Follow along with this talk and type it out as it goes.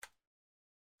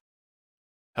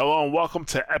Hello and welcome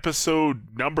to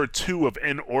episode number 2 of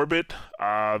In Orbit,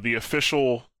 the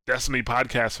official Destiny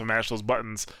podcast for Mash Those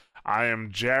Buttons. I am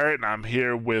Jarrett, and I'm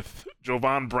here with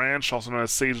Jovan Branch, also known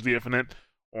as Sage the Infinite,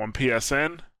 on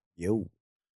PSN. Yo.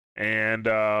 And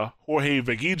Jorge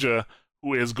Veguija,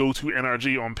 who is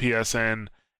GoToNRG on PSN.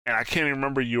 And I can't even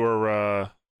remember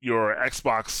your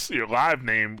Xbox, your live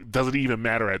name. Does it even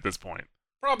matter at this point?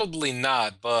 Probably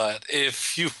not, but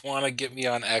if you want to get me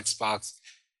on Xbox,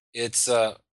 it's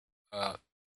nice.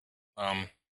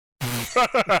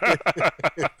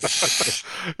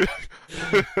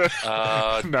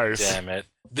 Damn it.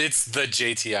 It's the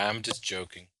JTI. I'm just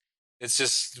joking. It's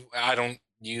just I don't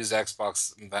use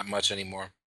Xbox that much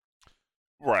anymore.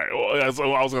 Right. Well, as I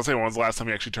was gonna say, when was the last time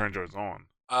you actually turned yours on?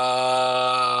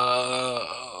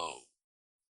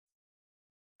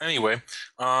 Anyway,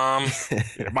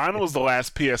 Yeah, mine was the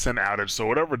last PSN outage, so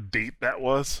whatever date that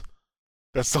was,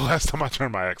 that's the last time I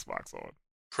turned my Xbox on.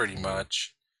 pretty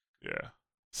much. Yeah.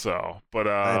 So, but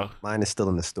Mine is still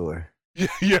in the store.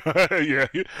 yeah.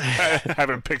 You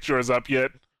haven't picked yours up yet.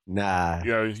 Nah.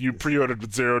 Yeah, you pre-ordered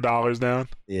with $0 down.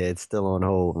 Yeah, it's still on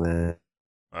hold, man.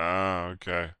 Oh,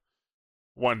 okay.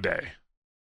 One day.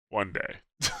 One day.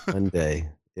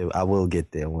 I will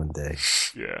get there one day.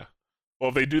 Yeah. Well,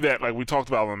 if they do that, like we talked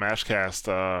about on the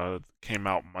Mashcast, came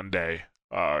out Monday.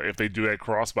 If they do that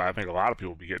cross-buy, I think a lot of people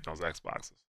will be getting those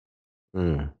Xboxes.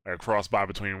 Like cross-buy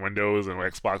between Windows and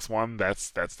Xbox One,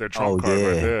 that's their trump card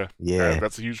right there. Yeah.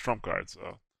 That's a huge trump card.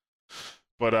 So,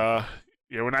 but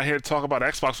yeah, we're not here to talk about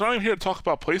Xbox. We're not even here to talk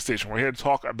about PlayStation. We're here to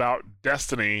talk about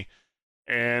Destiny,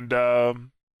 and I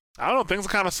don't know, things are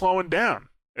kind of slowing down,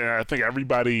 and I think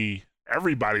everybody's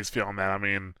feeling that. I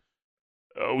mean,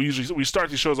 we start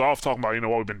these shows off talking about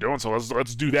what we've been doing, so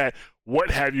let's do that. What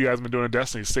have you guys been doing in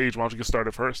Destiny? Sage, why don't you get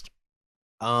started first?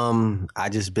 I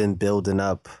just been building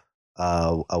up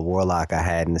a warlock I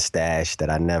had in the stash that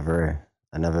I never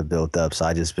built up, so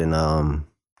I just been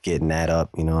getting that up,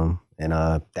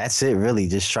 and that's it really.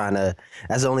 Just trying to.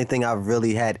 That's the only thing I've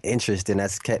really had interest in.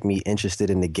 That's kept me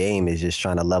interested in the game, is just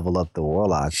trying to level up the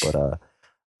warlock. But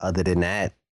other than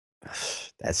that,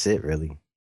 that's it really.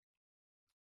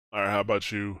 All right, how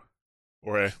about you,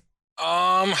 Jorge?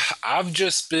 I've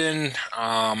just been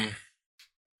I'll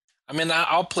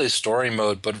play story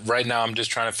mode, but right now I'm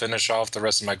just trying to finish off the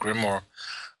rest of my Grimoire.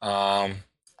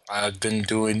 I've been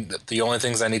doing the only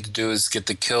things I need to do is get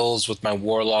the kills with my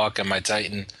Warlock and my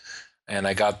Titan, and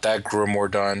I got that Grimoire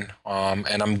done.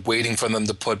 And I'm waiting for them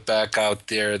to put back out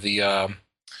there the. I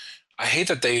hate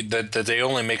that they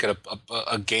only make it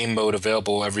a game mode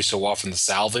available every so often, the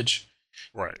salvage.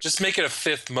 Right. Just make it a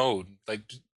 5th mode. Like,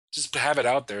 just have it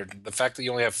out there. The fact that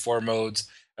you only have 4 modes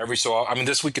every so often. I mean,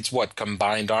 this week it's what?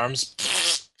 Combined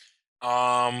Arms?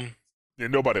 Yeah,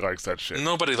 nobody likes that shit.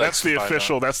 Nobody likes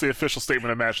That's the official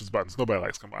statement of Mash's Buttons. Nobody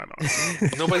likes Combined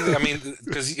Arms. Nobody, I mean,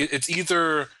 because it's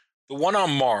either the one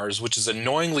on Mars, which is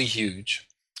annoyingly huge,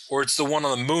 or it's the one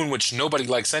on the moon, which nobody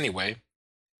likes anyway.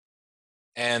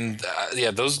 And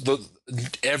those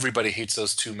everybody hates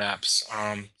those 2 maps.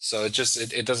 So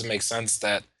it doesn't make sense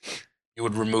that you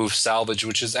would remove salvage,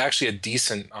 which is actually a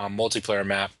decent multiplayer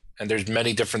map. And there's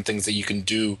many different things that you can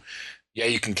do. Yeah,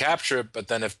 you can capture it, but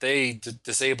then if they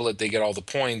disable it, they get all the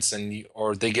points,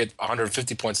 or they get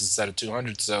 150 points instead of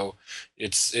 200. So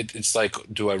it's like,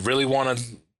 do I really want to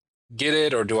get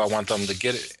it, or do I want them to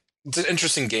get it? It's an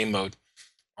interesting game mode.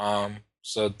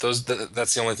 So that's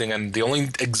the only thing, and the only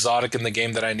exotic in the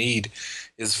game that I need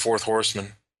is 4th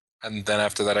Horseman, and then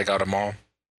after that I got them all.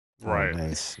 Right. Oh,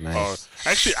 nice.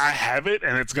 Actually, I have it,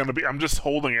 and it's gonna be. I'm just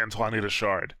holding it until I need a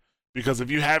shard, because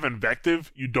if you have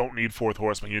Invective, you don't need 4th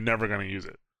Horseman. You're never gonna use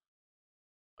it.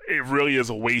 It really is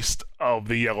a waste of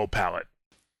the yellow palette.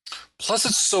 Plus,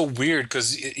 it's so weird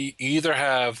because you either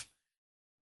have,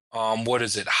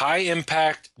 high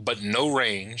impact but no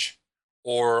range,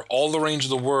 or all the range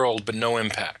of the world but no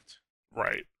impact.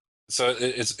 Right. So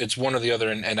it's one or the other,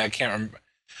 and I can't remember.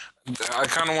 I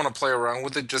kind of want to play around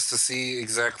with it just to see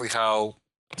exactly how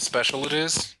special it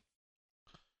is.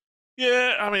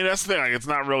 Yeah, I mean, that's the thing. Like, it's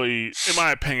not really, in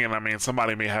my opinion, I mean,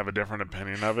 somebody may have a different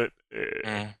opinion of it,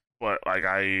 but like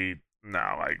the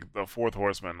 4th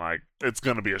Horseman, like, it's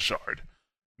gonna be a shard.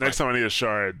 Next time I need a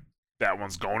shard, that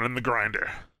one's going in the grinder.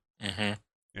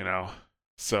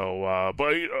 So,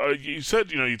 but you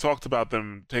said, you talked about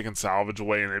them taking salvage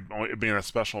away and it being a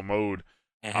special mode.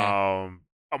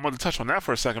 I'm going to touch on that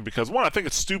for a second because, one, I think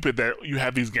it's stupid that you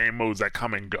have these game modes that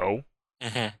come and go.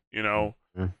 But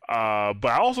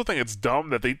I also think it's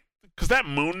dumb that because that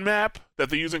moon map that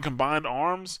they use in Combined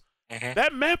Arms,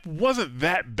 that map wasn't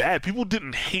that bad. People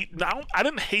didn't hate. I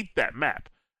didn't hate that map.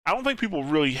 I don't think people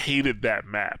really hated that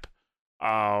map.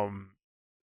 Um,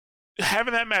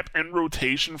 Having that map in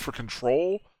rotation for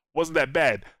control wasn't that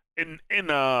bad. In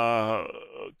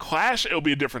Clash, it'll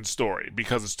be a different story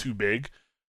because it's too big.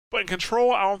 But in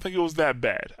Control, I don't think it was that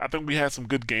bad. I think we had some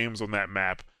good games on that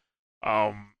map.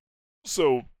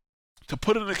 So to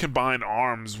put in a Combined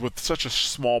Arms with such a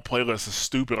small playlist is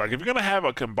stupid. Like, if you're gonna have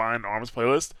a Combined Arms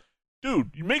playlist,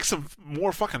 dude, you make some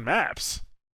more fucking maps.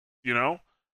 You know?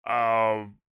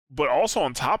 But also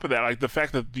on top of that, like the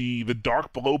fact that the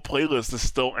Dark Below playlist is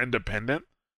still independent.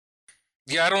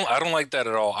 Yeah, I don't like that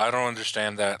at all. I don't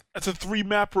understand that. It's a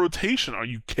 3-map rotation. Are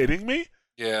you kidding me?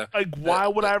 Yeah. Like, why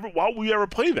would we ever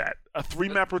play that? A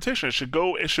 3-map rotation.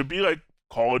 It should be like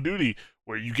Call of Duty,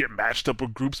 where you get matched up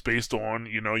with groups based on,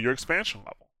 your expansion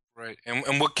level. Right.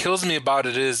 And what kills me about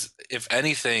it is, if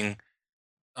anything,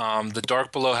 the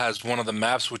Dark Below has one of the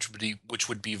maps which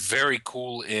would be very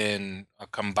cool in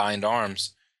Combined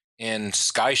Arms, in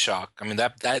Skyshock. I mean,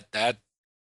 that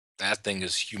thing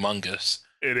is humongous.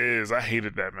 It is. I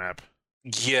hated that map.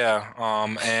 Yeah.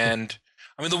 And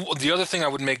I mean, the other thing I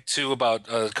would make too about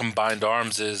Combined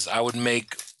Arms is I would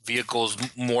make vehicles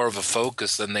more of a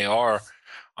focus than they are.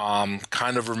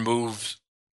 Kind of remove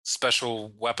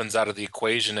special weapons out of the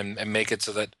equation and make it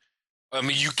so that, I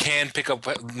mean,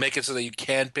 make it so that you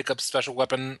can pick up special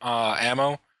weapon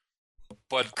ammo,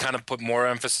 but kind of put more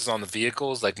emphasis on the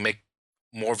vehicles, like make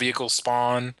more vehicles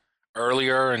spawn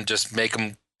earlier and just make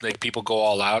people go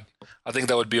all out. I think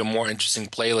that would be a more interesting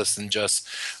playlist than just,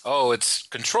 it's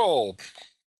Control,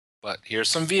 but here's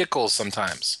some vehicles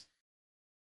sometimes.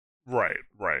 Right.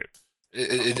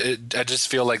 I just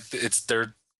feel like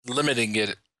they're limiting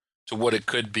it to what it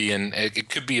could be, and it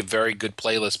could be a very good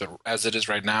playlist, but as it is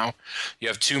right now, you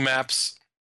have 2 maps,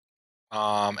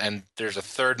 and there's a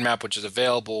 3rd map which is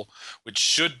available, which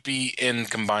should be in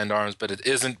Combined Arms, but it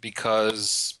isn't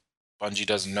because Bungie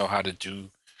doesn't know how to do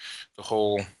the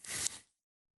whole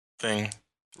thing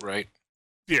right.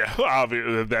 Yeah,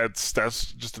 obviously, that's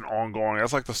just an ongoing.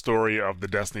 That's like the story of the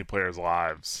Destiny players'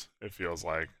 lives. It feels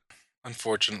like,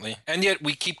 unfortunately, and yet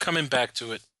we keep coming back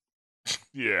to it.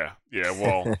 Yeah.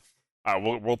 Well,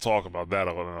 we'll talk about that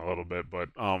in a little bit, but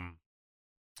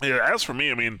yeah. As for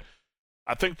me, I mean,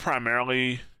 I think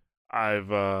primarily I've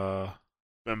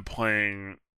been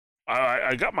playing.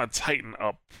 I got my Titan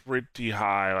up pretty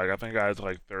high. Like, I think I had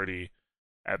like 30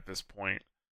 at this point.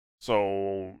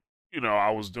 So,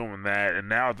 I was doing that, and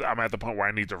now I'm at the point where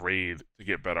I need to raid to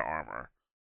get better armor.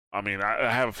 I mean,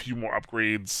 I have a few more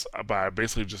upgrades, but I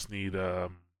basically just need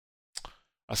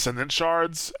Ascendant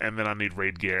Shards, and then I need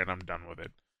raid gear, and I'm done with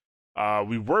it.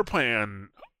 We were playing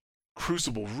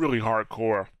Crucible really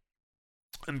hardcore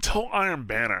until Iron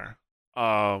Banner.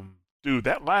 Dude,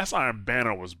 that last Iron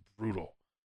Banner was brutal.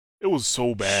 It was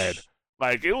so bad.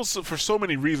 Like, it was for so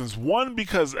many reasons. One,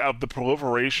 because of the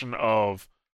proliferation of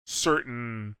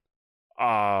certain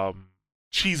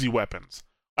cheesy weapons,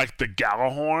 like the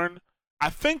Gjallarhorn. I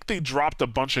think they dropped a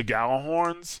bunch of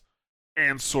Gjallarhorns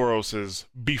and Soroses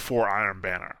before Iron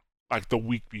Banner, like the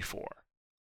week before.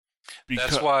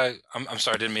 That's why I'm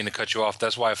sorry, I didn't mean to cut you off.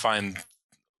 That's why I find,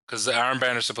 because the Iron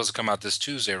Banner is supposed to come out this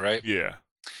Tuesday, right? Yeah.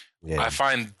 I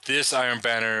find this Iron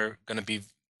Banner going to be.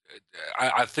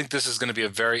 I think this is going to be a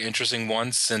very interesting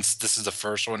one, since this is the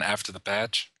first one after the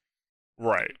patch.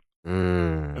 Right.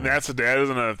 And that is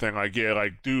another thing. Like, yeah,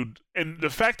 like, dude, and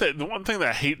the fact that the one thing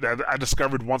that I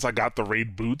discovered once I got the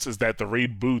raid boots is that the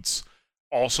raid boots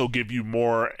also give you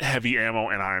more heavy ammo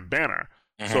in Iron Banner.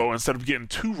 Mm-hmm. So instead of getting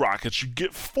 2 rockets, you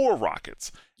get 4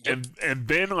 rockets. Yep. And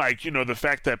then, like, the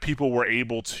fact that people were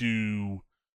able to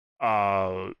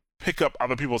pick up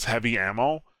other people's heavy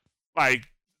ammo, like,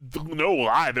 no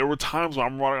lie, there were times when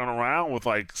I'm running around with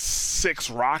like 6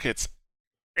 rockets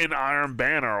in Iron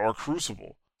Banner or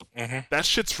Crucible. Mm-hmm. That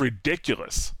shit's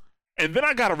ridiculous. And then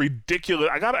I got a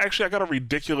ridiculous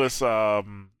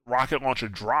rocket launcher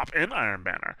drop in Iron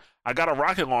Banner. I got a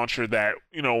rocket launcher that,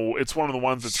 it's one of the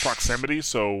ones that's proximity,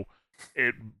 so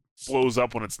it blows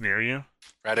up when it's near you.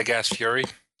 Radagast Fury?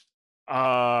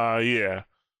 Yeah.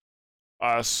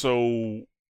 So,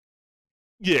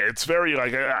 yeah, it's very,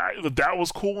 like, that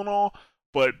was cool and all,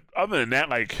 but other than that,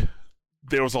 like,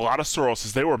 there was a lot of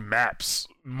Soroses. There were maps,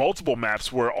 multiple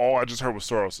maps, where all I just heard was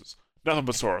Soroses. Nothing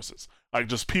but Soroses. Like,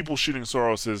 just people shooting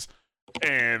Soroses,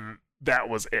 and that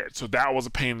was it. So that was a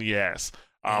pain in the ass.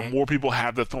 More people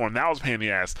have the Thorn. That was a pain in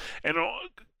the ass. And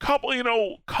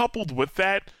coupled with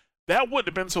that, that wouldn't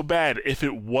have been so bad if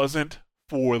it wasn't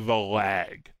for the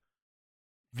lag.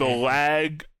 The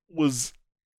lag was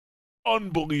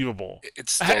unbelievable.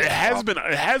 It has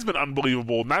been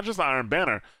unbelievable, not just Iron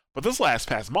Banner, but this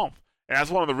past month. And that's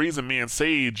one of the reasons me and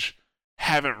Sage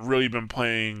haven't really been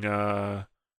playing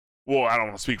well, I don't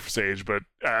want to speak for Sage, but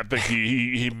I think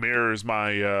he mirrors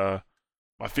my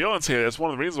my feelings here. That's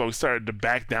one of the reasons why we started to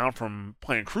back down from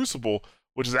playing Crucible,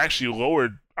 which has actually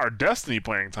lowered our Destiny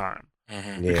playing time.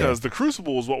 Mm-hmm. Yeah. Because the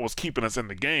Crucible is what was keeping us in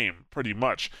the game, pretty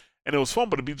much. And it was fun,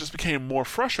 but it just became more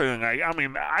frustrating. I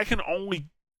mean, I can only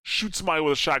shoot somebody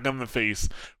with a shotgun in the face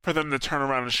for them to turn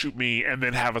around and shoot me and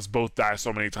then have us both die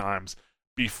so many times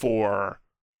before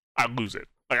I lose it.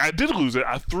 Like, I did lose it.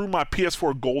 I threw my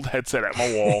PS4 Gold headset at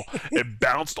my wall. It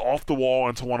bounced off the wall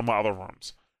into one of my other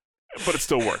rooms. But it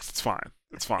still works. It's fine.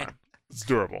 It's fine. It's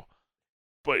durable.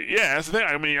 But yeah, that's the thing.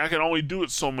 I mean, I can only do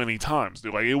it so many times,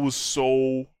 dude. Like, it was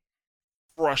so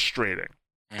frustrating.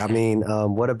 I mean,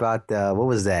 what about what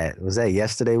was that? Was that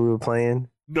yesterday we were playing?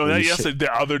 No, You not should- yesterday.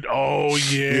 The other. Oh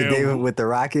yeah. David with the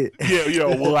rocket. Yeah, yo,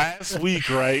 last week,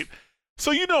 right?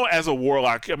 So you know, as a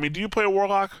warlock, I mean, do you play a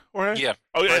warlock, or Yeah.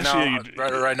 Oh yeah, Right now, actually, you do.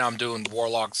 right now, I'm doing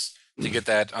Warlocks to get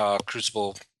that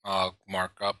Crucible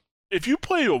mark up. If you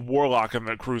play a warlock in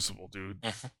the Crucible, dude,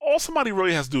 Mhm. all somebody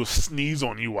really has to do is sneeze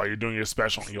on you while you're doing your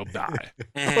special, and you'll die.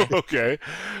 Mhm. Okay,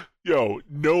 yo,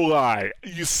 no lie.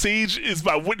 You Sage is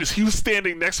my witness. He was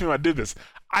standing next to me when I did this.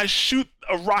 I shoot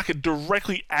a rocket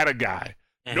directly at a guy.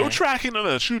 No Mhm. tracking,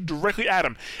 no, shoot directly at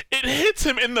him. It hits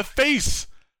him in the face.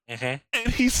 Mhm.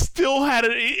 And he still had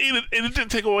it, and it didn't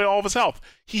take away all of his health.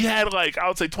 He had, like, I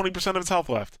would say 20% of his health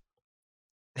left.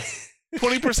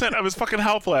 20% of his fucking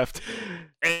health left.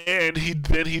 And he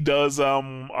does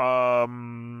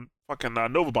fucking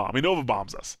Nova Bomb. He Nova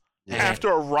Bombs us. Yeah.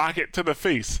 After a rocket to the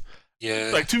face.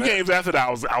 Yeah. Like 2 games after that,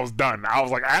 I was done. I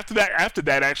was like, after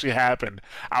that actually happened,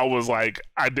 I was like,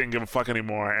 I didn't give a fuck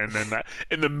anymore. And then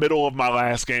in the middle of my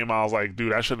last game, I was like,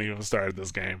 dude, I shouldn't even started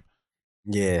this game.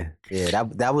 Yeah.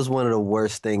 That was one of the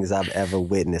worst things I've ever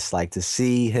witnessed. Like to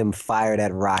see him fire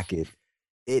that rocket,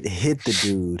 it hit the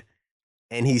dude,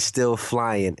 and he's still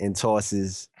flying and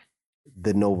tosses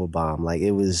the Nova Bomb. Like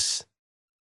it was,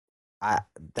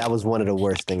 that was one of the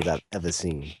worst things I've ever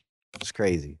seen. It's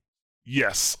crazy.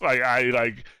 Yes, like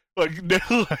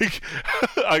like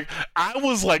I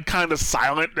was like kind of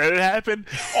silent that it happened.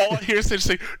 All I hear is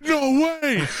say, "No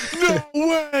way, no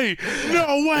way,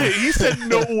 no way." He said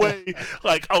 "no way"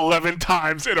 like 11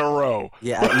 times in a row.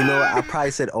 Yeah, you know what? I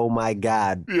probably said "Oh my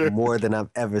God" Yeah. more than I've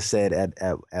ever said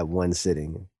at one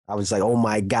sitting. I was like, "Oh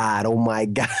my God, oh my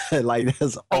God!" Like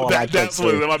that's all I kept That's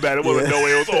what saying. my bad. It wasn't no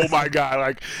way. It was oh my god.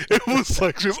 Like it was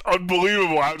like just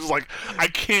unbelievable. I was just like, I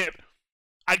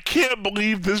can't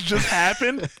believe this just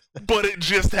happened, but it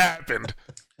just happened,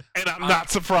 and I'm not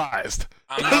surprised.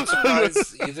 I'm not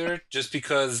surprised either, just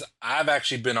because I've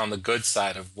actually been on the good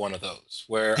side of one of those,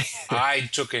 where I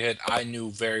took a hit I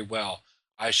knew very well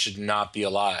I should not be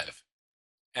alive.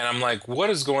 And I'm like, what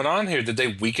is going on here? Did they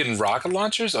weaken rocket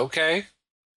launchers? Okay.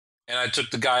 And I took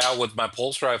the guy out with my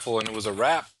pulse rifle, and it was a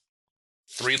wrap.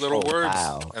 3 little Oh, words.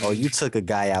 wow. And, Oh, you took a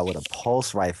guy out with a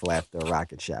pulse rifle after a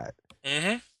rocket shot.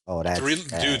 hmm Oh, that's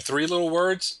bad. 3 little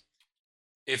words.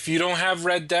 If you don't have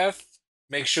Red Death,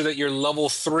 make sure that you're level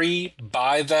 3.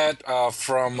 Buy that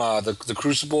from the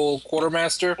Crucible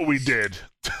Quartermaster. We did.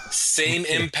 Same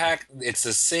impact. It's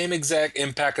the same exact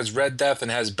impact as Red Death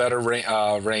and has better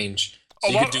range. So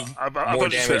you can do I more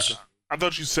thought you damage. said, I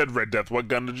thought you said Red Death. What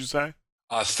gun did you say?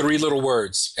 3 little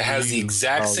words. It has the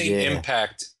exact Oh, same yeah.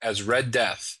 impact as Red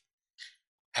Death.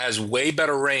 Has way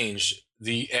better range.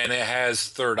 And it has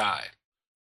third eye.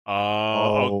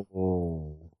 Oh.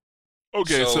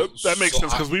 Okay, so that makes so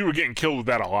sense because we were getting killed with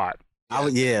that a lot.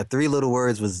 Yeah, 3 little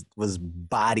words was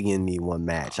bodying me one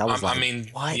match. I was like, I mean,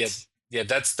 what? yeah.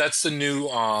 That's the new.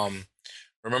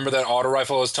 Remember that auto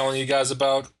rifle I was telling you guys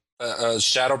about,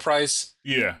 Shadow Price,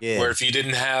 Yeah. Yeah. where if you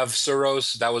didn't have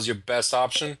Suros, that was your best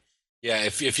option. Yeah,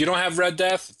 if you don't have Red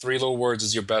Death, 3 little words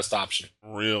is your best option.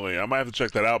 Really? I might have to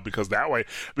check that out because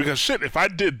shit, if I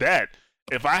did that,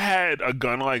 if I had a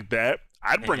gun like that,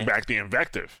 I'd bring Mhm. back the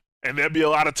Invective. And there'd be a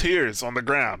lot of tears on the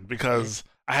ground because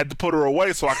I had to put her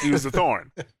away so I could use the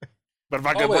Thorn. But if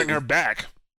I could wait. bring her back.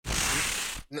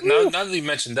 Now that you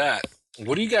mentioned that,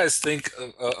 what do you guys think?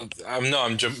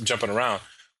 I'm jumping around,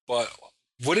 but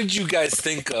what did you guys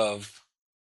think of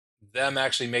them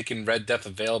actually making Red Death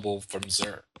available from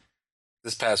Xur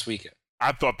this past weekend?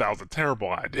 I thought that was a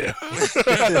terrible idea. I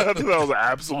thought that was an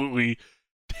absolutely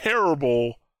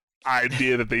terrible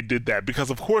idea that they did that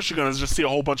because, of course, you're going to just see a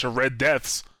whole bunch of Red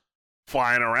Deaths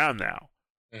flying around now.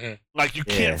 Mhm. Like, you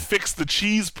Yeah. can't fix the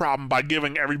cheese problem by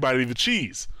giving everybody the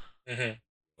cheese.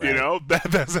 Mm-hmm. You know?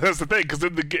 That's the thing, because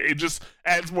then it just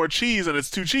adds more cheese and it's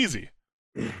too cheesy.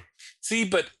 See,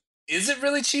 but is it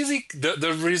really cheesy?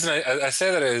 The reason I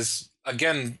say that is,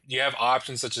 again, you have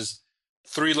options such as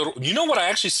 3 little. You know what I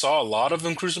actually saw a lot of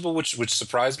in Crucible, which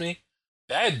surprised me?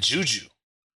 Bad juju.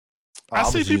 Oh, I I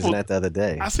see was using people. that the other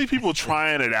day. I see people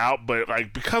trying it out, but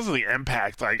like because of the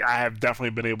impact, like I have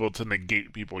definitely been able to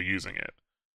negate people using it.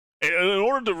 In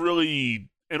order to really,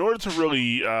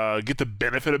 get the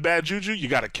benefit of bad juju, you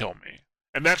got to kill me,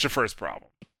 and that's your first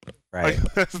problem. Right.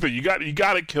 Like that's the thing. You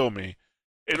got to kill me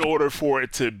in order for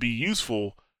it to be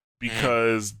useful,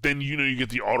 because then you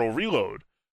get the auto reload.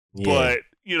 Yeah. But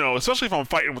especially if I'm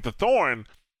fighting with the thorn,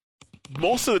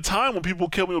 most of the time when people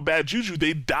kill me with bad juju,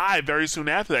 they die very soon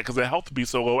after that because their health will be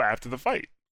so low after the fight.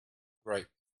 Right.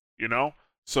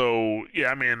 So yeah,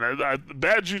 I mean,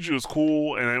 bad juju is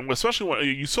cool, and especially when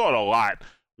you saw it a lot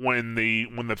when the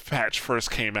patch first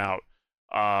came out.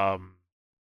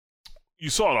 You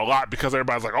saw it a lot because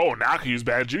everybody's like, "Oh, now I can use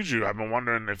bad juju." I've been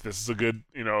wondering if this is a good,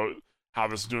 how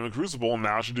this is doing in the Crucible, and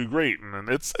now it should do great. And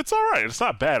it's all right. It's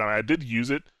not bad. I mean, I did use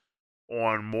it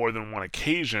on more than one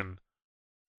occasion.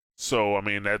 So I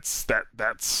mean, that's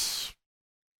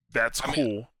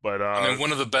cool. But I mean,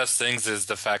 one of the best things is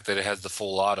the fact that it has the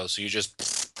full auto, so you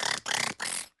just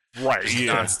right,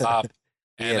 yeah, nonstop,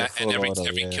 and Yeah, the full every auto,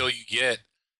 yeah. kill you get.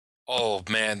 Oh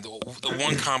man, the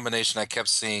one combination I kept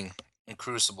seeing in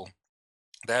Crucible,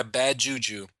 that bad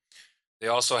juju. They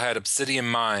also had Obsidian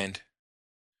Mind,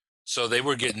 so they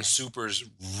were getting supers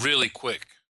really quick.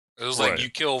 It was like Right. you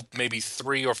kill maybe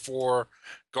 3 or 4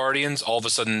 Guardians, all of a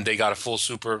sudden they got a full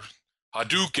super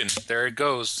Hadouken. There it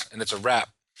goes, and it's a wrap.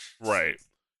 right.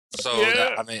 So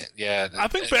Yeah. I mean, yeah. I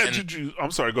think bad juju.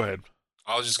 I'm sorry. Go ahead.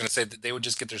 I was just gonna say that they would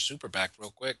just get their super back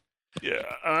real quick.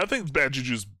 Yeah, I think bad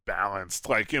juju's balanced.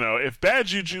 Like if bad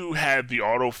juju had the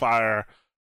auto fire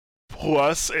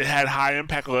plus it had high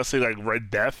impact, let's say like Red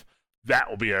Death, that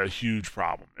will be a huge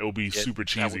problem. It will be Yeah, super that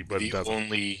cheesy, would but be it the doesn't.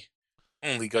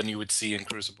 only gun you would see in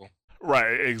Crucible.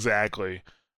 Right, exactly.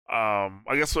 I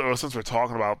guess since we're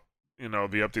talking about the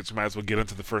updates, we might as well get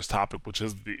into the first topic, which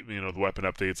is the weapon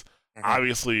updates. Mhm.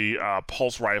 Obviously,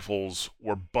 pulse rifles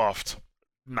were buffed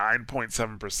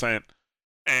 9.7%,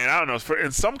 and I don't know.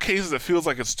 In some cases, it feels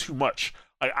like it's too much.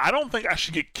 Like I don't think I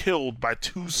should get killed by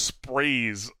 2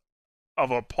 sprays of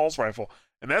a pulse rifle,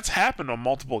 and that's happened on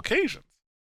multiple occasions.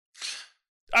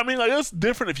 I mean, like it's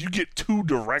different if you get 2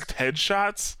 direct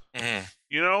headshots.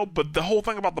 Mhm. But the whole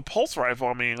thing about the pulse rifle,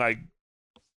 I mean, like,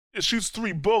 it shoots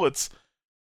 3 bullets.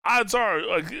 Odds are,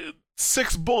 like,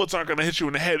 6 bullets aren't going to hit you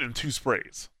in the head in 2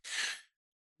 sprays.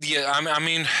 Yeah, I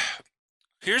mean,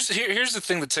 here's the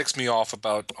thing that ticks me off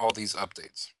about all these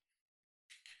updates.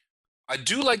 I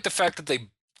do like the fact that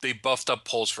they buffed up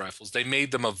pulse rifles. They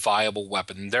made them a viable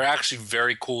weapon. They're actually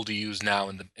very cool to use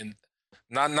now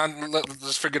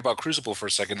let's forget about Crucible for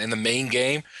a second. In the main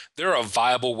game, they're a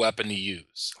viable weapon to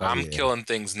use. Oh, I'm yeah. killing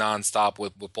things nonstop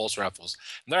with pulse rifles.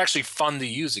 And they're actually fun to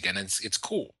use again. It's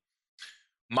cool.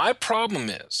 My problem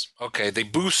is, okay, they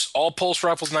boost all pulse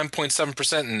rifles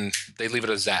 9.7% and they leave it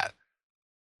as that.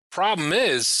 Problem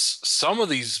is, some of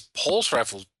these pulse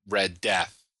rifles, Red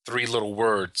Death, 3 little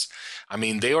words. I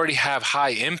mean, they already have high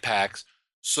impacts,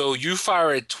 so you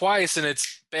fire it twice and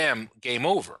it's bam, game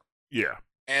over. Yeah.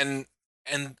 And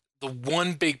the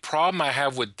one big problem I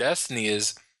have with Destiny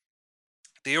is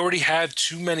they already have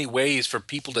too many ways for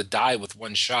people to die with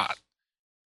one shot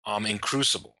in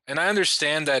Crucible. And I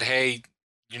understand that, hey,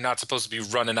 you're not supposed to be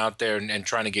running out there and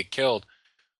trying to get killed.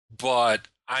 But,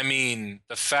 I mean,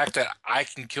 the fact that I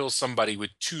can kill somebody with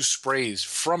 2 sprays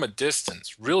from a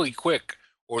distance really quick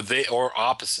or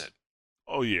opposite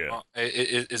Oh, yeah.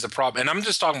 is a problem. And I'm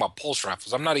just talking about pulse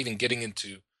rifles. I'm not even getting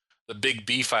into the big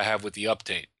beef I have with the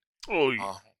update. Oh,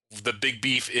 yeah. The big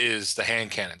beef is the hand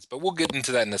cannons, but we'll get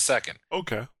into that in a second.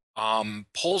 Okay.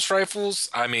 Pulse rifles,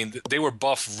 I mean, they were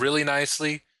buffed really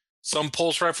nicely. Some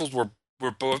pulse rifles were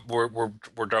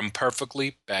done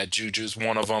perfectly. Bad Juju's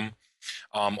one of them.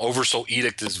 Oversoul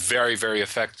Edict is very, very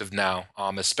effective now,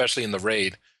 especially in the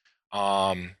raid.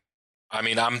 I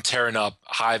mean, I'm tearing up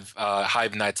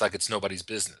Hive Knights like it's nobody's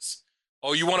business.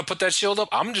 Oh, you want to put that shield up?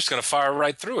 I'm just gonna fire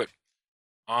right through it.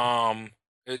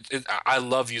 I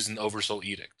love using Oversoul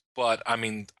Edict, but I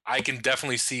mean, I can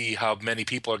definitely see how many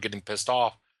people are getting pissed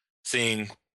off seeing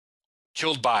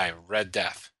killed by Red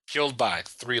Death, killed by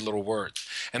 3 little words,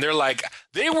 and they're like,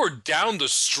 they were down the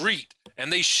street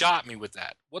and they shot me with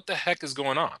that. What the heck is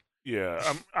going on?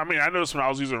 Yeah. I mean, I noticed when I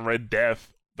was using Red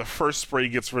Death, the first spray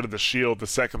gets rid of the shield, the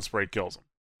second spray kills him.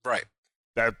 Right.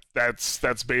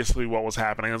 That's basically what was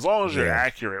happening. As long as you're Yeah.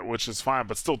 accurate, which is fine,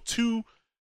 but still two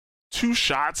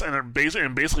shots and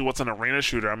basically what's an arena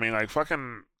shooter. I mean, like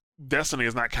fucking Destiny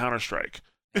is not Counter-Strike,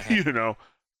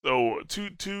 So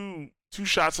two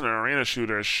shots in an arena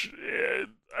shooter,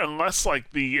 unless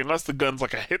the gun's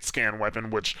like a hit scan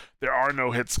weapon, which there are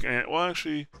no hit scan. Well,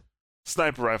 actually,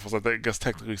 sniper rifles, I guess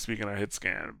technically speaking, are hit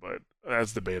scan, but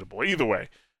that's debatable. Either way,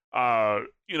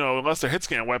 unless they're hit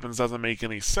scan weapons, doesn't make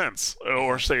any sense,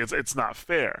 or say it's not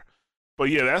fair. But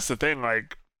yeah, that's the thing.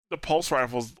 Like the pulse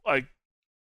rifles, like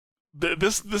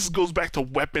this goes back to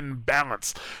weapon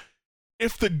balance.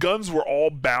 If the guns were all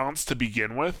balanced to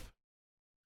begin with,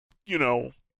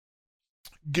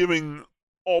 giving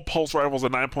all pulse rifles a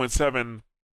 9.7%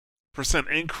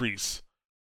 increase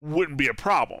wouldn't be a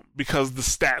problem because the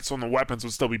stats on the weapons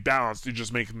would still be balanced. You're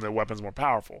just making the weapons more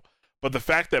powerful. But the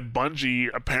fact that Bungie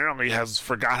apparently has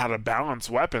forgot how to balance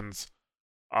weapons,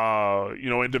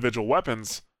 individual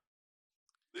weapons,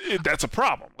 that's a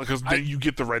problem because then you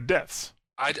get the red deaths.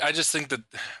 I just think that,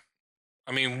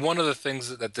 one of the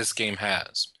things that this game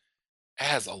has, it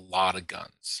has a lot of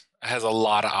guns. It has a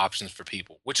lot of options for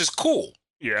people, which is cool.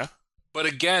 Yeah. But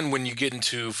again, when you get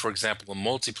into, for example, a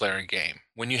multiplayer game,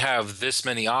 when you have this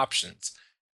many options,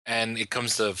 and it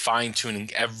comes to fine tuning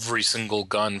every single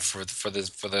gun for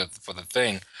the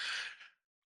thing,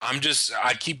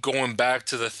 I keep going back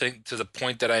to the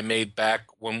point that I made back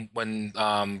when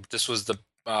this was the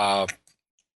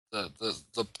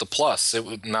plus. It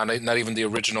was not even the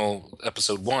original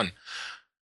episode 1.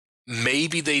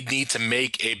 Maybe they need to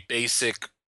make a basic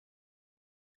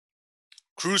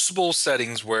Crucible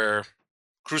settings where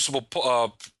Crucible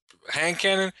hand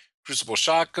cannon, Crucible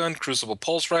shotgun, Crucible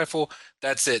pulse rifle,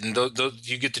 that's it. And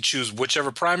you get to choose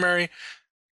whichever primary,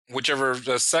 whichever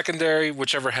secondary,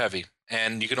 whichever heavy.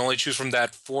 And you can only choose from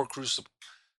that for Crucible.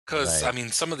 Because,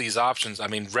 right. Some of these options,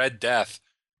 Red Death,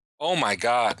 oh my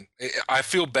God. I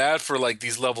feel bad for like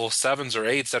these level 7s or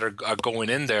 8s that are going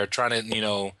in there trying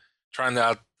to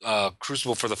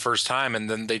Crucible for the first time, and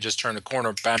then they just turn the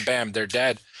corner, bam, bam, they're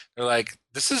dead. They're like,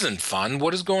 this isn't fun.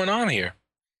 What is going on here?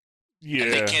 Yeah,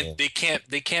 and they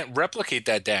can't replicate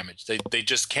that damage. They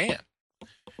just can't.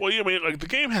 Well, the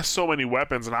game has so many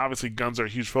weapons, and obviously guns are a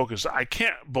huge focus. I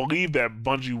can't believe that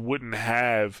Bungie wouldn't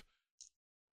have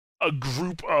a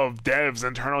group of devs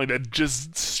internally that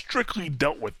just strictly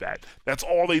dealt with that. That's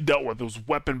all they dealt with was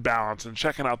weapon balance and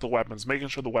checking out the weapons, making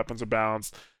sure the weapons are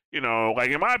balanced. In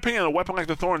my opinion, a weapon like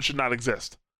the Thorn should not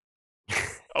exist.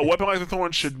 A weapon like the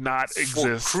Thorn should not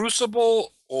exist. For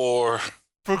Crucible or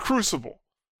for Crucible,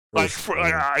 the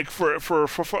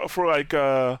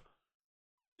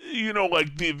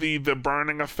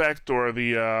burning effect or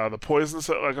the poison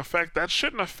effect that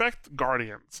shouldn't affect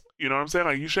Guardians. You know what I'm saying?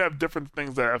 Like you should have different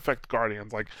things that affect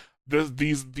Guardians. Like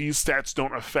these stats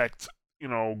don't affect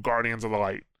Guardians of the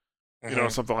Light.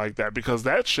 Something like that, because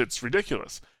that shit's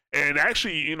ridiculous. And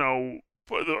actually, a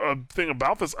thing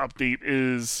about this update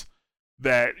is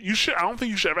that I don't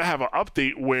think you should ever have an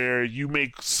update where you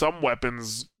make some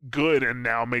weapons good and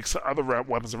now makes other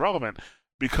weapons irrelevant.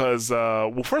 Because,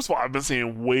 first of all, I've been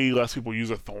seeing way less people use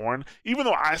a Thorn, even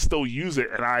though I still use it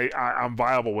and I'm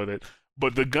viable with it.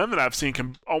 But the gun that I've seen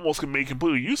can make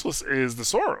completely useless is the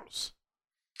Soros.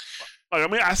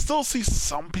 I still see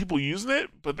some people using it,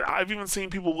 but I've even seen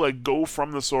people go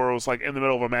from the Soros in the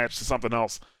middle of a match to something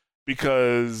else.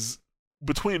 Because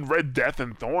between Red Death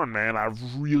and Thorn, man, I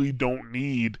really don't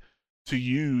need to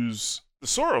use the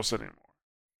Soros anymore.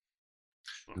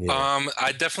 Yeah.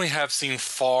 I definitely have seen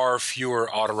far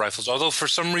fewer auto rifles, although for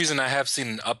some reason I have seen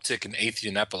an uptick in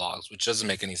Athean epilogues, which doesn't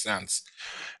make any sense.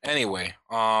 Anyway,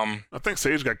 I think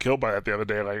Sage got killed by that the other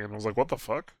day, and I was like, "What the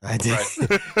fuck?" I did.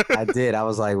 Right. I did. I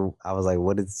was like,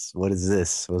 "What is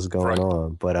this? What's going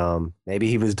on?" But maybe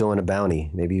he was doing a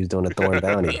bounty. Maybe he was doing a Thorn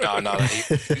bounty. No.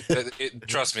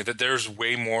 Trust me, that there's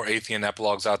way more Athean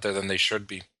epilogues out there than they should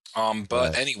be.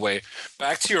 But anyway,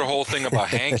 back to your whole thing about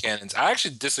hand cannons. I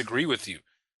actually disagree with you.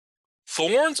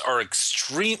 Thorns are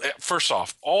extreme. First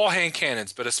off, all hand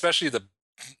cannons, but especially the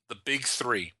big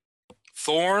 3: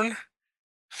 Thorn.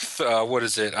 What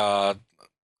is it?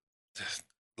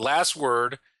 Last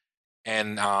Word,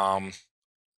 and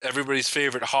everybody's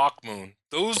favorite Hawkmoon.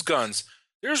 Those guns.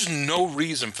 There's no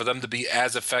reason for them to be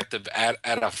as effective at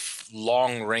a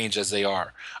long range as they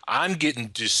are. I'm getting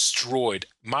destroyed.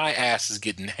 My ass is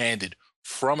getting handed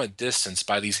from a distance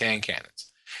by these hand cannons.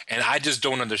 And I just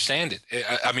don't understand it.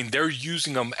 They're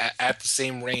using them at the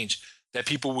same range that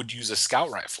people would use a scout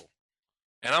rifle.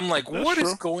 And I'm like, what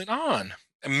is going on?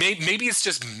 And maybe it's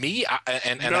just me.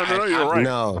 No, you're right.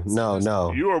 No.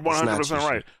 You are 100%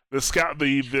 right.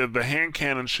 The hand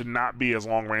cannon should not be as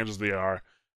long range as they are,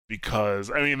 because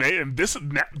they're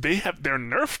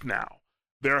nerfed now.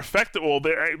 They're effective. Well,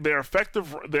 they're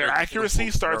effective. Their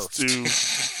accuracy starts to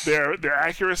their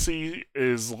accuracy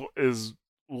is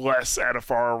less at a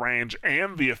far range,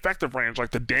 and the effective range,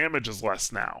 the damage is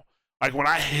less now. When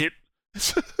I hit,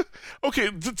 okay,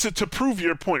 to prove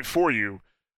your point for you,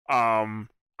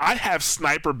 I have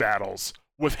sniper battles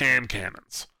with hand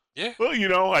cannons. Yeah. Well,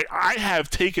 like I have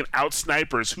taken out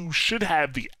snipers who should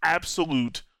have the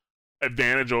absolute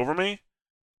advantage over me.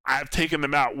 I've taken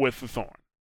them out with the Thorn.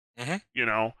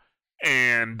 Mm-hmm.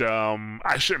 And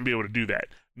I shouldn't be able to do that.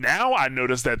 Now I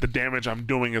notice that the damage I'm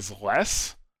doing is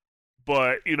less,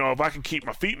 but if I can keep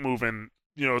my feet moving,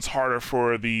 it's harder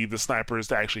for the snipers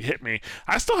to actually hit me.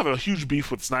 I still have a huge beef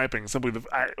with sniping. Simply,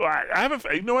 I have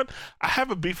a, I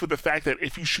have a beef with the fact that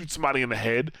if you shoot somebody in the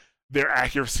head, their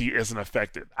accuracy isn't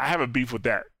affected. I have a beef with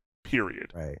that.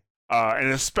 Period. Right.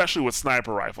 And especially with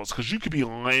sniper rifles, because you could be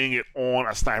laying it on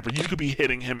a sniper. You could be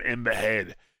hitting him in the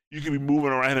head. You could be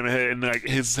moving around him in the head, and like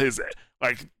his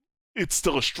like it's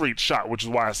still a straight shot, which is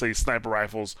why I say sniper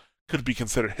rifles could be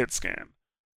considered hit scan.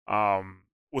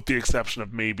 With the exception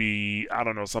of maybe, I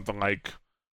don't know, something like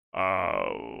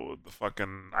the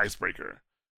fucking Icebreaker.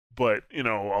 But, a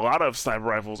lot of sniper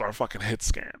rifles are fucking hit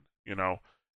scan,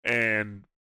 and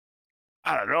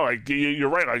I don't know, like you're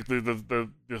right, like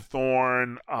the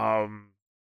Thorn,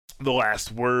 the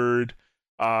Last Word,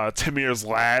 Timir's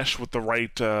Lash with the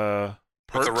right perks.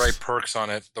 With the right perks on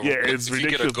it. It's ridiculous. You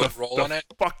get a good roll on it.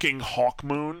 Fucking Hawk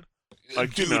Moon.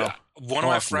 Like, Dude, one of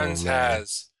my friends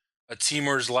has a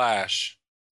Timir's Lash,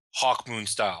 Hawk Moon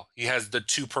style. He has the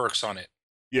 2 perks on it.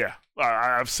 Yeah,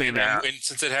 I've seen that. And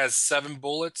since it has 7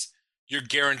 bullets, you're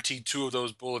guaranteed 2 of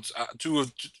those bullets.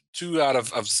 Two out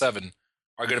of 7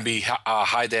 are going to be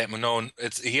high damage. No,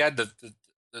 he had the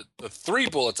 3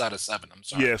 bullets out of 7. I'm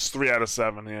sorry. Yes, 3 out of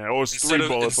 7. Yeah, it was 3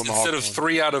 bullets on the Hawk instead of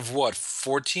 3 out of what?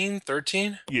 14,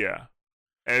 13. Yeah.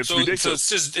 And it's ridiculous.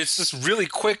 So it's just really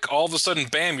quick. All of a sudden,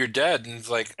 bam, you're dead, and it's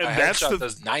like a headshot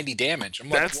does 90 damage. I'm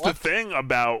like, that's what? the thing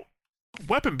about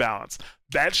weapon balance.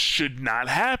 That should not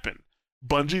happen.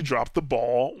 Bungie dropped the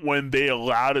ball when they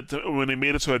allowed it to, when they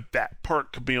made it so that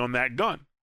perk could be on that gun.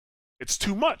 It's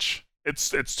too much.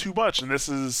 It's too much, and this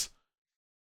is,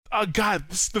 God,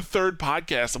 this is the 3rd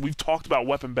podcast, and we've talked about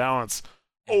weapon balance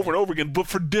over and over again, but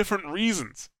for different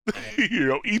reasons.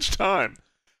 Each time.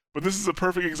 But this is a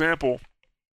perfect example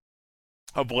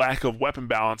of lack of weapon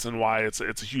balance and why it's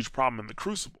a huge problem in the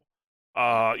Crucible.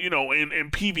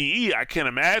 In PvE, I can't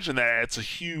imagine that it's a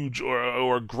huge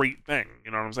or a great thing.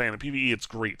 You know what I'm saying? In PvE, it's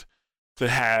great to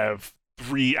have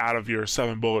 3 out of your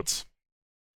 7 bullets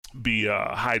be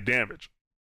high damage.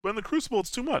 But in the Crucible,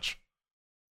 it's too much.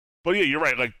 But yeah, you're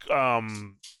right. Like,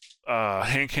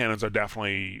 hand cannons are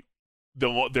definitely,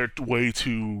 they're way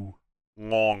too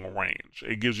long range.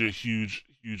 It gives you a huge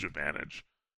advantage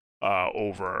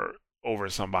over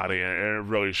somebody, and it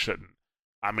really shouldn't.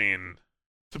 I mean,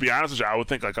 to be honest with you, I would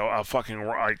think like a fucking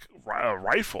a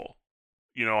rifle,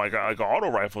 like an auto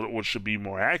rifle, which should be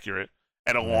more accurate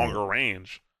at a longer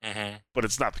range. Mm-hmm. But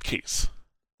it's not the case.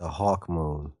 The Hawk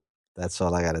Moon. That's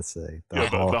all I gotta say.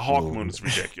 The Hawk Moon is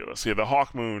ridiculous. Yeah, the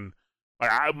Hawk Moon.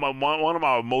 Like one of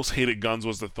my most hated guns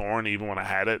was the Thorn, even when I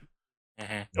had it.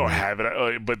 Or have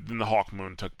it, but then the Hawk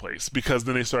Moon took place because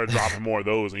then they started dropping more of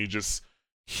those, and you just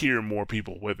hear more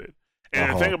people with it.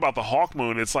 And the thing about the Hawk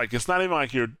Moon, it's like it's not even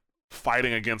like you're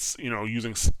fighting against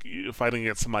fighting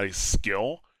against somebody's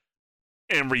skill.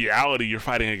 In reality, you're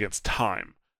fighting against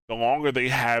time. The longer they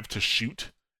have to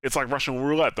shoot, it's like Russian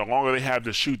roulette. The longer they have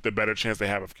to shoot, the better chance they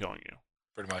have of killing you.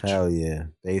 Pretty much. Hell yeah,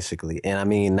 basically. And I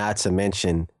mean, not to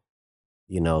mention,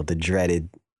 the dreaded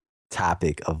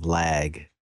topic of lag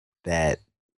that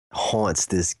haunts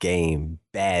this game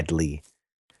badly.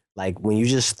 Like when you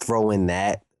just throw in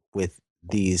that with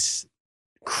these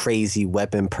crazy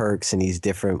weapon perks and these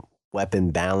different weapon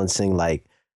balancing, like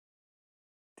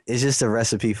it's just a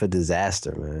recipe for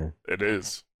disaster, man. It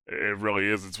is. It really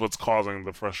is. It's what's causing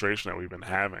the frustration that we've been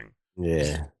having.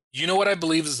 Yeah. You know what I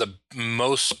believe is the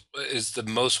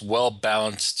most well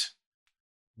balanced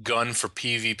gun for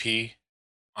PvP,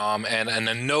 and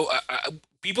I know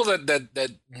people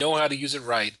that know how to use it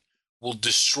right will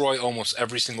destroy almost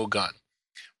every single gun.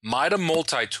 Mida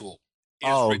Multi-Tool.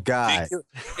 Oh God!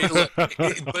 But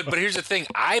here's the thing: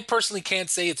 I personally can't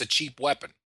say it's a cheap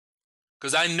weapon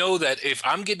because I know that if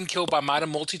I'm getting killed by Mida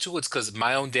Multi-Tool, it's because of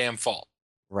my own damn fault.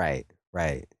 Right.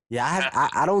 Yeah,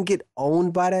 I don't get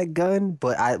owned by that gun,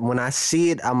 but when I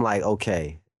see it, I'm like,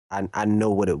 okay, I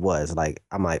know what it was. Like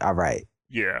I'm like, all right.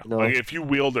 Yeah, like if you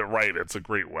wield it right, it's a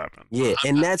great weapon. Yeah,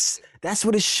 and that's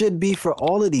what it should be for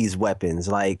all of these weapons.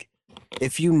 Like,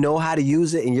 if you know how to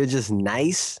use it and you're just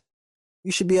nice,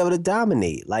 you should be able to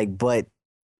dominate. Like, but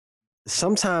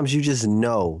sometimes you just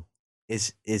know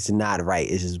it's not right.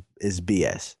 It's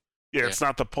BS. Yeah, it's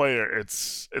not the player.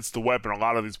 It's the weapon. A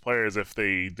lot of these players, if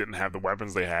they didn't have the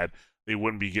weapons they had, they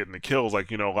wouldn't be getting the kills.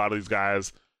 Like, a lot of these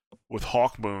guys with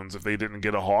Hawk Moons, if they didn't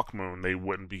get a Hawk Moon, they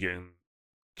wouldn't be getting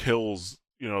kills,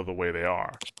 the way they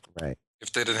are. Right.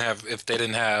 If they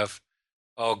didn't have,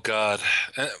 oh god,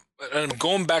 and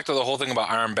going back to the whole thing about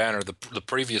Iron Banner, the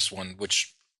previous one,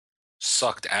 which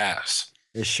sucked ass.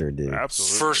 It sure did.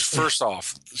 Absolutely. First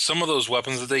off, some of those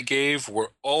weapons that they gave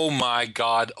were, oh my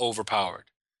god, overpowered.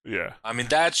 Yeah. I mean,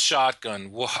 that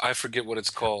shotgun, well, I forget what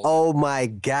it's called. Oh my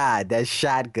God, that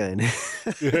shotgun.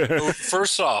 So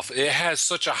first off, it has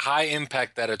such a high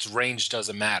impact that its range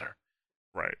doesn't matter.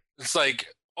 Right. It's like,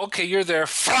 okay, you're there,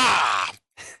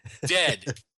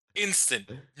 dead, instant,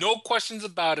 no questions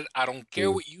about it. I don't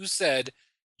care what you said,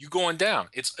 you going down.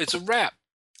 It's a wrap.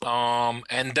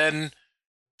 And then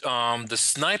the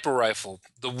sniper rifle,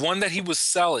 the one that he was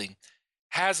selling,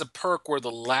 has a perk where the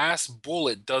last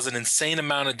bullet does an insane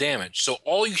amount of damage. So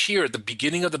all you hear at the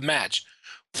beginning of the match,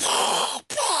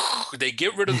 they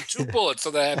get rid of the 2 bullets, so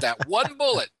they have that 1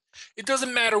 bullet. It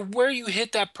doesn't matter where you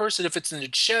hit that person, if it's in the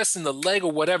chest, in the leg,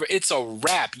 or whatever. It's a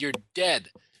wrap. You're dead.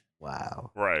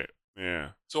 Wow. Right. Yeah.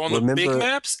 So on the big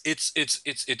maps, it's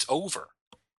over.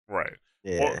 Right.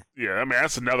 Yeah. Well, yeah. I mean,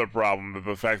 that's another problem.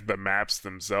 The fact that the maps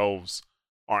themselves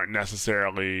aren't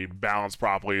necessarily balanced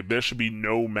properly. There should be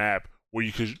no map where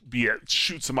you could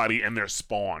shoot somebody in their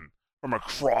spawn from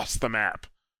across the map.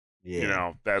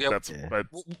 Yeah. That's. Yeah. But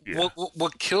yeah.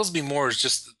 What kills me more is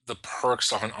just the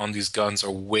perks on these guns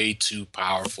are way too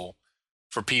powerful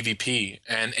for PvP,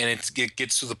 and it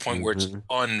gets to the point where it's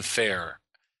unfair,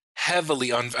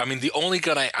 heavily unfair. I mean, the only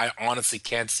gun I honestly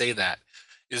can't say that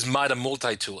is Mida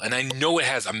Multi-Tool, and I know it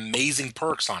has amazing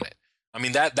perks on it. I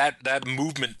mean, that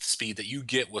movement speed that you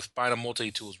get with Mida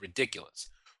Multi-Tool is ridiculous.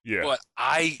 Yeah. But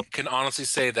I can honestly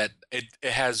say that it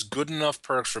has good enough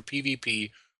perks for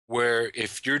PvP where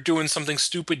if you're doing something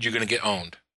stupid, you're gonna get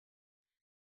owned.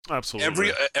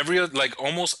 Absolutely. Every like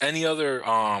almost any other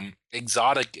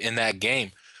exotic in that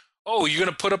game. Oh, you're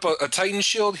gonna put up a Titan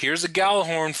shield? Here's a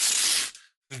Gjallarhorn.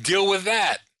 Deal with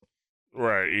that.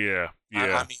 Right. Yeah.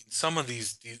 Yeah. I mean, some of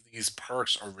these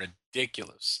perks are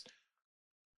ridiculous.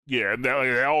 Yeah,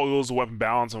 that all goes to weapon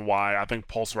balance and why I think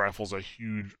pulse rifles are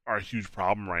a huge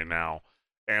problem right now.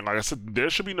 And like I said, there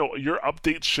should be your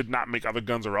updates should not make other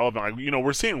guns irrelevant. Like,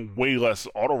 we're seeing way less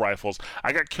auto rifles.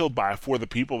 I got killed by 4 the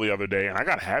people the other day, and I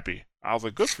got happy. I was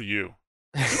like, good for you.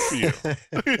 Good for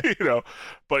you.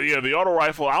 But yeah, the auto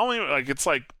rifle, I don't even, it's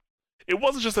like, it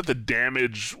wasn't just that the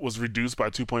damage was reduced by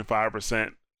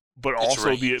 2.5%, but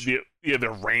also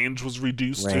the range was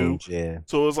reduced too. Yeah.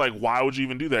 So it was like, why would you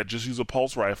even do that? Just use a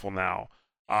pulse rifle now.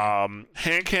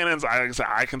 Hand cannons, like I said,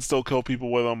 I can still kill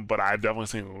people with them, but I've definitely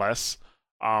seen less.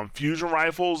 Fusion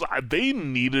rifles, they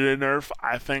needed a nerf,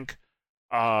 I think.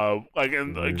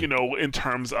 In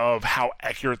terms of how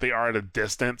accurate they are at a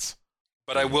distance.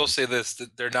 But I will say this: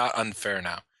 that they're not unfair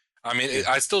now. I mean,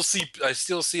 I still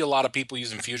see a lot of people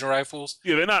using fusion rifles.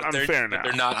 Yeah, they're not unfair now.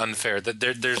 They're not unfair.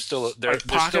 They're still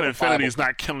Pocket Infinity is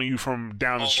not killing you from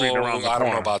down the street around the corner. I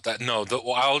don't know about that. No,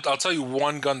 I'll tell you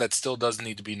one gun that still does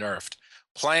need to be nerfed.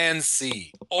 Plan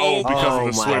C. Because of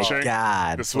the switching. My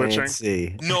God, the switching. Plan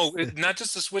C. No, not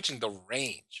just the switching. The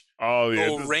range. Oh yeah.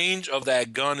 The range of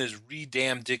that gun is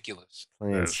damn ridiculous.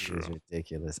 Plan C is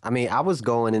ridiculous. I mean, I was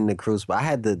going in the Crucible. I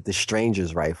had the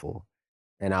Stranger's rifle,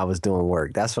 and I was doing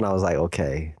work. That's when I was like,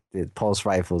 okay, the pulse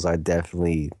rifles are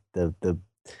definitely the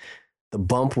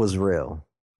bump was real.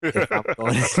 If I'm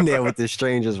going in there with the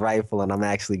Stranger's rifle and I'm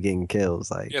actually getting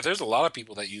kills, yeah, there's a lot of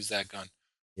people that use that gun.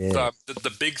 Yeah.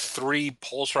 The big 3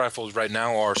 pulse rifles right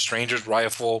now are Stranger's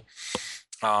rifle,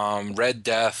 Red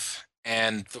Death,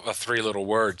 and 3 Little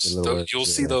Words. You'll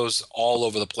see those all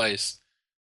over the place.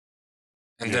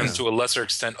 And then to a lesser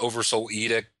extent, Oversoul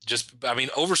Edict.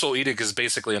 Oversoul Edict is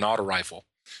basically an auto rifle.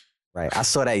 Right. I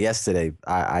saw that yesterday.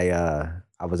 I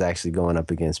was actually going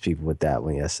up against people with that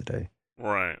one yesterday.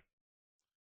 Right.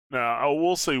 Now, I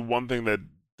will say one thing that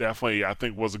definitely I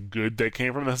think was good that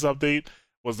came from this update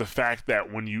was the fact that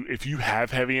if you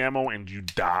have heavy ammo and you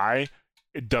die,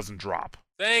 it doesn't drop.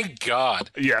 Thank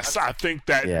God. Yes, I think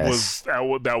that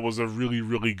was a really,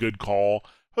 really good call.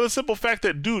 For the simple fact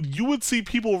that, dude, you would see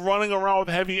people running around with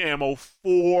heavy ammo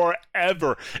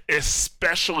forever,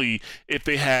 especially if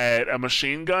they had a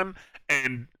machine gun,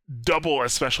 and double,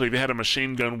 especially if they had a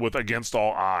machine gun with against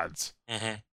all odds.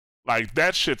 Mm-hmm. Like,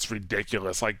 that shit's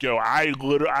ridiculous. Like, yo,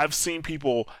 I've seen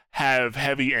people have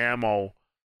heavy ammo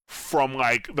from,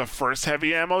 like, the first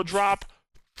heavy ammo drop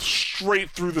straight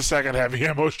through the second heavy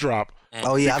ammo drop.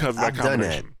 Oh, yeah, I've done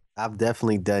that. I've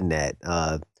definitely done that.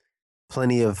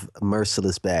 Plenty of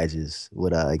merciless badges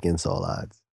with against all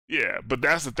odds. Yeah, but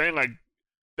that's the thing. Like,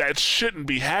 that shouldn't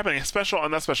be happening.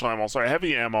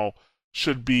 Heavy ammo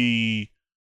should be.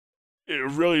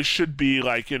 It really should be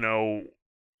like,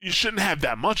 you shouldn't have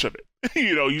that much of it.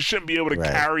 You shouldn't be able to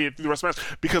Right. carry it through the rest of the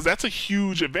match because that's a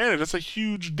huge advantage. That's a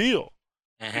huge deal.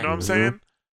 You know what I'm Mhm. saying?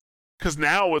 Because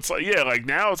now it's like,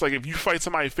 if you fight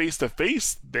somebody face to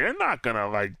face, they're not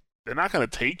gonna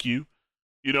take you,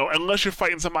 unless you're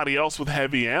fighting somebody else with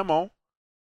heavy ammo.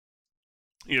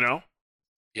 Yeah.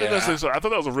 So I thought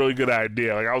that was a really good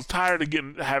idea. Like I was tired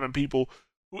of having people,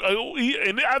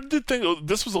 and I did think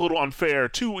this was a little unfair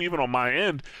too, even on my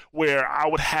end, where I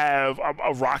would have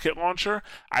a rocket launcher,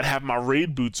 I'd have my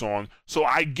raid boots on, so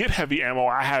I get heavy ammo.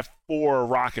 I have 4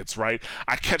 rockets, right?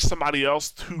 I catch somebody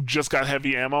else who just got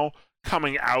heavy ammo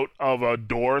coming out of a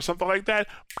door or something like that,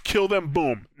 kill them,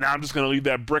 boom. Now I'm just gonna leave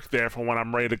that brick there for when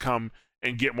I'm ready to come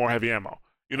and get more heavy ammo.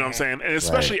 You know what I'm saying? And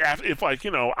especially if I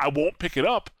won't pick it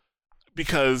up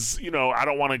because I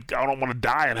don't want to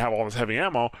die and have all this heavy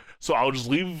ammo. So I'll just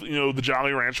leave the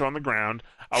Jolly Rancher on the ground.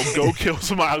 I'll go kill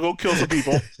somebody. I'll go kill some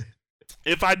people.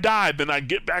 If I die, then I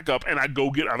get back up and I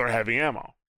go get other heavy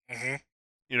ammo. In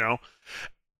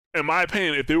my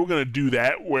opinion, if they were going to do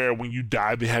that, where when you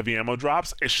die the heavy ammo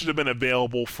drops, it should have been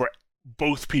available for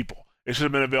both people. It should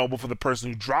have been available for the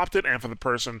person who dropped it and for the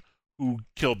person who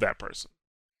killed that person.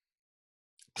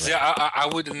 See, I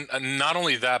wouldn't. Not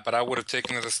only that, but I would have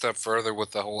taken it a step further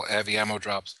with the whole heavy ammo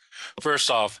drops. First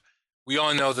off, we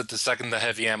all know that the second the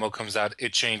heavy ammo comes out,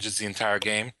 it changes the entire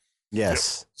game.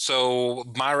 Yes. So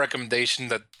my recommendation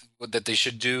that they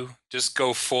should do, just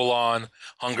go full on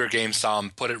Hunger Games style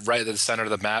and put it right at the center of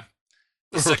the map.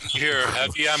 The second you hear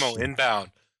heavy ammo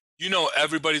inbound,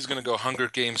 everybody's gonna go Hunger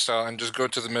Games style and just go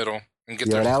to the middle and get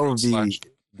their throat slashed.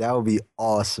 That would be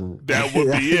awesome. That would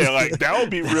be that would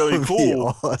be really That would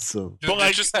cool. be awesome. Dude,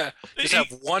 But just have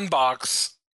one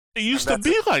box. It used to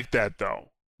be like that though.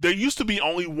 There used to be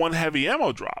only one heavy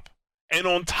ammo drop, and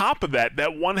on top of that,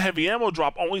 that one heavy ammo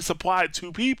drop only supplied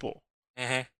 2 people.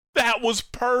 Mm-hmm. That was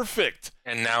perfect.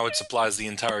 And now it supplies the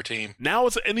entire team. Now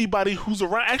it's anybody who's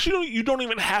around. Actually, you don't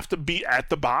even have to be at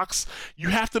the box. You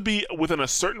have to be within a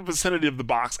certain vicinity of the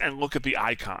box and look at the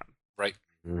icon. Right.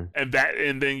 And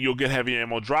then you'll get heavy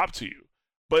ammo dropped to you.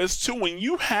 But it's too, when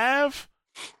you have,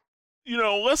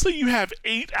 let's say you have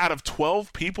 8 out of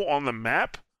 12 people on the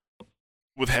map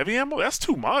with heavy ammo, that's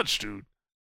too much, dude.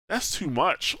 That's too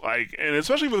much. Like, and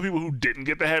especially for the people who didn't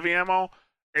get the heavy ammo,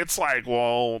 it's like,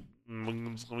 well,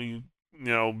 I'm just gonna,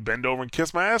 bend over and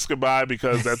kiss my ass goodbye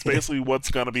because that's basically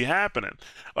what's gonna be happening.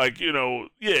 Like,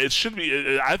 it should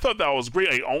be. I thought that was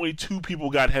great. Like, only 2 people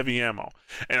got heavy ammo,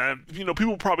 and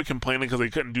people probably complaining because they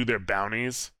couldn't do their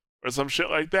bounties or some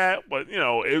shit like that. But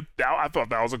I thought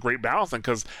that was a great balancing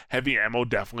because heavy ammo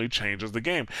definitely changes the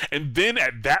game. And then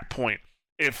at that point,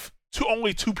 if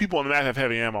only 2 people on the map have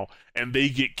heavy ammo and they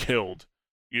get killed,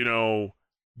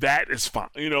 that is fine,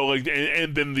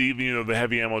 and then the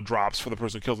heavy ammo drops for the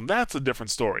person who kills them. That's a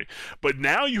different story. But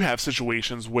now you have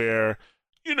situations where,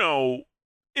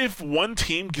 if one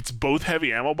team gets both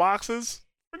heavy ammo boxes,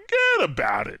 forget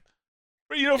about it.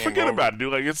 Forget about it,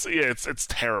 dude. Like it's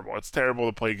terrible. It's terrible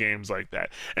to play games like that.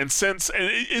 And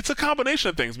it's a combination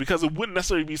of things because it wouldn't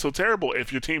necessarily be so terrible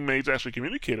if your teammates actually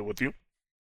communicated with you.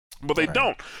 But they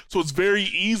don't. So it's very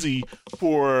easy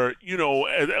for,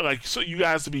 so you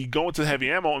guys to be going to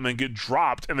heavy ammo and then get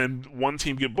dropped and then one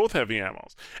team get both heavy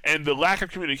ammos. And the lack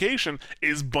of communication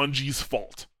is Bungie's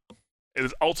fault. It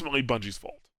is ultimately Bungie's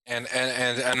fault. And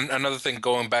another thing,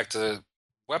 going back to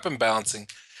weapon balancing,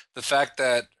 the fact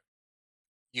that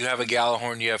you have a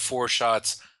Gjallarhorn, you have 4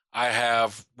 shots. I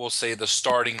have, we'll say, the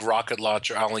starting rocket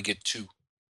launcher. I only get 2.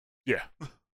 Yeah.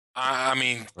 I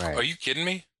mean, Are you kidding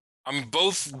me? I mean,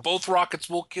 both rockets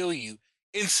will kill you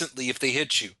instantly if they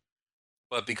hit you,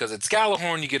 but because it's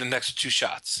Gjallarhorn, you get an extra 2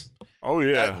 shots. Oh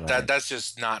yeah, that's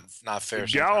just not fair.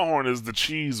 Gjallarhorn is the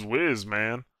cheese whiz,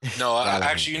 man. No,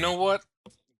 actually, you know what?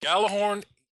 Gjallarhorn,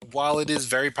 while it is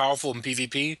very powerful in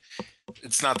PvP,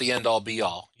 it's not the end all be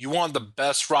all. You want the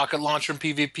best rocket launcher in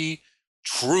PvP?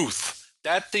 Truth.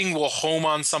 That thing will home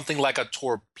on something like a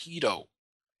torpedo.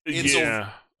 You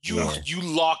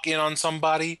lock in on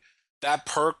somebody. That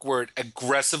perk where it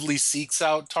aggressively seeks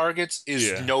out targets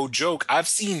is no joke. I've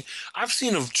seen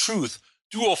of Truth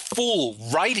do a full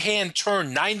right-hand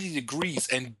turn 90 degrees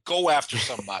and go after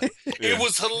somebody. It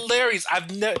was hilarious.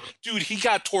 Dude, he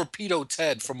got Torpedo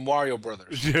Ted from Mario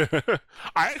Brothers. Yeah.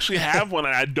 I actually have one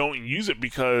and I don't use it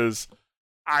because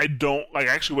I don't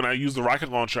actually when I use the rocket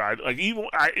launcher, even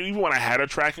when I had a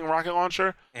tracking rocket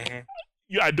launcher,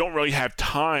 I don't really have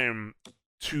time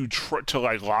to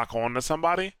lock on to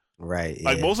somebody. Right.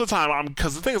 Like most of the time,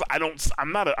 because the thing is,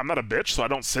 I'm not a bitch, so I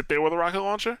don't sit there with a rocket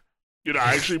launcher.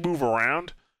 I actually move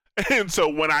around, and so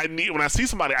when I see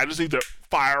somebody, I just need to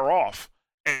fire off.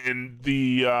 And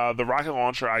the rocket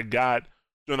launcher I got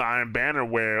doing the Iron Banner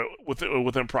where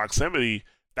within proximity,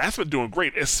 that's been doing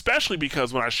great, especially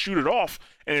because when I shoot it off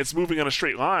and it's moving in a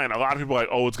straight line, a lot of people are like,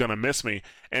 oh, it's gonna miss me.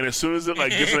 And as soon as it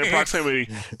like gets in proximity,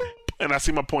 and I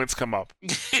see my points come up.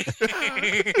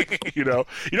 You know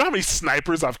how many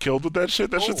snipers I've killed with that shit?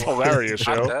 That shit's hilarious,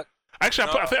 yo. Actually,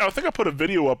 I think I put a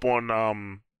video up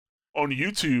on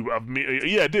YouTube of me.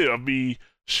 Yeah, I did, of me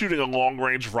shooting a long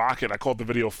range rocket. I called the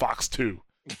video Fox 2.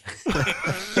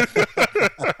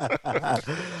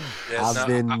 I've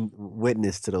been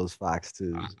witness to those Fox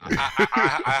 2s.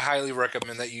 I highly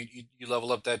recommend that you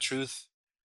level up that truth,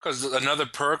 because another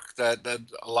perk that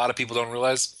a lot of people don't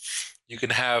realize, you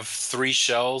can have 3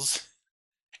 shells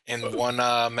in one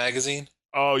magazine.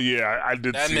 Oh yeah, I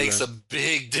did. That see makes that. a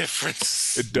big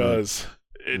difference. It does.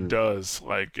 It does.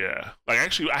 Like, yeah. Like,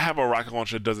 actually, I have a rocket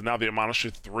launcher that does it now, the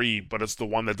Admonisher 3, but it's the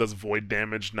one that does void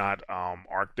damage, not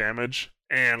arc damage.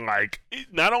 And, like,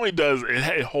 not only does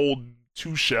it hold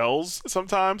 2 shells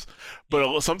sometimes,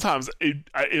 but sometimes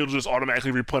it'll just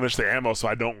automatically replenish the ammo so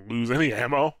I don't lose any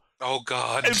ammo. Oh,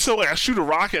 God. And so, like, I shoot a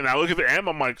rocket and I look at the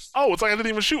ammo, I'm like, oh, it's like I didn't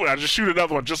even shoot one. I just shoot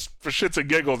another one just for shits and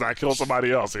giggles and I kill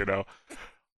somebody else, you know?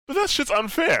 But that shit's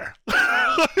unfair.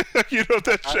 You know,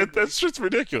 that shit's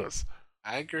ridiculous.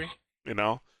 I agree. You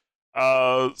know?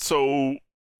 So,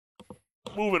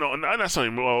 moving on. Not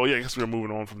necessarily, well, yeah, I guess we're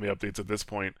moving on from the updates at this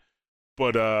point.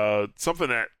 But something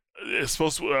that is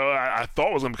supposed to, I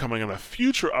thought was going to be coming in a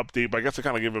future update, but I guess I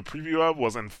kind of gave a preview of,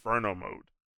 was Inferno mode.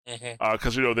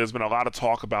 Because, you know, there's been a lot of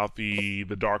talk about the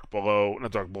Dark Below,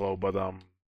 not Dark Below, but,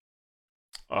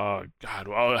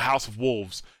 House of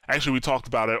Wolves. Actually, we talked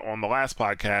about it on the last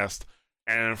podcast,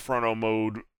 and Inferno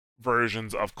mode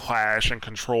versions of Clash and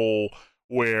Control,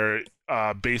 where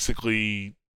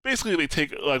basically they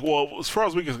take, like, well, as far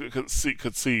as we could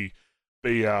see,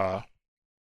 they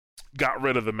got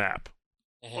rid of the map,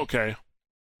 okay,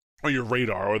 or your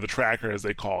radar, or the tracker as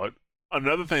they call it.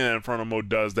 Another thing that Inferno mode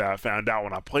does that I found out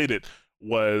when I played it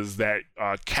was that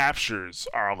captures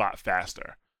are a lot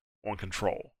faster on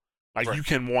Control. Like, right. You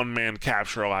can one-man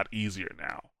capture a lot easier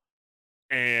now.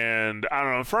 And, I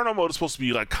don't know, Inferno mode is supposed to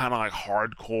be, like, kind of like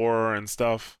hardcore and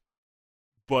stuff.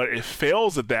 But it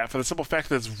fails at that for the simple fact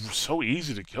that it's so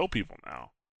easy to kill people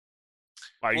now.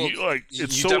 Like, well, you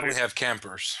definitely have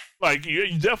campers. Like,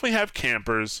 you definitely have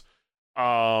campers.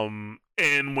 And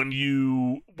when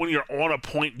you're on a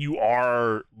point, you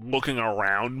are looking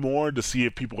around more to see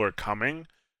if people are coming.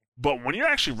 But when you're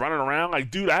actually running around,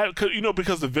 like, dude,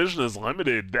 because the vision is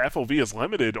limited, the FOV is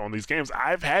limited on these games,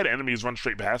 I've had enemies run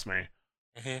straight past me.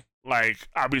 Like,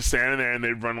 I'll be standing there and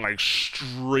they'd run, like,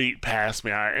 straight past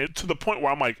me. To the point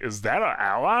where I'm like, is that an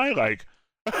ally? Like,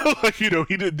 like, you know,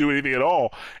 he didn't do anything at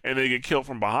all. And they get killed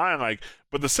from behind. Like,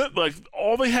 but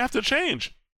all they have to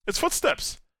change is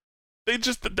footsteps.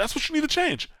 That's what you need to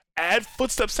change. Add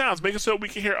footstep sounds. Make it so we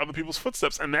can hear other people's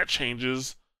footsteps. And that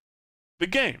changes the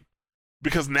game.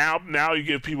 Because now you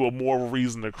give people more of a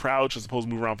reason to crouch as opposed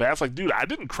to move around fast. Like, dude, I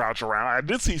didn't crouch around. I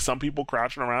did see some people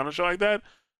crouching around and shit like that,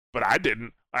 but I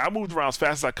didn't. I moved around as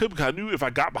fast as I could because I knew if I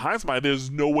got behind somebody,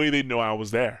 there's no way they'd know I was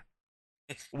there.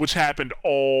 Which happened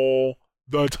all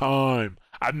the time.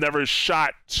 I've never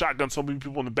shotgun so many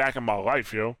people in the back of my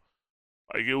life, yo.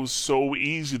 Like, it was so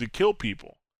easy to kill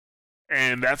people.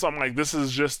 And that's, I'm like, this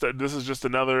is just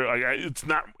another, like,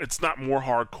 it's not more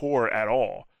hardcore at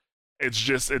all. It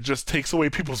just takes away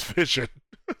people's vision.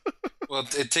 Well,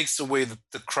 it takes away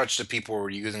the crutch that people were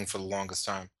using for the longest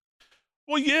time.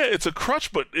 Well, yeah, it's a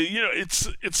crutch, but you know, it's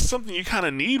something you kind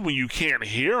of need when you can't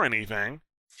hear anything.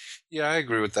 Yeah, I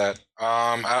agree with that.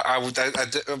 I would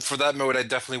for that mode, I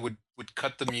definitely would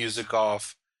cut the music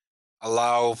off,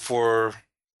 allow for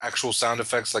actual sound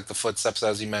effects like the footsteps,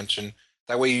 as you mentioned.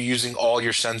 That way, you're using all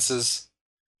your senses.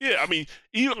 Yeah, I mean,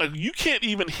 even like you can't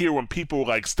even hear when people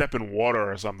like step in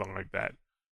water or something like that.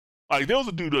 Like, there was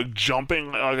a dude like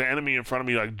jumping, like an enemy in front of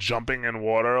me, like jumping in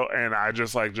water, and I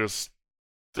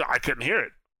I couldn't hear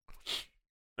it.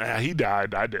 He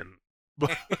died. I didn't.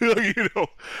 But you know,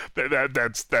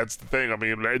 that's the thing. I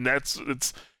mean, and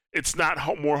it's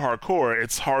not more hardcore.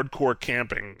 It's hardcore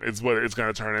camping. Is what it's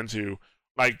going to turn into.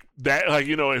 Like that. Like,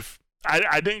 you know, if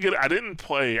I didn't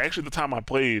play. Actually, the time I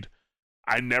played,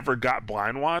 I never got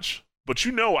blind watch, but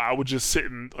you know, I would just sit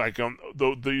in like on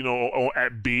the you know,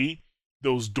 at B,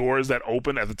 those doors that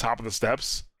open at the top of the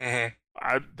steps. I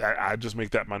just make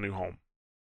that my new home.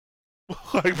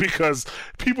 Like, because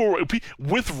people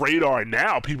with radar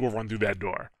now, people run through that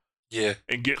door. Yeah,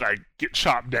 and get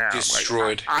chopped down,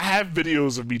 destroyed. Like, I have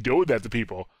videos of me doing that to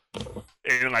people,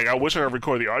 and like I wish I could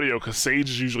record the audio because Sage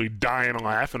is usually dying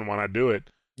laughing when I do it.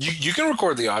 You can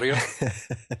record the audio.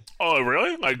 Oh,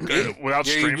 really? Like, without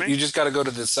streaming? You just got to go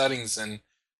to the settings and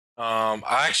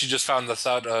I actually just found this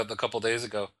out a couple days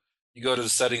ago. You go to the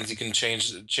settings, you can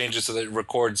change it so that it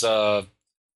records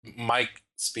mic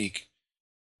speak.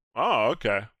 Oh,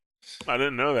 okay. I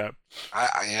didn't know that.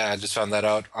 I just found that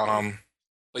out.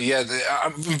 But yeah,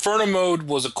 Inferno mode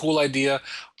was a cool idea.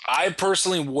 I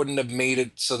personally wouldn't have made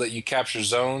it so that you capture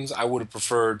zones. I would have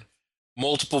preferred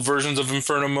multiple versions of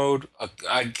Inferno mode.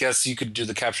 I guess you could do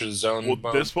the capture the zone Well,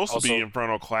 mode there's supposed also. to be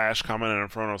Inferno Clash coming and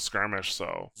Inferno Skirmish,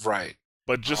 so. Right.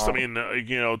 But just, I mean,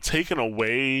 taking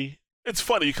away. It's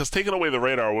funny because taking away the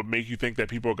radar would make you think that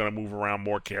people are going to move around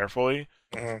more carefully,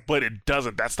 but it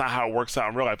doesn't. That's not how it works out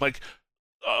in real life. Like,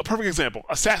 a perfect example,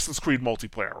 Assassin's Creed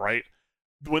multiplayer, right?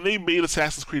 When they made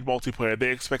Assassin's Creed multiplayer,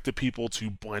 they expected people to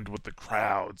blend with the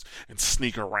crowds and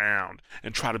sneak around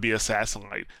and try to be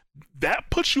assassin-like.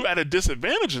 That puts you at a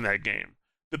disadvantage in that game.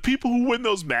 The people who win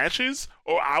those matches,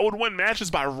 or I would win matches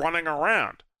by running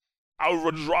around. I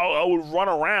would run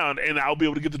around and I'll be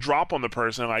able to get the drop on the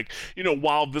person. Like,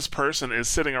 while this person is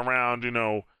sitting around, they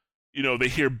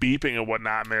hear beeping and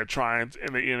whatnot, and they're trying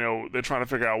to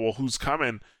figure out, well, who's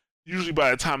coming. Usually by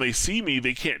the time they see me,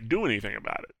 they can't do anything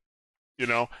about it.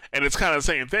 And it's kind of the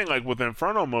same thing like with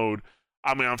Inferno mode.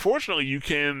 I mean, unfortunately, you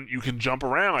can jump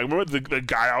around. Like, remember the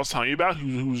guy I was telling you about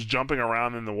who's jumping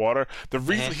around in the water? The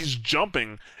reason he's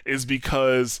jumping is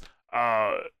because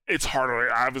it's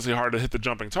obviously hard to hit the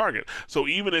jumping target. So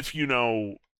even if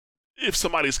if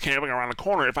somebody's camping around the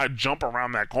corner, if I jump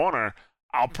around that corner,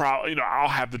 I'll probably I'll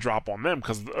have the drop on them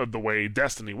because of the way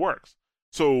Destiny works.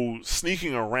 So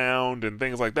sneaking around and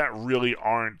things like that really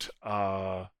aren't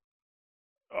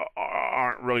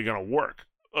really going to work.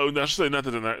 Oh, I should say not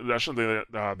that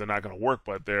they're not going to work,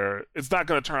 but it's not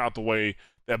going to turn out the way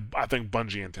that I think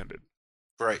Bungie intended.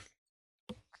 Right.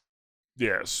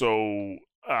 Yeah. So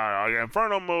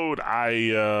Inferno mode,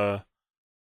 I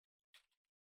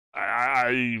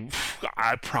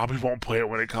probably won't play it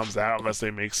when it comes out unless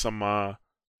they make some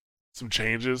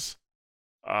changes,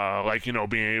 like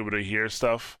being able to hear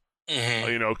stuff.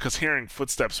 Because hearing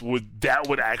footsteps would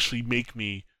actually make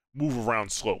me move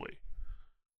around slowly.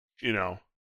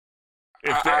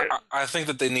 I think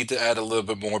that they need to add a little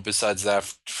bit more besides that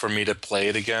for me to play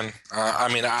it again.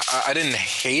 I mean, I didn't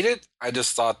hate it. I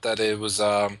just thought that it was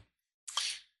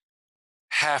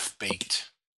half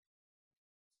baked.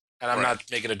 And I'm not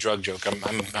making a drug joke.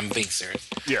 I'm being serious.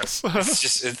 Yes. It's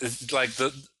just it's like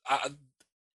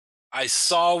I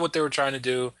saw what they were trying to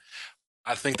do.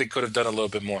 I think they could have done a little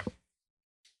bit more.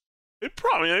 They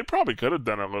probably could have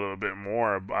done a little bit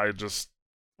more. They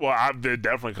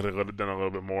definitely could have done a little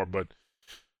bit more, but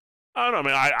I don't know,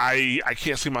 man. I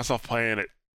can't see myself playing it.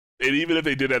 And even if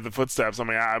they did add the footsteps, I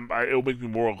mean, it'll make me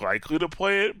more likely to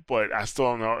play it, but I still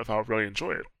don't know if I'll really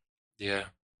enjoy it. Yeah.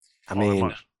 I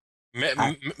mean,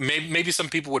 maybe some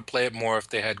people would play it more if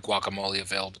they had guacamole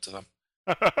available to them.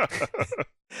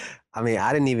 I mean,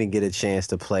 I didn't even get a chance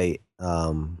to play,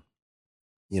 that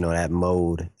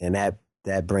mode, and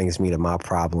that brings me to my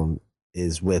problem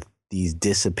is with these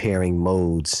disappearing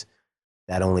modes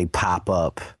that only pop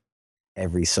up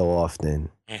every so often,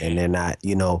 and they're not,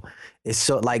 it's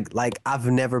so like I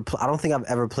don't think I've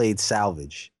ever played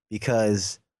Salvage,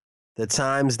 because the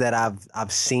times that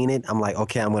I've seen it, I'm like,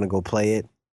 okay, I'm gonna go play it,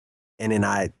 and then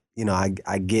I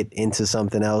get into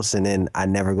something else, and then I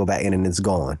never go back in, and it's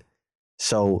gone.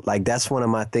 So like that's one of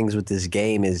my things with this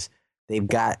game is they've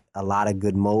got a lot of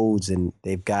good modes, and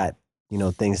they've got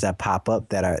things that pop up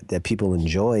that people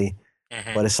enjoy,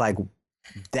 but it's like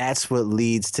that's what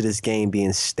leads to this game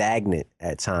being stagnant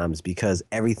at times, because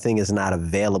everything is not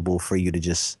available for you to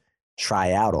just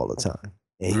try out all the time.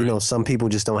 And some people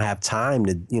just don't have time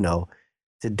to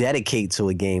dedicate to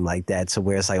a game like that, to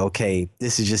where it's like, okay,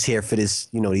 this is just here for this,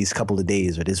 these couple of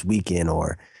days or this weekend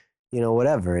or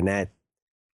whatever, and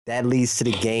that leads to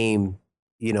the game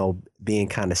being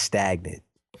kind of stagnant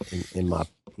in my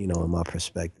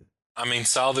perspective. I mean,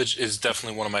 Salvage is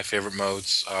definitely one of my favorite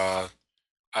modes.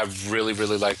 I really,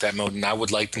 really like that mode, and I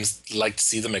would like to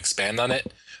see them expand on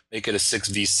it, make it a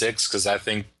 6v6, because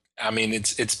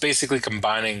it's basically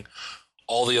combining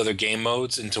all the other game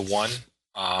modes into one.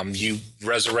 You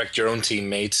resurrect your own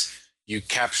teammates, you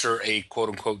capture a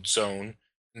quote-unquote zone,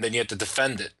 and then you have to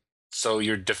defend it. So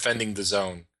you're defending the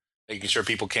zone, making sure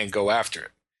people can't go after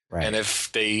it. Right. And if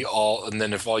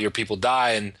all your people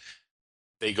die and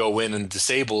they go in and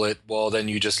disable it, well, then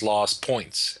you just lost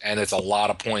points, and it's a lot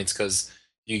of points because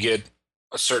you get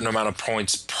a certain amount of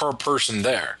points per person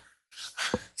there.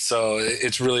 So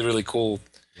it's really, really cool.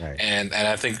 Right. And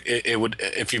I think it would,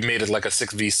 if you made it like a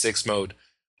 6v6 mode,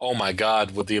 oh my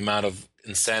God, with the amount of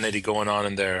insanity going on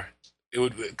in there, it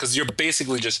would, because you're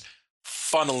basically just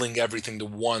funneling everything to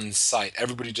one site.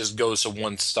 Everybody just goes to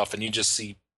one stuff, and you just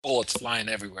see bullets flying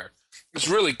everywhere. It's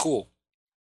really cool.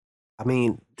 I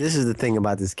mean, this is the thing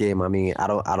about this game. I mean, I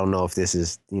don't know if this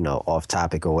is, off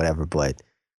topic or whatever, but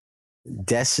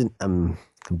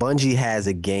Bungie has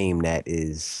a game that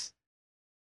is,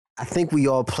 I think we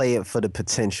all play it for the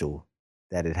potential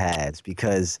that it has,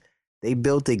 because they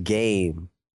built a game,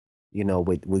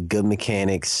 with good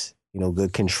mechanics,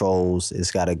 good controls.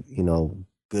 It's got a,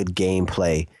 good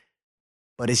gameplay,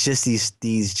 but it's just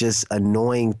these just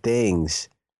annoying things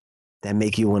that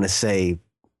make you want to say,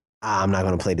 I'm not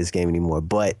going to play this game anymore.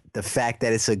 But the fact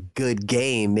that it's a good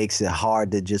game makes it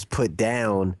hard to just put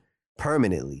down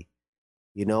permanently,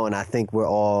 and I think we're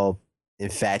all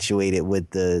infatuated with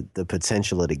the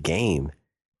potential of the game.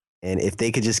 And if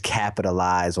they could just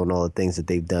capitalize on all the things that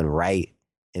they've done right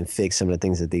and fix some of the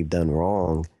things that they've done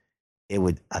wrong,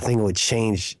 I think it would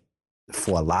change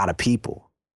for a lot of people,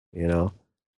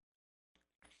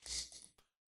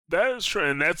 That is true,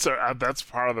 and that's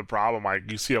part of the problem.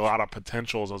 Like, you see a lot of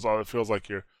potentials, and so it feels like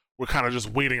we're kind of just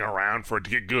waiting around for it to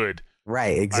get good.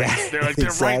 Right, exactly.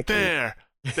 They're right there.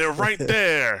 They're right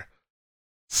there.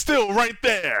 Still right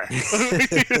there.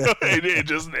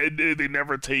 They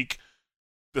never take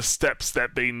the steps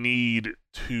that they need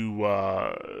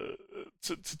to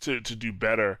do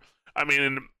better. I mean,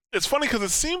 and it's funny because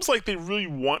it seems like they really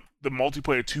want the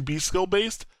multiplayer to be skill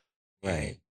based,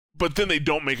 right? But then they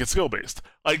don't make it skill based.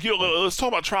 Like, let's talk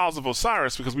about Trials of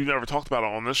Osiris, because we've never talked about it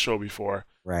on this show before.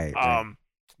 Right.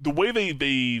 The way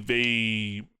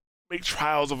they make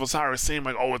Trials of Osiris seem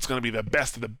like, oh, it's going to be the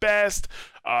best of the best.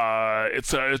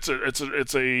 It's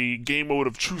a game mode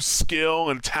of true skill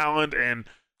and talent and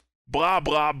blah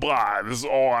blah blah. This is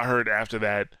all I heard after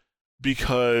that,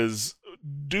 because,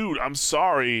 dude, I'm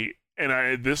sorry,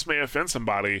 and this may offend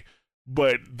somebody,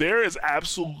 but there is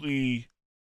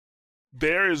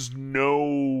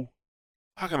no,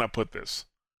 how can I put this?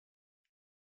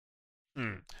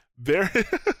 There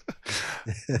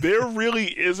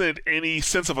really isn't any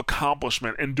sense of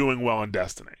accomplishment in doing well in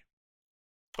Destiny.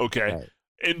 Okay? Right.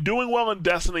 In doing well in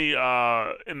Destiny,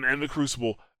 in the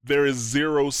Crucible, there is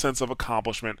zero sense of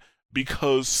accomplishment,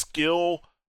 because skill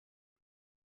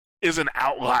is an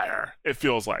outlier, it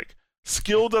feels like.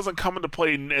 Skill doesn't come into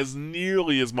play as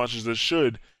nearly as much as it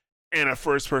should in a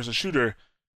first-person shooter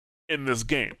in this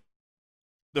game.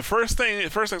 First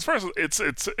things first,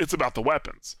 it's about the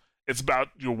weapons. It's about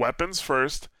your weapons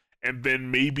first, and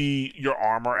then maybe your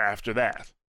armor after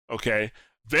that. Okay?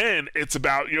 Then it's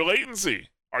about your latency.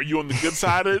 Are you on the good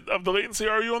side of the latency,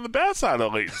 or are you on the bad side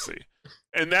of the latency?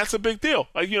 And that's a big deal.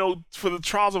 Like, for the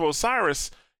Trials of Osiris,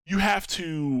 you have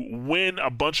to win a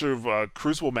bunch of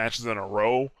Crucible matches in a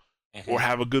row, or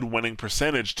have a good winning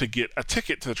percentage to get a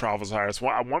ticket to the Trials of Osiris.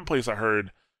 One place I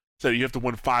heard said you have to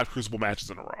win 5 Crucible matches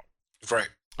in a row. Right.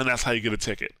 And that's how you get a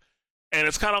ticket. And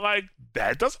it's kind of like,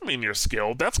 that doesn't mean you're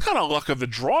skilled. That's kind of luck of the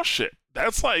draw shit.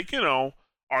 That's like,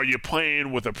 are you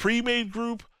playing with a pre-made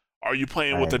group? Are you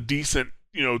playing with a decent,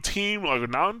 team, like a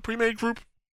non-pre-made group?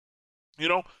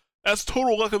 That's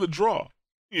total luck of the draw.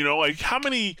 Like, how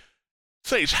many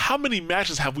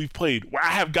matches have we played where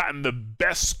I have gotten the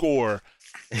best score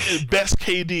and best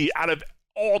KD out of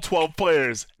all 12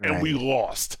 players, and we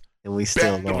lost? And we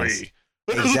still lost.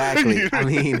 Exactly. I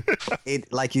mean,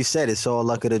 it, like you said, it's all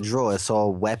luck of the draw. It's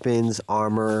all weapons,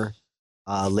 armor,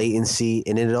 latency,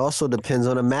 and it also depends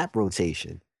on the map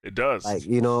rotation. It does. Like,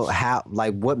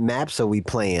 what maps are we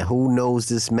playing? Who knows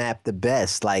this map the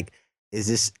best? Like,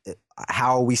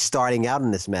 how are we starting out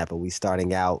in this map? Are we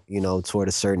starting out, toward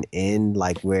a certain end,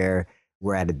 like where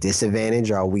we're at a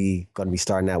disadvantage? Or are we going to be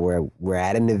starting out where we're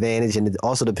at an advantage? And it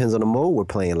also depends on the mode we're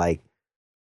playing. Like,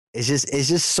 it's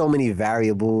just so many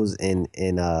variables in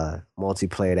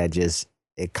multiplayer that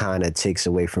it kind of takes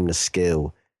away from the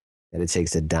skill that it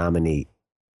takes to dominate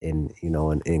in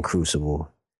Crucible.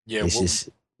 Yeah,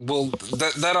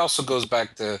 that also goes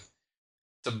back to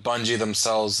Bungie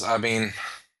themselves. I mean,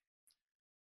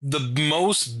 the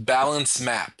most balanced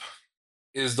map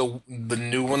is the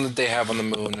new one that they have on the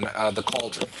moon, the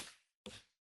Cauldron.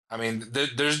 I mean,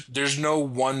 there's no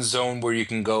one zone where you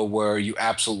can go where you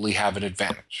absolutely have an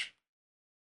advantage.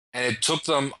 And it took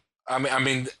them, I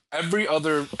mean,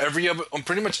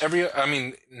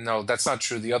 no, that's not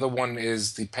true. The other one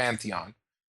is the Pantheon.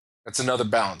 That's another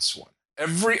balanced one.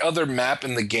 Every other map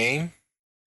in the game,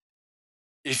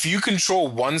 if you control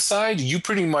one side, you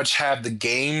pretty much have the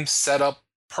game set up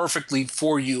perfectly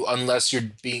for you, unless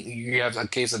you have a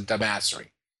case of Damastery.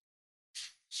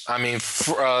 I mean,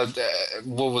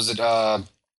 what was it?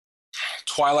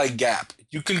 Twilight Gap.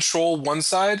 You control one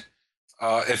side,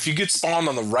 If you get spawned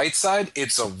on the right side,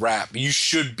 it's a wrap. You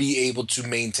should be able to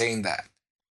maintain that.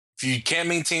 If you can't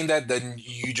maintain that, then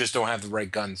you just don't have the right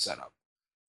gun setup.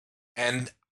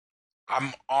 And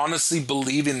I'm honestly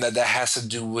believing that has to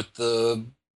do with the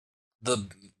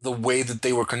way that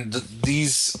they were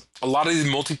a lot of these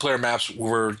multiplayer maps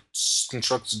were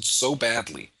constructed so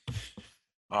badly,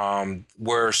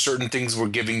 where certain things were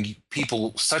giving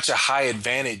people such a high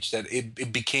advantage that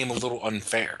it became a little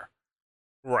unfair.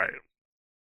 Right.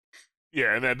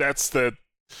 Yeah, and that's the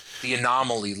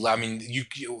anomaly. I mean, you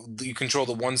control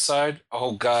the one side.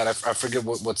 Oh God, I forget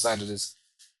what side it is.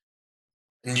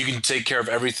 And you can take care of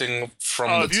everything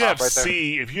from the top right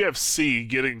there. If you have C,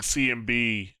 getting C and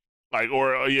B,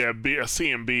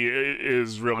 C and B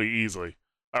is really easily,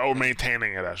 or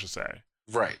maintaining it, I should say.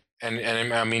 Right,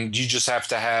 and I mean, you just have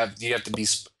to be.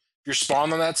 If you're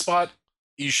spawned on that spot,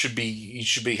 you should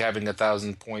be having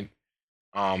 1,000 point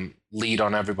lead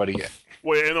on everybody.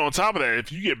 Well, and on top of that,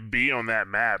 if you get B on that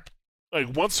map,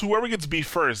 like once whoever gets B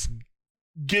first,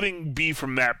 getting B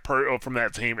from that from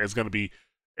that team is going to be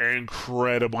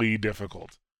incredibly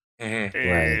difficult.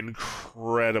 Mm-hmm.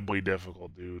 Incredibly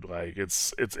difficult, dude. Like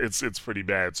it's pretty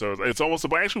bad. So it's almost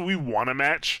actually we won a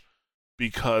match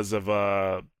because of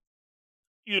like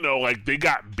they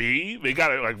got B, they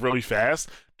got it like really fast.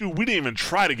 Dude, we didn't even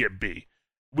try to get B.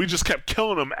 We just kept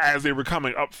killing them as they were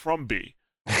coming up from B.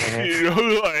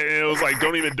 It was like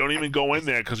don't even go in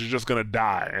there because you're just gonna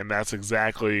die, and that's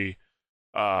exactly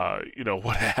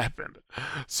what happened.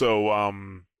 So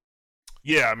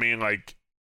yeah, I mean, like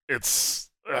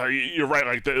it's you're right.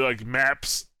 Like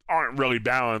the aren't really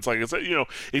balanced. Like it's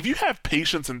if you have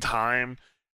patience and time,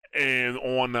 and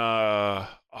on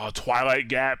Twilight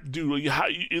Gap, dude,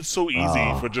 it's so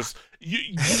easy for just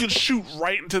you can shoot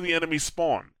right into the enemy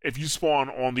spawn. If you spawn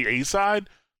on the A side,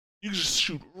 you can just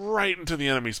shoot right into the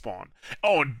enemy spawn.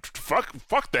 Oh, and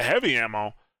fuck the heavy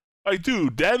ammo. Like,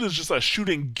 dude, that is just a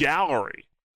shooting gallery.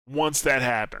 Once that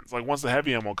happens, like once the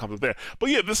heavy ammo comes up there. But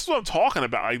yeah, this is what I'm talking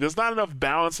about. Like, there's not enough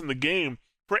balance in the game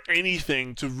for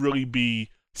anything to really be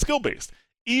skill based.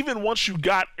 Even once you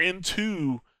got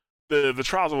into the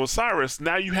Trials of Osiris,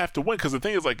 now you have to win, because the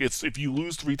thing is, like, it's if you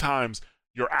lose 3 times,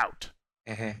 you're out.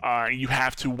 Mm-hmm. And you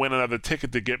have to win another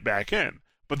ticket to get back in.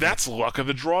 But that's luck of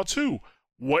the draw too.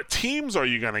 What teams are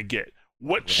you gonna get?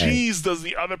 What cheese does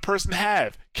the other person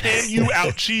have? Can you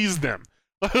out cheese them?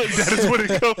 That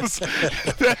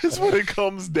is what it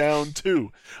comes down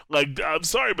to. Like, I'm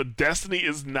sorry, but Destiny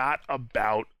is not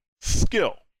about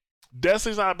skill.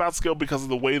 Destiny's not about skill because of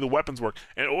the way the weapons work.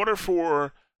 In order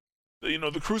for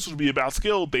the Crucible to be about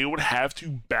skill, they would have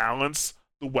to balance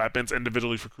the weapons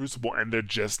individually for Crucible, and they're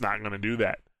just not going to do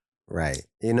that. Right.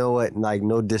 You know what? Like,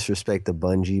 no disrespect to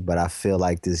Bungie, but I feel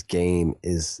like this game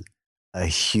is a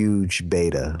huge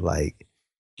beta. Like,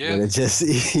 yeah, they're just,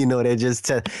 they're just,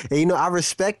 and, I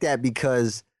respect that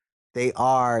because they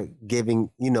are giving,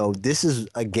 this is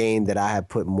a game that I have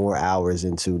put more hours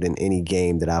into than any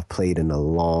game that I've played in a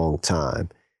long time.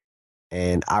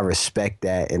 And I respect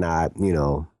that. And I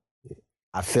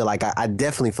feel like I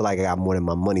definitely feel like I got more than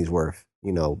my money's worth,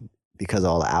 because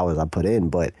of all the hours I put in.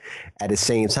 But at the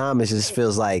same time, it just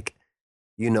feels like,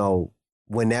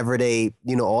 whenever they,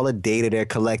 all the data they're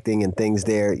collecting and things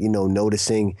they're,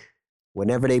 noticing,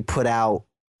 whenever they put out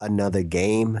another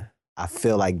game, I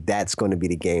feel like that's going to be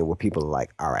the game where people are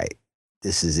like, all right,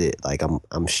 this is it. Like,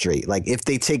 I'm straight. Like, if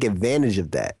they take advantage of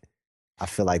that, I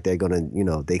feel like they're going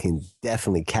to, they can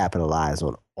definitely capitalize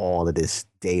on all of this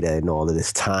data and all of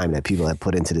this time that people have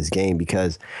put into this game,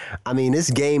 because, I mean,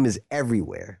 this game is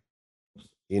everywhere.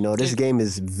 This game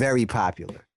is very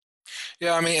popular.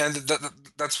 Yeah, I mean, and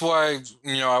that's why,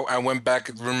 I went back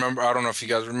and remember, I don't know if you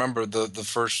guys remember the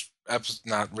first episode,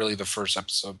 not really the first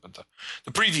episode, but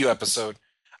the preview episode,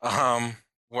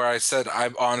 where I said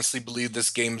I honestly believe this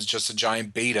game is just a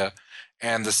giant beta,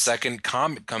 and the second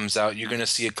comic comes out, you're going to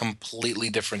see a completely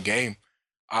different game.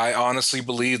 I honestly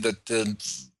believe that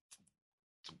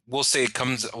we'll say it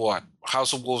comes,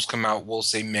 House of Wolves come out, we'll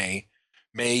say May,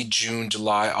 June,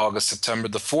 July, August, September,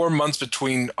 the 4 months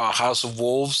between House of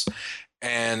Wolves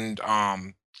and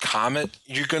Comet,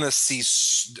 you're going to see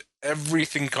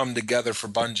everything come together for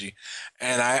Bungie.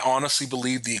 And I honestly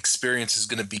believe the experience is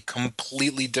going to be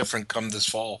completely different come this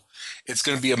fall. It's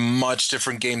going to be a much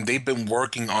different game. They've been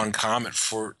working on Comet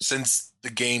since the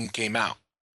game came out.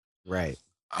 Right.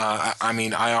 I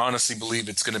mean, I honestly believe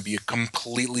it's going to be a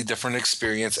completely different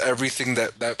experience. Everything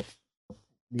that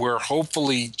we're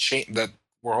hopefully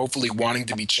wanting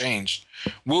to be changed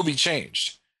will be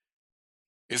changed.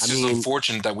 It's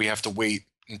unfortunate that we have to wait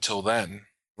until then.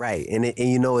 Right. And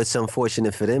it's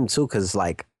unfortunate for them too, because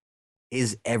like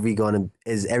is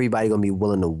everybody gonna be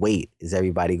willing to wait? Is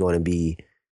everybody going to be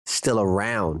still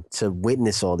around to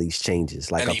witness all these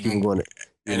changes? Like, And are people going to,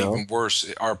 you and know, even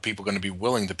worse, are people going to be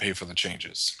willing to pay for the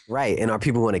changes? right? And are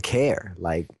people going to care?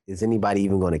 Like, is anybody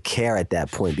even going to care at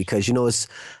that point? Because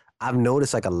I've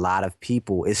noticed like a lot of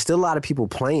people. It's still a lot of people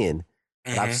playing,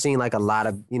 but I've Hmm. seen like a lot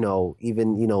of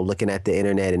even looking at the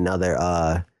internet and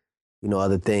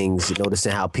other things,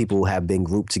 noticing how people have been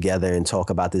grouped together and talk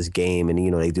about this game, and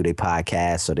they do their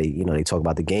podcasts, or they talk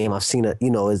about the game. I've seen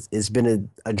it's been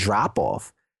a drop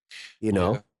off, you Yeah.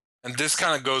 know. And this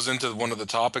kind of goes into one of the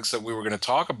topics that we were going to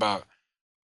talk about.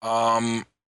 Um,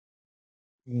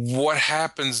 what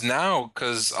happens now?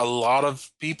 Because a lot of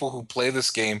people who play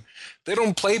this game, they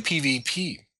don't play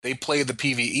PvP. They play the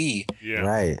PvE. Yeah.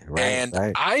 Right, And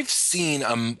right. I've seen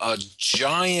a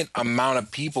giant amount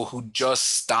of people who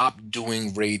just stopped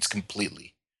doing raids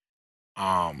completely.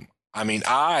 I mean,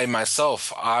 I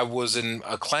myself, I was in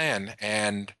a clan,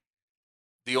 and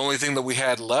the only thing that we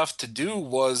had left to do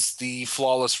was the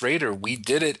flawless raider. We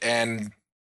did it, and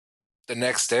the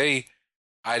next day,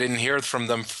 I didn't hear from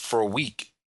them for a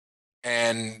week.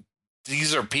 And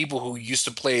these are people who used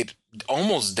to play it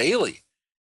almost daily.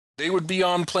 They would be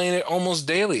on playing it almost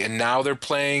daily, and now they're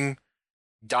playing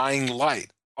Dying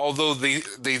Light. Although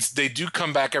they do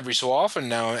come back every so often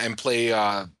now and play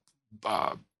uh,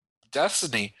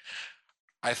 Destiny.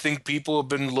 I think people have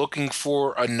been looking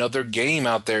for another game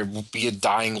out there, be it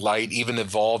Dying Light, even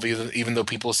Evolve, even though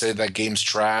people say that game's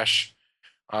trash.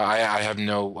 I have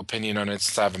no opinion on it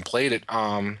since I haven't played it.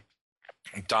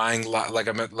 Dying Light, like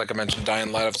I mentioned,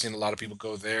 Dying Light. I've seen a lot of people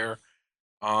go there.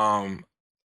 Um,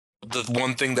 the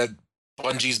one thing that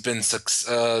Bungie's been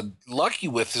lucky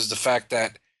with is the fact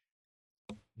that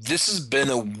this has been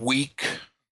a weak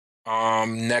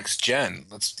next gen.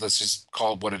 Let's just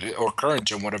call it what it is, or current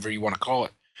gen, whatever you want to call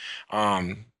it.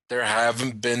 There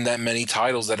haven't been that many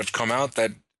titles that have come out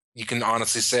that you can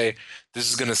honestly say this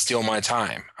is going to steal my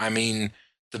time. I mean,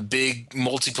 the big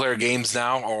multiplayer games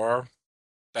now are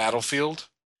Battlefield,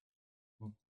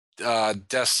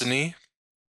 Destiny,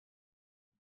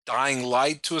 Dying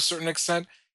Light to a certain extent.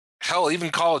 Hell, even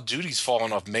Call of Duty's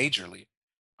fallen off majorly.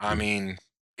 I mean,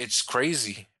 it's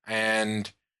crazy.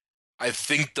 And I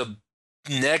think the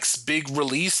next big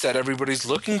release that everybody's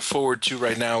looking forward to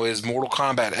right now is Mortal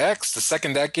Kombat X. The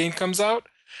second that game comes out,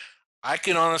 I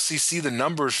can honestly see the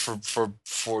numbers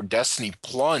for Destiny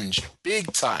plunge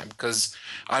big time, because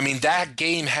I mean that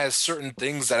game has certain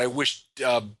things that I wish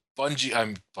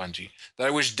Bungie that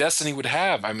I wish Destiny would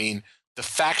have. I mean, the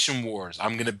faction wars.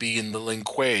 I'm gonna be in the Lin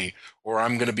Kuei, or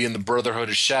I'm gonna be in the Brotherhood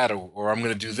of Shadow, or I'm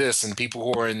gonna do this, and people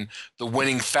who are in the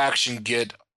winning faction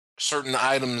get certain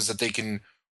items that they can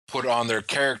put on their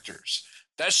characters.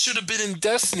 That should have been in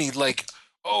Destiny. Like,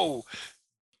 oh,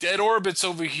 Dead Orbit's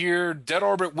over here. Dead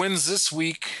Orbit wins this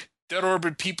week. Dead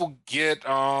Orbit people get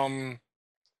a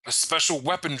special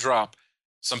weapon drop.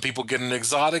 Some people get an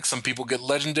exotic, some people get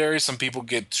legendary, some people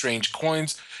get strange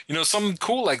coins. Something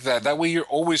cool like that. That way you're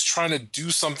always trying to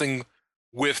do something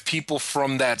with people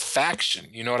from that faction.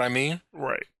 You know what I mean?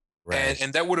 Right.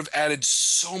 And that would have added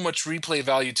so much replay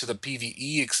value to the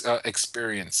PvE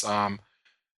experience.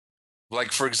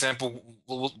 Like, for example,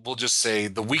 we'll just say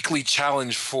the weekly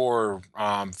challenge for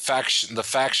the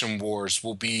faction wars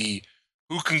will be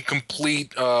who can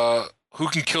who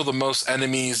can kill the most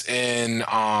enemies in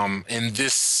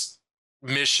this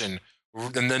mission,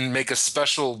 and then make a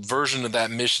special version of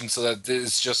that mission so that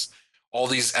it's just all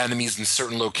these enemies in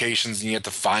certain locations and you have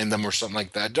to find them or something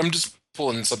like that. I'm just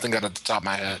pulling something out of the top of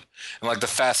my head. And like the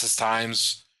fastest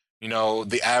times,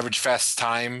 the average fastest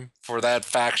time for that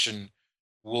faction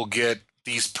will get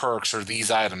these perks or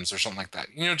these items or something like that.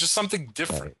 Just something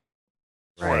different.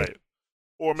 Right.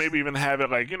 Or maybe even have it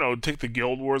like, take the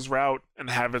Guild Wars route and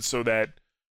have it so that,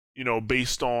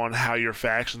 based on how your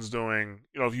faction's doing,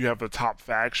 if you have the top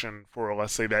faction for,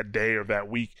 let's say, that day or that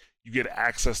week, you get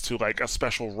access to like a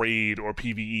special raid or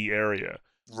PvE area.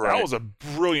 Right. That was a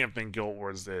brilliant thing Guild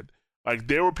Wars did. Like,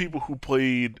 there were people who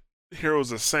played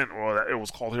Heroes Ascent, well, it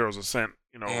was called Heroes Ascent,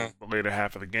 the later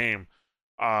half of the game,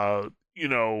 so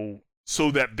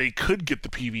that they could get the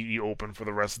PvE open for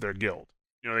the rest of their guild.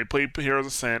 They played Heroes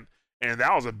Ascent, and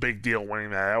that was a big deal winning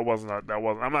that. I'm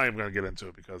not even going to get into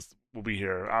it because we'll be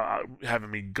here having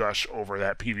me gush over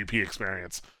that PvP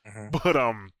experience. Mm-hmm. But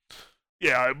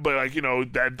yeah, but like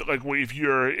that, like if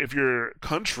your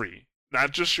country,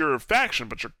 not just your faction,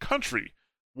 but your country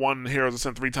won Heroes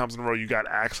Ascent 3 times in a row, you got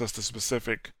access to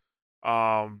specific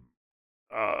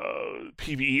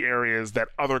PvE areas that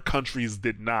other countries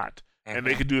did not. Mm-hmm. And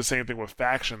they could do the same thing with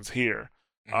factions here.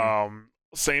 Mm-hmm.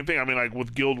 Same thing. I mean, like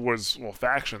with Guild Wars,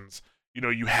 factions.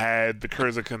 you had the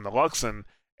Kurzik and the Luxon,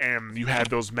 and you had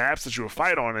those maps that you would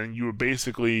fight on, and you were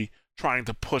basically trying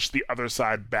to push the other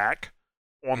side back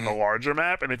on the larger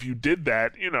map. And if you did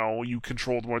that, you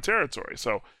controlled more territory.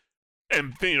 So,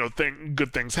 and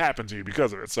good things happen to you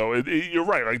because of it. So you're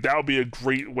right. Like that would be a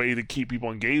great way to keep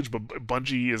people engaged. But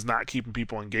Bungie is not keeping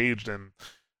people engaged, and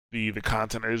the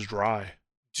content is dry.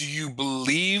 Do you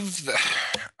believe that?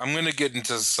 I'm going to get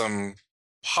into some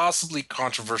possibly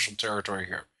controversial territory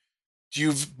here. Do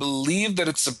you believe that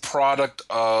it's a product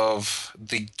of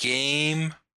the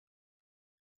game?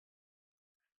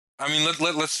 I mean,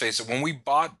 let's face it. When we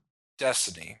bought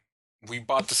Destiny, we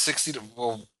bought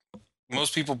the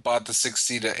most people bought the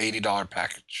 $60 to $80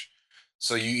 package.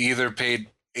 So you either paid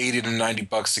 $80 to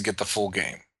 $90 to get the full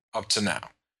game up to now.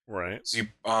 Right. So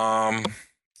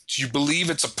do you believe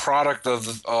it's a product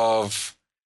of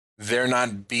there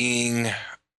not being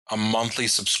a monthly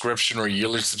subscription or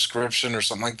yearly subscription or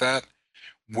something like that,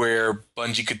 where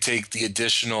Bungie could take the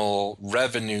additional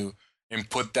revenue and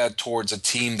put that towards a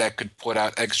team that could put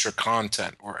out extra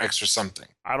content or extra something?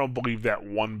 I don't believe that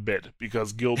one bit,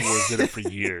 because Guild Wars did it for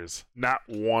years. Not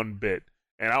one bit.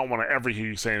 And I don't want to ever hear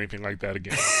you say anything like that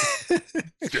again.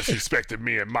 Disrespected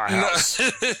me in my house.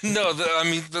 No,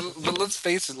 but let's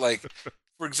face it. Like,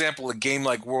 for example, a game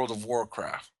like World of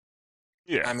Warcraft.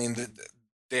 Yeah. I mean,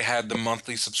 they had the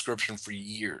monthly subscription for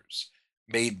years.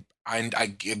 I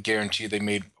guarantee you they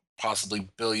made possibly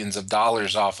billions of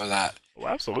dollars off of that. Oh,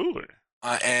 absolutely.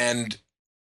 And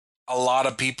a lot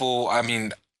of people, I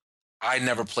mean, I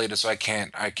never played it, so I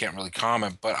can't really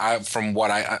comment. But from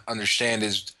what I understand,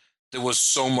 is there was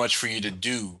so much for you to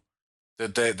do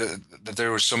that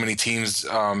there were so many teams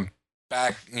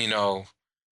back,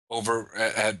 over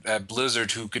at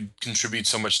Blizzard who could contribute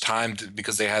so much time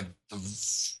because they had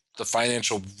the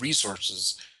financial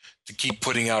resources to keep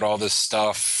putting out all this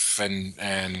stuff.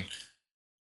 And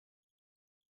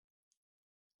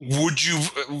would you,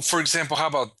 for example, how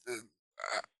about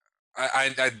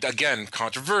I again,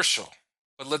 controversial,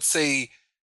 but let's say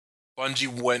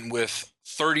Bungie went with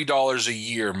 $30 a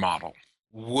year model.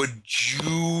 Would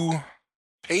you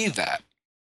pay that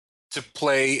to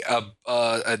play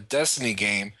a Destiny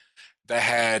game that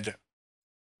had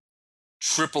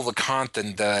triple the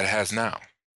content that it has now?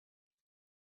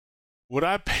 Would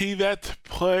I pay that to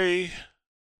play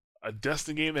a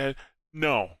Destiny game that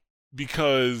no,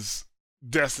 because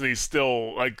Destiny's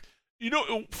still like,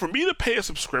 for me to pay a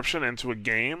subscription into a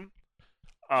game,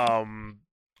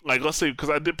 like let's say, because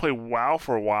I did play WoW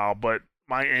for a while, but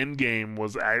my end game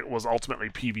was ultimately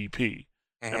PvP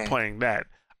and playing that.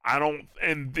 I don't,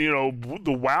 and the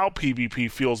WoW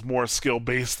PvP feels more skill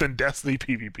based than Destiny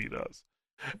PvP does,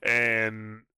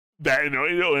 and that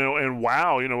and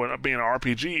WoW, being an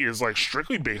RPG is like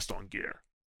strictly based on gear,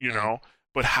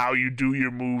 but how you do your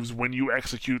moves, when you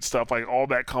execute stuff, like all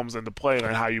that comes into play,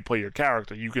 and how you play your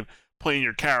character. You can playing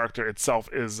your character itself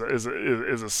is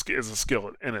a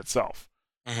skill in itself.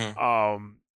 So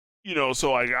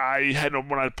like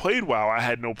when I played WoW, I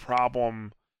had no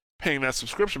problem paying that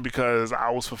subscription because I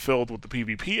was fulfilled with the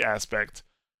PvP aspect.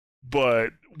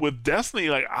 But with Destiny,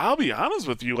 like, I'll be honest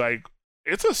with you, like,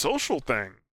 it's a social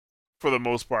thing for the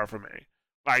most part for me.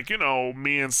 Like,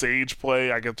 me and Sage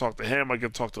play, I can talk to him, I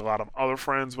can talk to a lot of other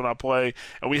friends when I play,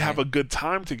 and we have a good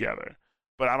time together.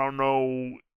 But I don't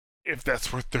know if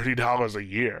that's worth $30 a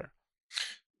year.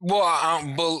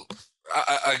 Well,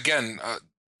 again,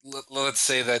 let's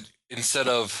say that instead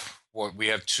of what we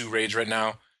have 2 raids right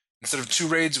now, instead of 2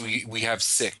 raids, we have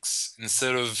 6.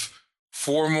 Instead of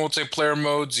 4 multiplayer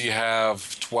modes, you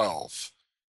have 12.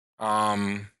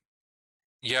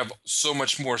 You have so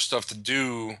much more stuff to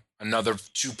do. Another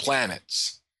 2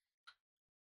 planets.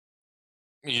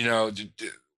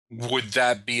 Would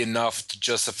that be enough to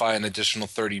justify an additional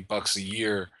 $30 a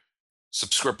year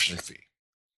subscription fee?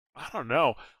 I don't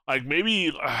know. Like maybe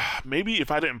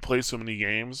if I didn't play so many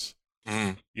games,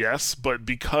 yes. But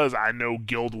because I know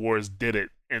Guild Wars did it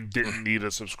and didn't need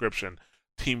a subscription,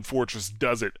 Team Fortress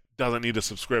doesn't need a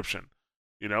subscription.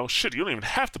 Shit, you don't even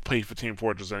have to pay for Team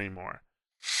Fortress anymore.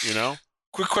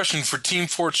 Quick question for Team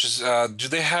Fortress: do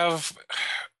they have?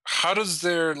 How does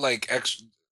their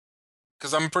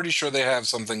because I'm pretty sure they have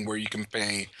something where you can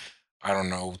pay, I don't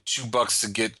know, $2 to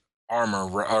get armor,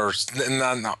 or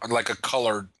not like a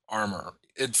colored armor.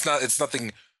 It's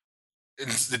nothing.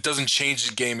 It doesn't change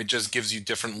the game. It just gives you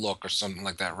different look or something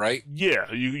like that, right?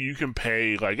 Yeah, you can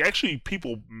pay, like, actually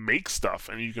people make stuff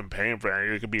and you can pay them for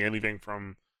it. It could be anything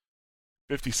from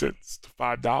 50 cents to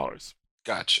 $5.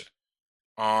 Gotcha.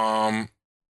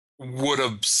 Would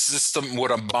a system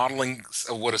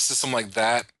like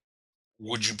that,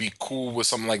 would you be cool with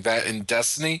something like that in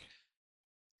Destiny?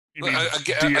 You mean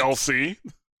Again, DLC?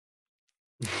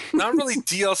 not really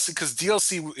DLC, because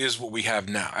DLC is what we have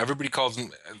now. Everybody calls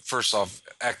them, first off,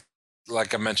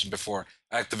 like I mentioned before,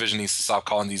 Activision needs to stop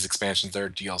calling these expansions their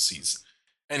DLCs.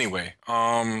 Anyway,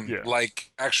 Yeah.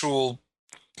 like actual,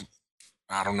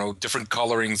 I don't know, different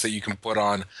colorings that you can put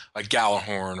on a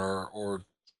Gjallarhorn, or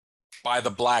buy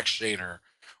the black shader,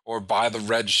 or buy the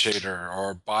red shader,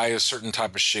 or buy a certain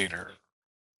type of shader.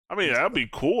 I mean, that'd be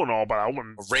cool and all, but I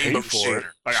wouldn't A rainbow pay for it.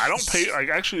 shader. Like, I don't pay. Like,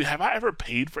 actually, have I ever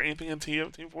paid for anything in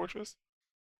Team Fortress?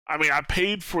 I mean, I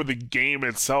paid for the game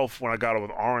itself when I got it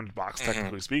with Orange Box,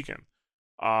 technically speaking.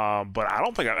 But I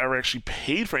don't think I've ever actually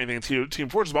paid for anything in Team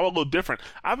Fortress. But I'm a little different.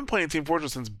 I've been playing Team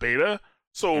Fortress since beta,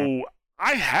 so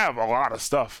I have a lot of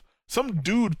stuff. Some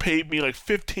dude paid me like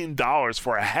 $15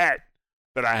 for a hat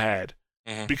that I had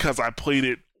because I played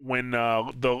it when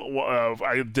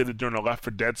I did it during the Left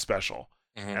 4 Dead special.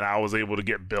 And I was able to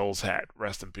get Bill's hat.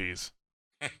 Rest in peace.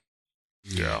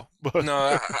 Yeah.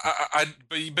 No,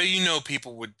 but you know,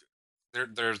 people would.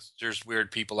 There's weird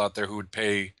people out there who would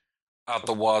pay out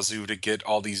the wazoo to get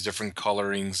all these different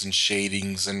colorings and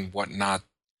shadings and whatnot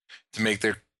to make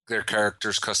their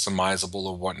characters customizable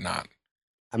or whatnot.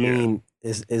 I mean,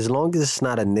 as long as it's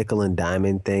not a nickel and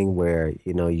diamond thing where,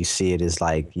 you know, you see it as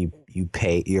like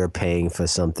you're paying for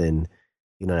something,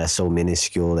 you know, that's so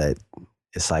minuscule that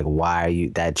it's like, why are you,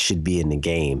 that should be in the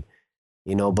game,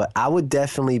 you know. But I would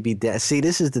definitely be see,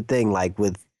 this is the thing, like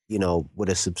with, you know, with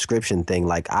a subscription thing,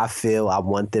 like I feel I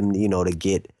want them, you know, to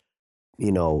get,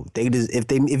 you know,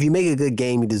 if you make a good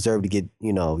game, you deserve to get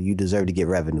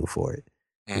revenue for it,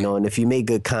 you know. And if you make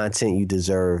good content, you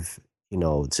deserve, you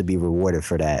know, to be rewarded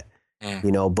for that,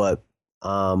 you know. But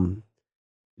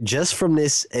just from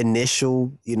this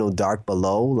initial, you know, Dark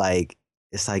Below, like,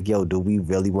 it's like, yo, do we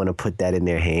really want to put that in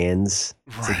their hands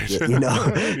to get, you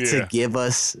know, to give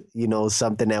us, you know,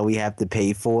 something that we have to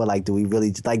pay for? Like, do we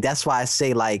really, like, that's why I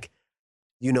say, like,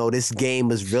 you know, this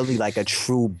game is really like a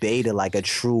true beta, like a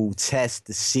true test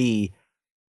to see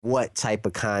what type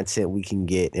of content we can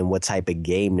get and what type of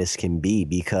game this can be.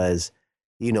 Because,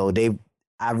 you know,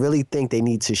 I really think they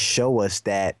need to show us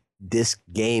that this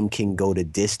game can go the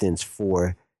distance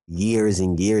for years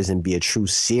and years and be a true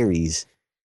series.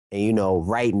 And, you know,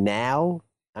 right now,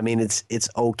 I mean, it's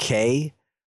okay,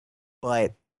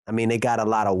 but I mean, they got a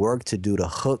lot of work to do to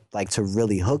hook, like to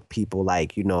really hook people,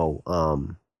 like, you know,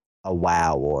 a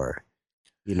WoW or,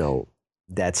 you know,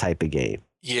 that type of game.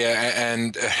 Yeah,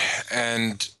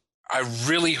 and I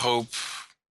really hope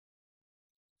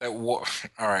that. All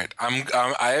right,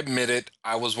 I admit it.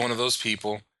 I was one of those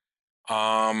people.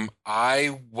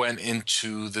 I went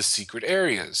into the secret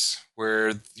areas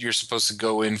where you're supposed to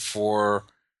go in for.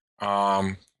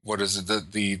 What is it?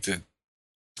 The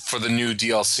for the new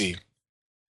DLC.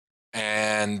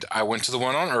 And I went to the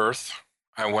one on Earth,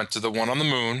 I went to the one on the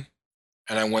moon,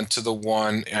 and I went to the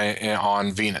one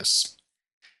on Venus.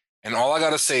 And all I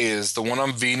gotta say is the one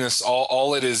on Venus,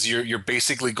 all it is, you're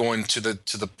basically going to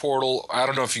the portal. I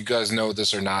don't know if you guys know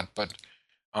this or not, but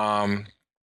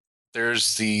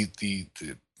there's the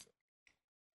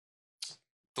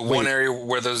one area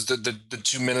where there's the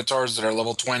two Minotaurs that are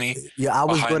level 20. Yeah, I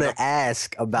was going to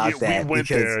ask about that. We went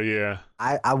there, yeah.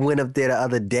 I went up there the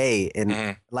other day,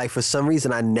 and like for some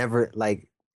reason I never, like,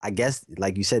 I guess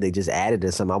like you said, they just added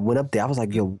it. Something. I went up there, I was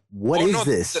like, yo, what is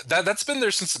this? That's been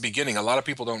there since the beginning. A lot of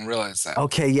people don't realize that.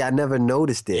 Okay, yeah, I never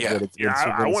noticed it. Yeah, but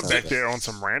I went back there on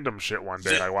some random shit one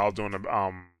day, like while I was doing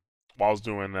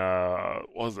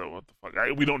what was it? What the fuck?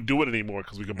 We don't do it anymore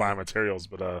because we can buy materials,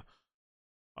 but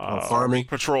farming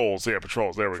patrols. Yeah,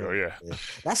 patrols. There we go. Yeah.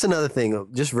 That's another thing.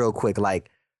 Just real quick,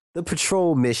 like the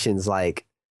patrol missions, like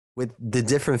with the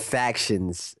different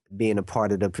factions being a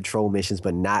part of the patrol missions,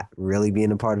 but not really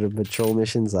being a part of the patrol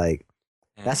missions. Like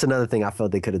that's another thing I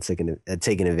felt they could have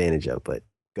taken advantage of. But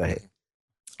go ahead.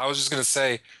 I was just gonna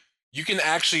say, you can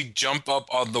actually jump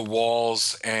up on the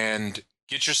walls and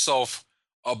get yourself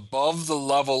above the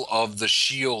level of the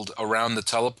shield around the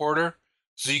teleporter.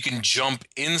 So you can jump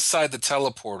inside the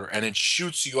teleporter and it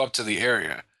shoots you up to the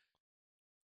area.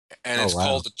 And it's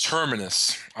called the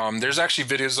Terminus. There's actually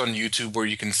videos on YouTube where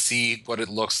you can see what it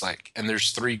looks like. And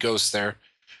there's 3 ghosts there.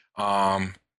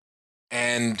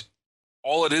 And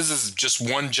all it is just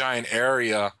one giant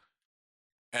area.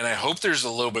 And I hope there's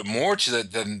a little bit more to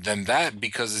that than that,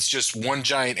 because it's just one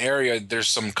giant area. There's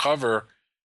some cover.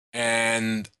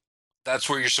 And that's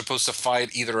where you're supposed to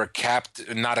fight either a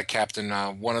captain, not a captain,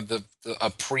 one of a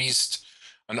priest,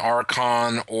 an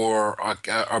archon, or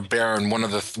a baron, one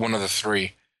of the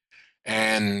 3.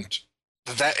 And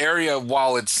that area,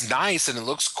 while it's nice and it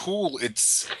looks cool,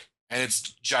 it's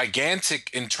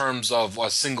gigantic in terms of a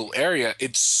single area.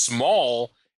 It's small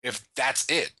if that's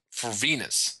it for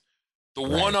Venus. The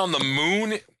Right. one on the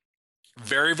moon,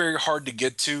 very, very hard to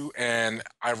get to, and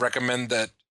I recommend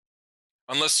that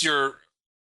unless you're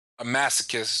a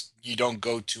masochist, you don't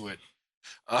go to it.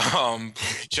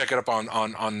 Check it up on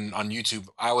YouTube.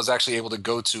 I was actually able to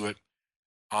go to it,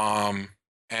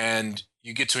 and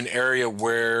you get to an area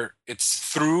where it's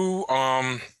through.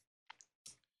 I'm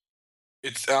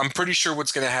pretty sure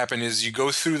what's going to happen is you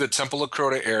go through the Temple of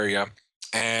Crota area,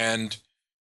 and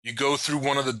you go through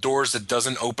one of the doors that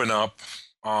doesn't open up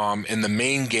in the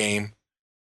main game.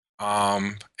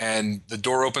 And the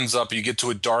door opens up, you get to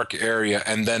a dark area,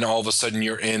 and then all of a sudden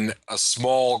you're in a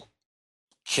small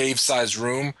cave-sized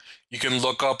room. You can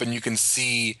look up and you can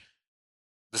see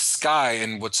the sky,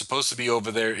 and what's supposed to be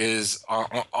over there is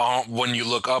when you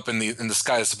look up in the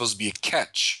sky, is supposed to be a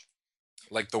catch,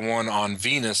 like the one on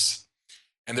Venus.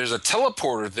 And there's a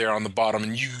teleporter there on the bottom,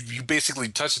 and you basically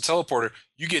touch the teleporter,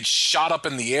 you get shot up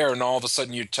in the air, and all of a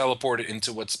sudden you're teleported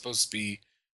into what's supposed to be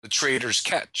the trader's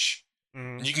catch.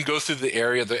 And you can go through the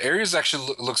area. The area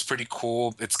actually looks pretty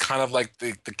cool. It's kind of like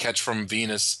the catch from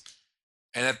Venus.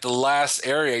 And at the last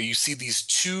area, you see these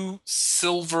two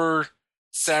silver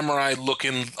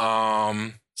samurai-looking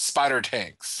spider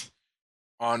tanks,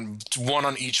 one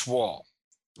on each wall.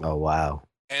 Oh wow.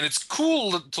 And it's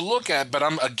cool to look at, but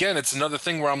it's another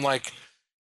thing where I'm like,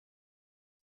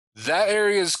 that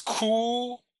area is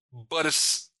cool, but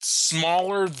it's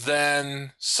smaller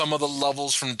than some of the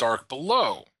levels from Dark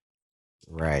Below.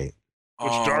 Right.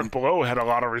 Which Dark Below had a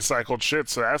lot of recycled shit,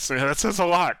 so that says a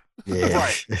lot. Yeah.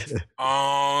 Right.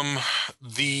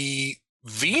 The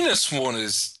Venus one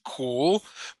is cool,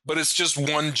 but it's just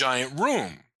one giant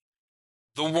room.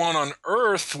 The one on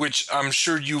Earth, which I'm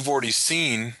sure you've already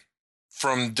seen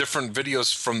from different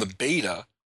videos from the beta,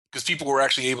 because people were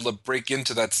actually able to break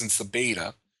into that since the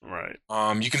beta. Right.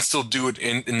 You can still do it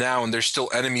in now, and there's still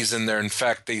enemies in there. In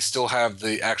fact, they still have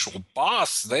the actual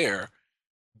boss there,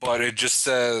 but it just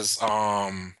says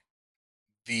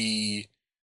it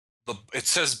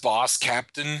says boss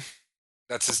captain.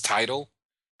 That's his title.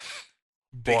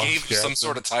 They Boss gave captain. some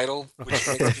sort of title,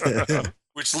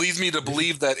 which leads me to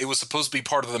believe that it was supposed to be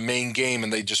part of the main game,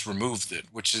 and they just removed it,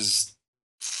 which is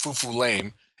foo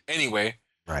lame. Anyway,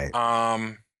 Right.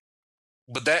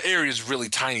 but that area is really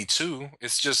tiny too.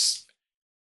 It's just,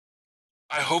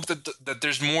 I hope that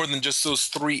there's more than just those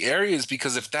 3 areas,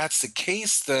 because if that's the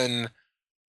case, then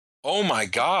oh my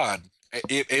god,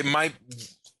 it might.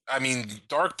 I mean,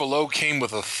 Dark Below came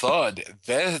with a thud.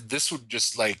 This would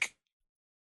just like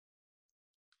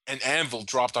an anvil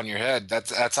dropped on your head.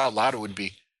 That's how loud it would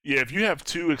be. Yeah, if you have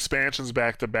 2 expansions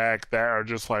back to back that are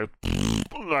just like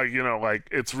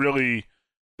it's really,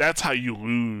 that's how you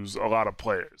lose a lot of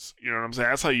players. You know what I'm saying?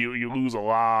 That's how you lose a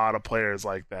lot of players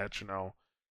like that.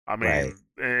 I mean, Right.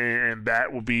 And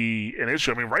that will be an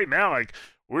issue. I mean, right now, like,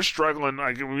 we're struggling.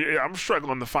 I'm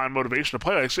struggling to find motivation to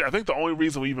play. Actually, I think the only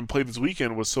reason we even played this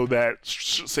weekend was so that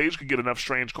Sage could get enough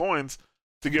strange coins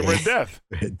to get Red Death.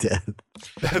 Red Death.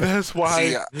 That's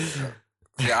why.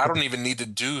 See, I don't even need to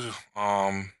do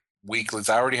weeklies.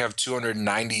 I already have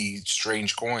 290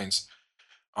 strange coins.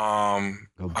 I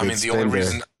mean, the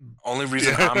only reason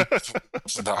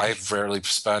I rarely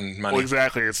spend money. Well,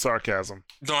 exactly, it's sarcasm.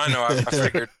 No, I know. I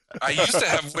figured. I used to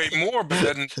have way more, but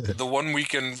then the one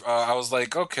weekend I was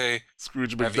like, okay,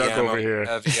 Scrooge heavy McDuck ammo, over here.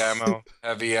 heavy ammo,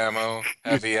 heavy ammo,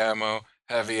 heavy ammo,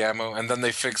 heavy ammo, and then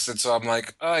they fixed it, so I'm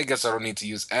like, oh, I guess I don't need to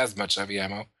use as much heavy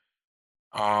ammo.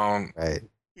 Right.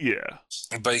 Yeah.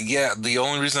 But yeah, the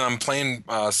only reason I'm playing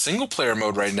single player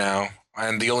mode right now,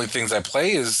 and the only things I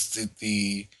play is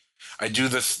I do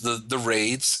the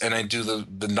raids, and I do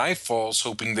the nightfalls,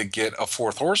 hoping to get a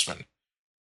 4th horseman.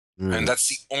 And that's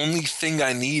the only thing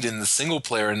I need in the single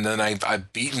player. And then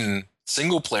I've beaten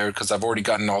single player because I've already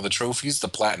gotten all the trophies, the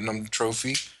platinum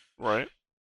trophy. Right.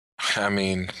 I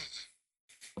mean,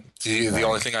 the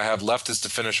only thing I have left is to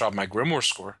finish off my Grimoire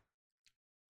score.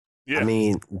 Yeah. I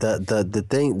mean,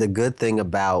 the good thing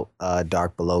about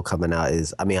Dark Below coming out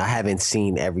is, I mean, I haven't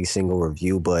seen every single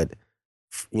review, but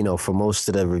for most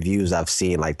of the reviews I've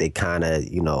seen, like, they kind of,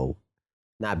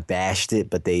 not bashed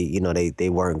it, but they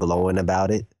weren't glowing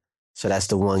about it. So that's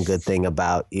the one good thing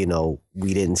about,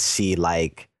 we didn't see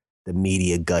like the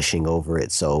media gushing over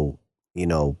it. So,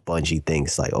 Bungie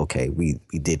thinks like, okay, we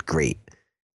did great,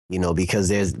 because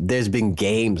there's been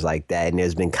games like that, and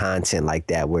there's been content like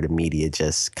that where the media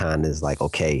just kind of is like,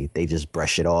 okay, they just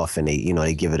brush it off, and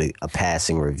they give it a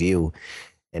passing review,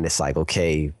 and it's like,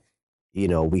 okay, we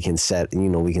can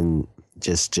we can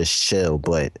just chill.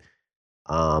 But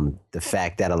the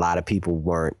fact that a lot of people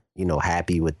weren't,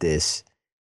 happy with this,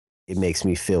 it makes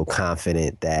me feel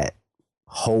confident that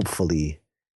hopefully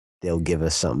they'll give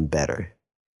us something better.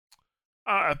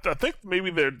 I think maybe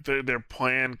their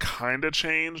plan kind of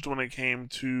changed when it came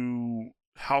to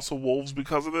House of Wolves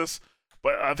because of this,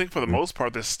 but I think for the Mhm. most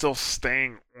part they're still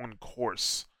staying on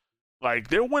course. Like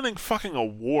they're winning fucking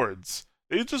awards.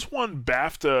 They just won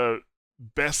BAFTA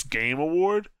Best Game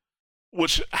Award,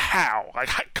 which how? Like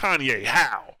Kanye,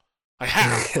 how? Like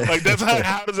how? Like that's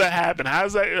how does that happen?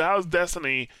 How's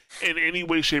Destiny in any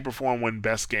way, shape, or form win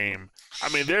Best Game? I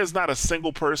mean, there's not a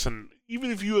single person, even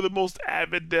if you are the most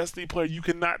avid Destiny player, you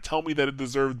cannot tell me that it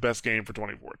deserved Best Game for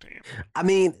 2014. I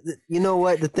mean, you know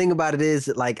what? The thing about it is,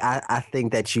 like, I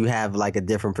think that you have like a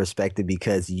different perspective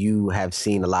because you have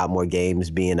seen a lot more games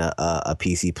being a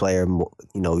PC player.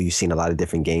 You know, you've seen a lot of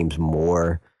different games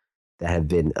more that have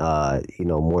been, you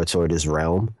know, more toward this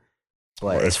realm.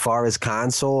 But Right. as far as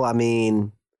console, I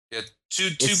mean, Yeah, to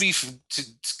It's- be to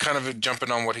kind of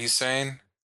jumping on what he's saying,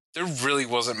 there really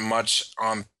wasn't much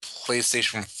on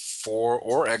PlayStation 4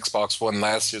 or Xbox One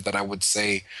last year that I would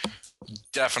say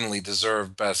definitely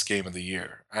deserved best game of the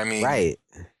year. I mean, right.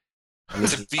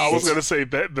 to be, I was gonna say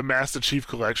that the Master Chief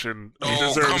Collection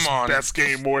Oh, deserves come on. Best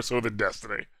Game more so than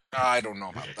Destiny. I don't know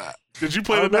about that. Did you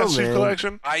play I the don't know, Master Chief man.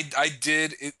 Collection? I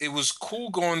did. It was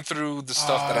cool going through the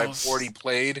stuff that Oh, I've already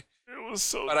played, It was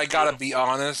so. but I gotta be beautiful.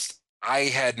 honest. I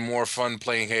had more fun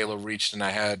playing Halo Reach than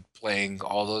I had playing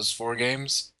all those 4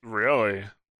 games. Really?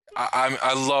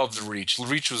 I loved Reach.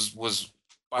 Reach was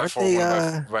by Aren't far they,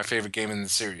 one of my favorite game in the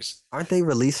series. Aren't they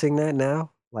releasing that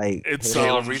now? Like It's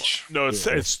Halo Reach? No, it's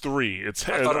Yeah. it's 3. It's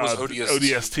I thought it was ODST.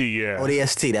 ODST. Yeah.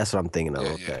 ODST. That's what I'm thinking of. Yeah,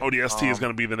 Okay. yeah. ODST is Um,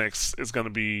 going to be the next. Is going to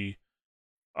be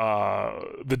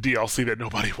the DLC that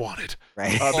nobody wanted.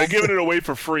 Right. They're giving it away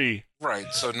for free. Right,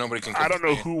 so nobody can. I don't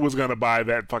know complain. who was going to buy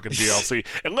that fucking DLC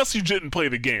unless you didn't play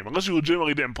the game. Unless you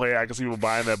legitimately didn't play it, I can see people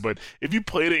buying that. But if you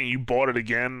played it and you bought it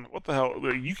again, what the hell?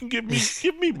 You can give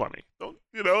me money. Don't,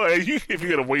 you know, if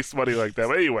you're gonna waste money like that.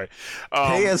 But anyway,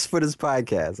 Pay us for this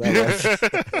podcast.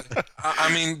 I like-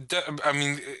 I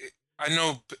mean, I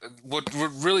know what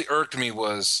really irked me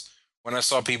was when I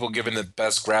saw people giving the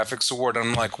best graphics award.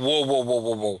 I'm like, whoa, whoa, whoa,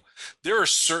 whoa, whoa! There are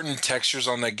certain textures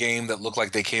on that game that look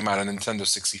like they came out of Nintendo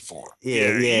 64. yeah,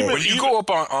 Yeah, yeah. When you go up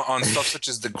on stuff such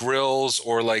as the grills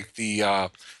or like the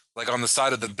like on the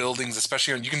side of the buildings,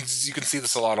 especially you can see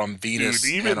this a lot on Venus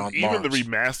Dude, and on even the Mars.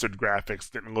 remastered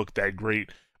graphics didn't look that great.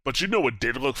 But you know what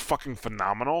did look fucking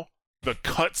phenomenal? The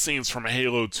cutscenes from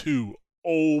Halo 2.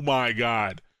 Oh my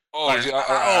god. Oh, Like,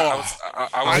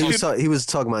 He was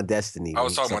talking about Destiny. I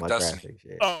was talking about Destiny. Graphics,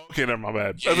 yeah. Oh, okay, never mind. My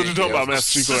bad. Yeah, I thought you were talking yeah, about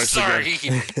Master Chief Collection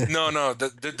again. Sorry. No.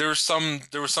 There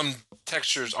were some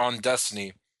textures on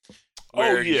Destiny Oh,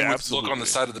 where yeah, you would absolutely. look on the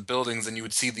side of the buildings and you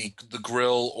would see the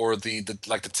grill or the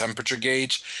like the temperature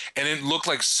gauge, and it looked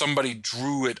like somebody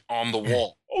drew it on the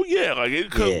wall. Oh yeah, like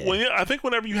it could. Yeah. I think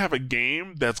whenever you have a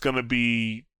game that's gonna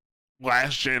be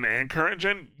last gen and current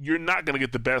gen, you're not gonna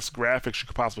get the best graphics you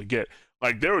could possibly get.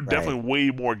 Like there were definitely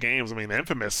way more games. I mean,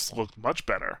 Infamous looked much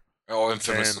better. Oh,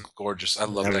 Infamous Man. looked gorgeous. I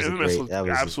love That that. was a Infamous great- looked that was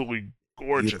a absolutely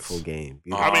gorgeous. Beautiful game.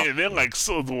 I mean, and then like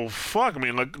so, well, fuck. I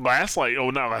mean, like Last Light. Oh,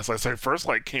 not Last Light. Sorry, First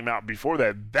Light came out before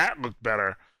that. That looked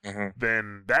better.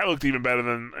 Mhm. That looked even better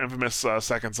than Infamous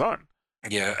Second Son.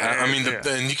 Yeah, I mean, Yeah.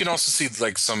 and you can also see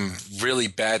like some really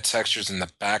bad textures in the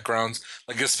backgrounds,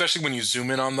 like especially when you zoom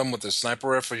in on them with the sniper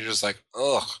rifle, you're just like,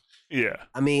 ugh. Yeah.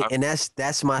 I mean, and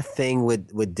that's my thing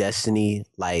with Destiny,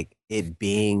 like it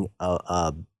being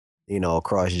a you know, a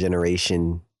cross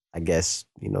generation. I guess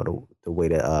you know the way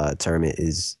to term it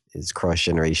is cross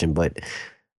generation. But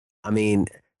I mean,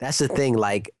 that's the thing.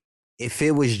 Like, if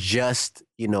it was just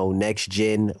you know next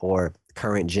gen or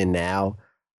current gen now,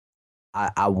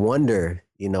 I wonder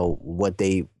you know what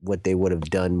they would have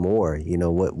done more. You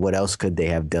know what else could they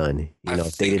have done? You I know,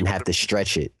 if they think it didn't have would've- to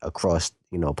stretch it across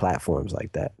you know platforms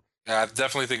like that. Yeah, I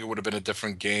definitely think it would have been a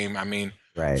different game. I mean,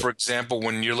 Right. for example,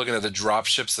 when you're looking at the drop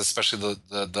ships, especially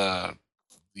the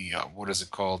what is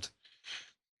it called?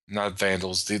 Not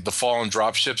vandals, the fallen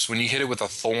drop ships. When you hit it with a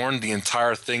thorn, the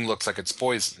entire thing looks like it's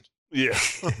poisoned, Yeah.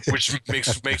 which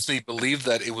makes me believe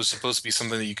that it was supposed to be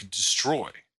something that you could destroy.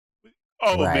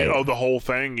 Oh, Right. the whole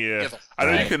thing. Yeah. the- I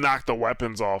know you Right. can knock the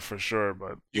weapons off for sure,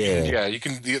 but Yeah. You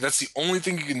can. That's the only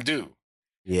thing you can do.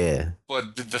 Yeah.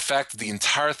 But the fact that the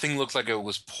entire thing looked like it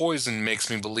was poisoned makes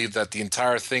me believe that the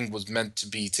entire thing was meant to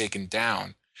be taken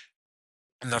down.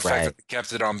 And the fact Right. that they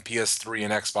kept it on PS3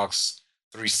 and Xbox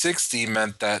 360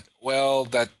 meant that, well,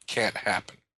 that can't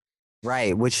happen.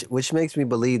 Right. Which makes me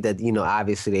believe that, you know,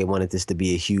 obviously they wanted this to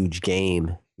be a huge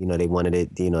game. You know, they wanted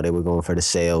it, you know, they were going for the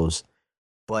sales.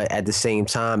 But at the same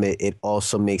time, it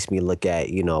also makes me look at,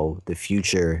 you know, the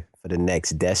future for the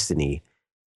next Destiny.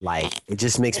 Like it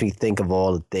just makes me think of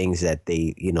all the things that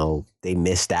they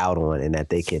missed out on and that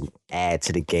they can add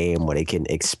to the game or they can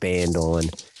expand on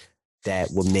that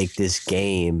would make this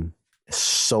game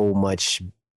so much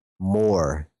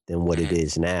more than what it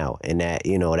is now. And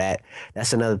that,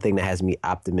 that's another thing that has me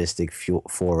optimistic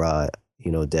for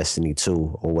Destiny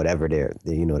 2 or whatever they're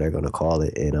going to call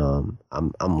it. And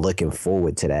I'm looking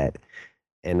forward to that.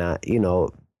 And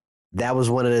that was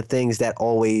one of the things that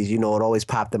always, it always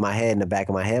popped in my head, in the back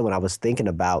of my head when I was thinking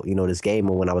about, this game,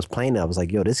 or when I was playing it, I was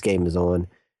like, yo, this game is on.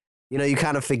 You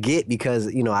kind of forget because,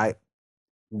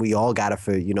 we all got it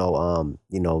for,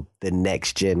 the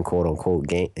next gen, quote unquote,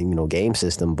 game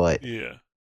system. But, Yeah.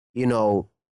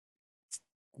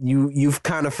 You've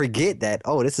kind of forget that,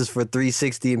 oh, this is for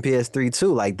 360 and PS3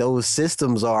 too. Like those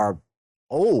systems are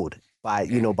old by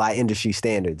industry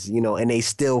standards, and they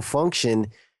still function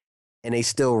and they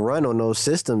still run on those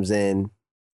systems. And,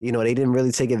 they didn't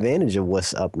really take advantage of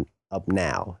what's up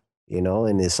now,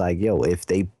 and it's like, yo, if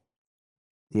they,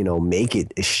 make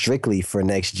it strictly for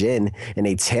next gen and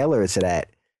they tailor it to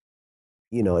that,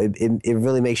 it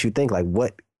really makes you think like,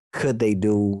 what could they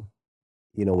do,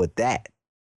 with that?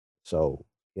 So,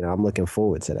 I'm looking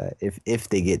forward to that if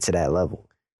they get to that level,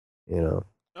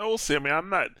 We'll see. I mean, I'm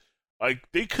not like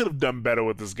they could have done better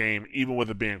with this game, even with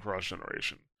it being cross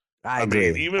generation. I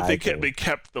agree. Mean, even if they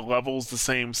kept the levels the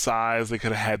same size, they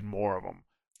could have had more of them.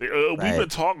 We've been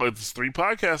talking like this 3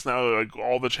 podcasts now, like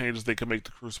all the changes they could make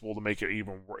to Crucible to make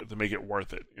it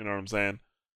worth it. You know what I'm saying?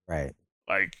 Right.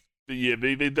 Like, yeah,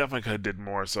 they definitely could have did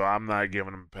more. So I'm not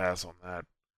giving them a pass on that.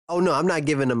 Oh no, I'm not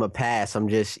giving them a pass. I'm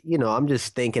just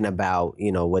thinking about,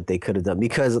 what they could have done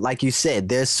because like you said,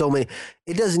 there's so many,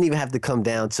 it doesn't even have to come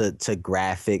down to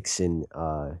graphics and,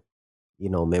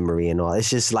 memory and all. It's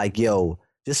just like,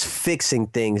 just fixing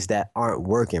things that aren't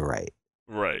working right.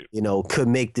 Right. Could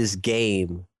make this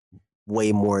game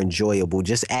way more enjoyable.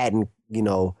 Just adding,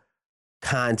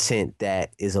 content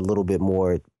that is a little bit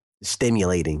more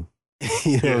stimulating.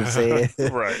 You know what I'm saying?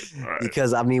 Right.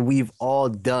 Because I mean, we've all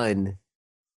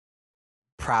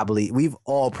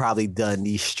probably done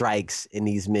these strikes in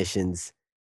these missions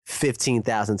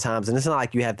 15,000 times. And it's not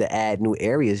like you have to add new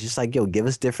areas. Just like, give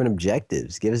us different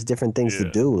objectives, give us different things to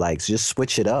do. Like, so just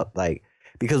switch it up. Like,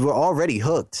 because we're already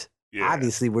hooked. Yeah.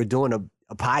 Obviously, we're doing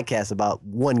a podcast about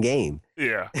one game.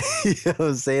 Yeah. You know what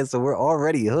I'm saying? So we're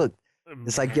already hooked.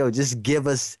 It's like, just give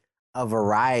us a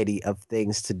variety of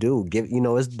things to do.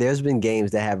 There's been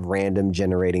games that have random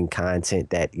generating content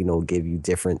that, give you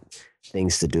different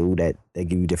things to do, that they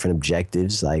give you different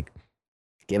objectives. Like,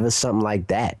 give us something like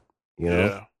that,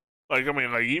 Yeah. Like, I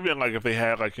mean, like, even like if they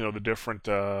had like, the different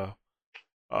not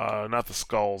the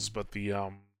skulls, but the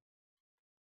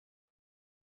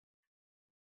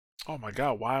oh my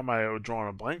god, why am I drawing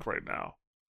a blank right now?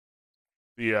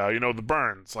 The the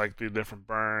burns, like the different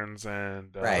burns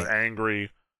and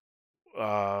angry.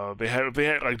 They had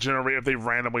like if they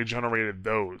randomly generated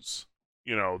those,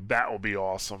 that would be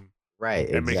awesome. Right.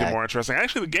 And make it more interesting.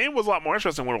 Actually, the game was a lot more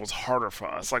interesting when it was harder for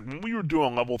us. Like when we were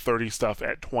doing level 30 stuff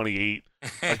at 28,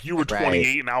 like you were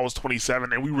 28 and I was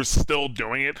 27, and we were still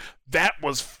doing it. That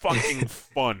was fucking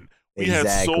fun. We had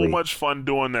so much fun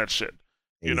doing that shit.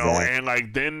 And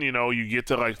like then, you get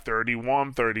to like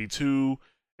 31, 32,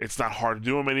 it's not hard to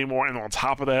do them anymore. And on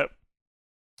top of that,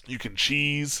 you can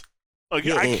cheese. Like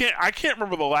I can't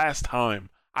remember the last time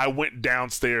I went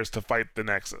downstairs to fight the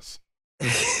Nexus.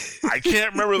 I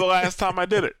can't remember the last time I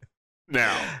did it.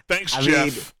 Now, thanks,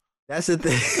 Jeff. Mean, that's the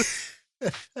thing.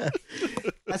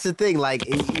 That's the thing. Like,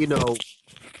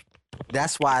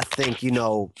 that's why I think,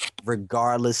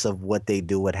 regardless of what they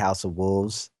do with House of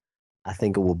Wolves, I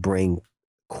think it will bring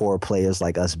core players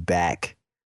like us back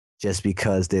just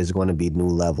because there's going to be new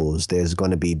levels. There's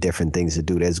going to be different things to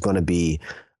do. There's going to be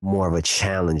more of a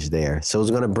challenge there. So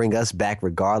it's going to bring us back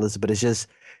regardless, but it's just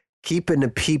keeping the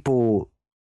people,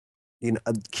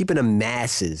 keeping the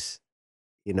masses,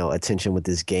 attention with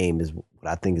this game is what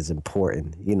I think is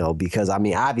important, because I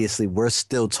mean, obviously we're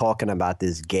still talking about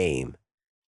this game,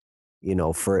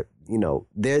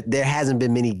 there hasn't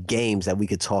been many games that we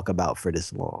could talk about for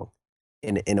this long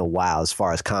in a while, as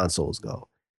far as consoles go,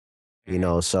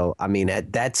 so I mean,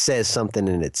 that says something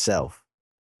in itself.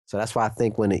 So that's why I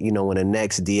think when when the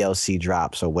next DLC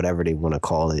drops or whatever they want to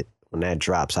call it, when that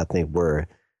drops, I think we're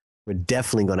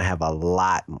definitely going to have a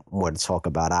lot more to talk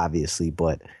about, obviously,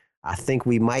 but I think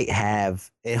we might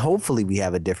have, and hopefully we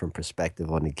have a different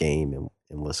perspective on the game and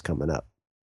what's coming up.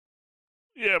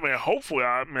 Yeah, man, hopefully.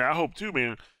 I hope too. I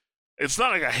mean, it's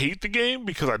not like I hate the game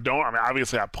because I don't. I mean,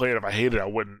 obviously I play it. If I hated it, I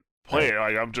wouldn't play it.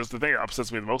 Like, I'm just, the thing that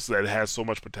upsets me the most is that it has so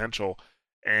much potential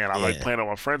and I like Yeah. playing it with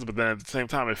my friends. But then at the same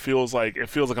time, it feels like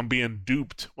I'm being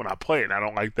duped when I play it, and I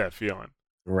don't like that feeling.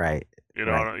 Right.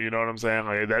 Right. You know what I'm saying?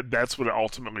 Like that's what it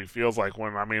ultimately feels like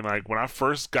when like when I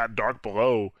first got Dark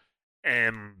Below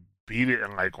and beat it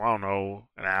in like, I don't know,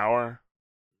 an hour.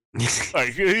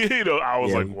 Like I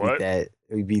was Yeah, like, what?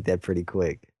 We beat that pretty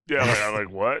quick. Yeah, like I'm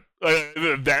like, what? Like,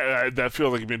 that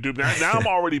feels like you've been duped. Now I'm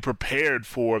already prepared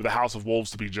for the House of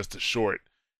Wolves to be just as short,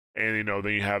 and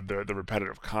then you have the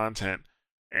repetitive content,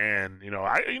 and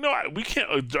we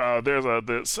can't.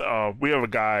 We have a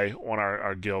guy on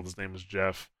our guild. His name is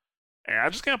Jeff. And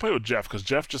I just can't play with Jeff because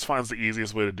Jeff just finds the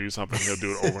easiest way to do something. He'll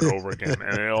do it over and over again.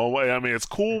 And I mean, it's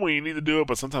cool when you need to do it,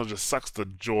 but sometimes it just sucks the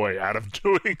joy out of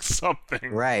doing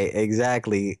something. Right,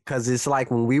 exactly. Because it's like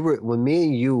when me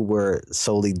and you were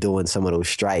solely doing some of those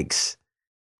strikes,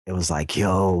 it was like,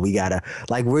 yo, we gotta,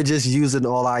 like, we're just using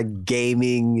all our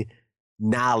gaming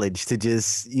knowledge to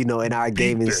just, in our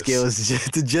gaming skills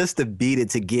just to beat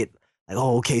it, to get like,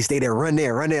 oh, okay, stay there, run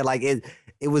there. Like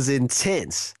it was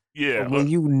intense. Yeah. But when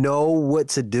you know what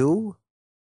to do,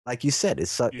 like you said,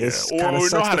 it's kind of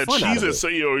sucks know how the to fun out cheese of it. So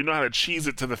you know how to cheese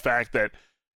it to the fact that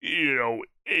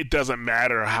it doesn't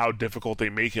matter how difficult they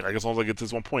make it. Like as long as I get to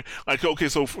this one point. Like okay,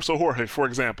 so Jorge, for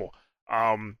example,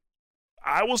 I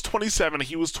was 27,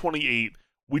 he was 28.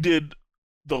 We did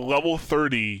the level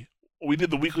 30. We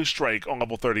did the weekly strike on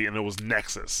level 30, and it was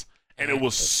Nexus, and it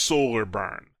was Solar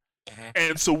Burn.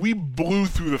 And so we blew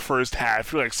through the first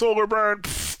half. You're like, Solar Burn?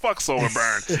 Pff, fuck Solar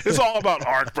Burn. It's all about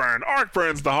Arc Burn. Arc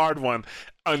Burn's the hard one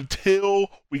until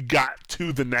we got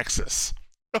to the Nexus.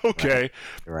 Okay.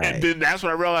 Right. And then that's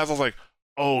when I realized, I was like,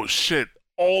 oh shit,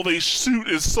 all they shoot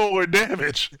is solar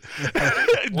damage.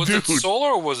 Was it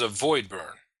solar or was it Void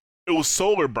Burn? It was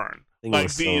Solar Burn.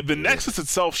 Like the Nexus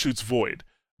itself shoots Void.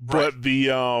 But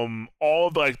the all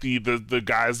of like the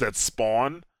guys that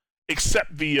spawn,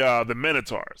 except the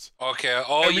Minotaurs. Okay.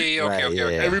 Okay.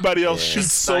 Everybody else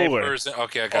shoots solar.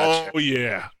 Okay, I got you. Oh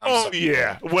yeah.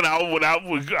 Yeah.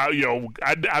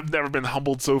 I've never been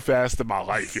humbled so fast in my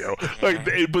life, yo. Like,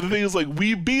 but the thing is, like,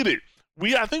 we beat it.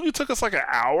 I think it took us like an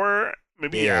hour,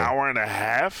 maybe an hour and a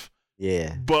half.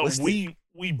 Yeah. But we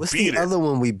beat it. What's the other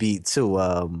one we beat too?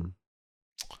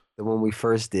 The one we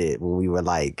first did when we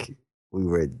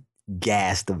were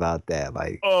gassed about that.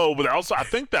 Like, oh, but also I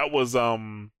think that was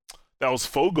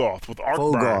Fogoth with Arc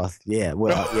Burn. Fogoth, yeah.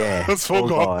 Well, yeah. That's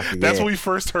Fogoth. That's when we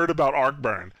first heard about Arc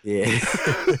Burn. Yeah.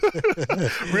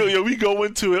 Really, we go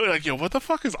into it like, yo, what the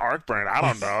fuck is Arc Burn? I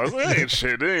don't know. It ain't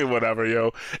shit. It ain't whatever,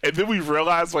 yo. And then we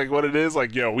realized like what it is.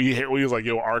 Like, yo, we was like,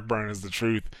 yo, Arc Burn is the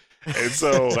truth. And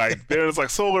so like there's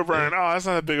like Solar Burn. Oh, that's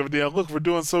not that big of a deal. Look, we're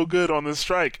doing so good on this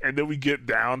strike. And then we get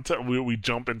down to we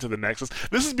jump into the Nexus.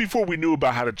 This is before we knew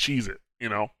about how to cheese it,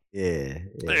 Yeah.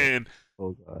 And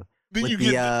oh god. Then with you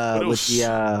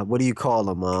get what do you call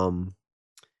them?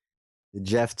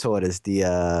 Jeff taught us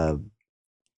the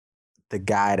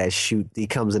guy that he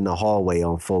comes in the hallway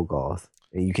on Fogoth,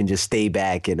 and you can just stay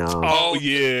back and oh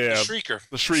yeah, the Shrieker.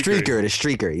 The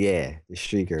Streaker, yeah, the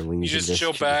Streaker. When you just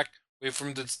chill back, wait for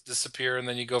him to disappear, and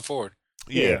then you go forward.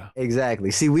 Yeah,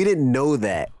 exactly. See, we didn't know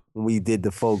that when we did the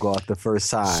Fogoth the first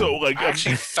time. So like, I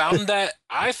actually found that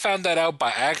out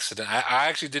by accident. I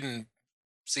actually didn't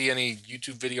see any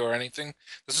YouTube video or anything.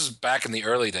 This was back in the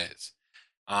early days.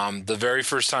 The very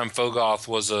first time Fogoth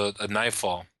was a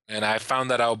Nightfall, and I found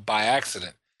that out by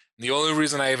accident. And the only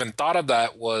reason I even thought of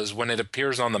that was when it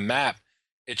appears on the map,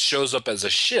 it shows up as a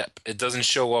ship. It doesn't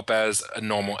show up as a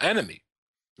normal enemy.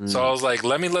 So I was like,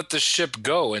 let me let this ship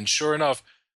go. And sure enough,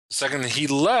 the second he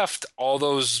left, all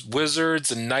those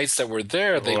wizards and knights that were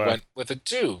there, they went with it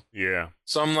too. Yeah.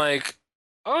 So I'm like,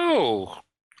 oh,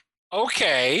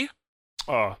 okay.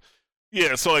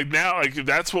 Yeah, so like now, like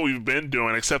that's what we've been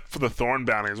doing, except for the Thorn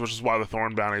bounties, which is why the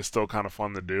Thorn bounty is still kind of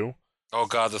fun to do. Oh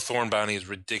god, the Thorn bounty is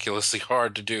ridiculously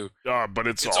hard to do. But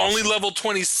it's awesome. Only level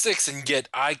 26, and yet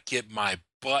I get my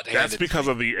butt handed. That's because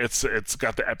of it's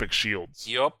got the epic shields.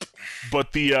 Yup.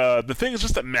 But the thing is,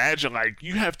 just imagine like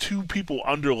you have two people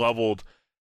underleveled,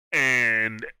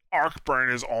 and Arc Burn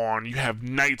is on. You have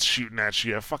knights shooting at you.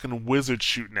 You have fucking wizards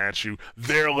shooting at you.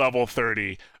 They're level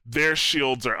 30. Their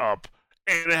shields are up.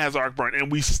 And it has Arc Burn,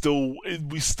 and we still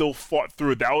fought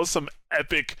through it. That was some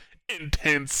epic,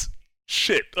 intense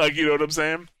shit. Like, you know what I'm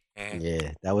saying?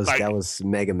 Yeah, that was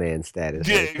Mega Man status.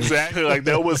 Yeah, exactly. Like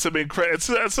that was some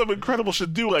incredible shit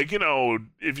to do. Like,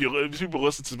 if people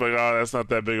listen to like, oh, that's not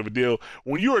that big of a deal.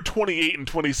 When you are 28 and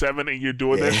 27 and you're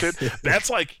doing that shit, that's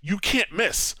like you can't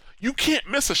miss. You can't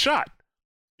miss a shot.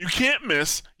 You can't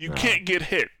miss. You can't get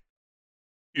hit.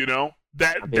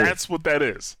 That's what that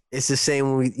is. It's the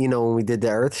same when we did the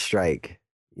Earth Strike.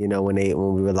 You know, when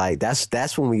we were like,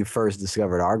 that's when we first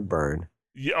discovered Arcburn.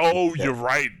 Yeah, oh, you're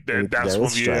right. That's when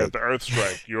we had Strike. the Earth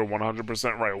Strike. You're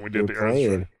 100% right. When we We did were the Earth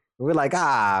playing. Strike. We were like,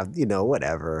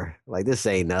 whatever. Like this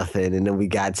ain't nothing. And then we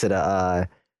got to the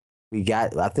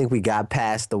I think we got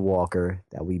past the Walker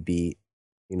that we beat.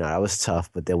 You know, that was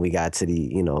tough, but then we got to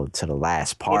to the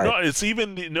last part. Well,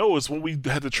 no, it's when we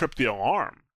had to trip the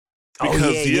alarm. Oh,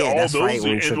 Because yeah, all that's those right, when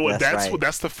we and tripped- that's right.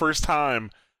 that's the first time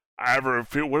I ever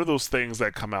feel. What are those things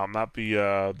that come out? Not the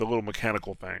little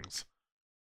mechanical things.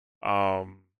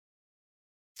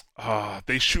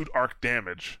 They shoot arc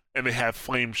damage and they have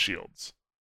flame shields.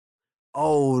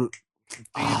 Oh,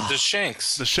 The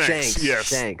Shanks. The Shanks, yes.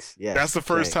 Shanks, yes. That's the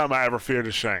first time I ever feared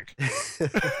a Shank.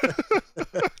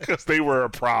 Because they were a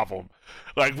problem.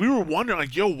 Like, we were wondering,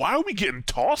 like, yo, why are we getting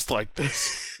tossed like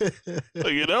this?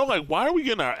 Like, you know, like, why are we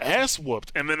getting our ass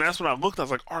whooped? And then that's when I looked, I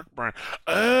was like, Arcburn.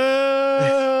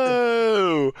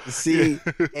 Oh! See,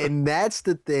 and that's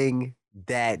the thing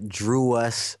that drew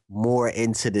us more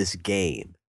into this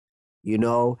game. You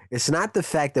know, it's not the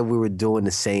fact that we were doing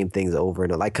the same things over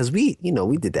and over, like, because we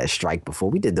did that strike before,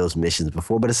 we did those missions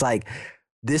before, but it's like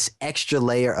this extra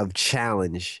layer of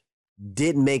challenge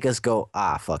didn't make us go,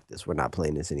 fuck this, we're not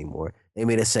playing this anymore. They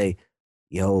made us say,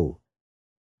 yo,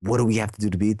 what do we have to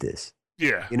do to beat this?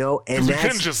 Yeah. You know, and we that's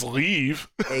couldn't just leave.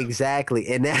 exactly,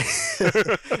 and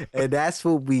that and that's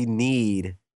what we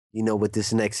need. You know, with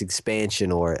this next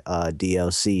expansion or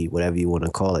DLC, whatever you want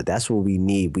to call it, that's what we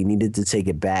need. We needed to take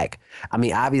it back. I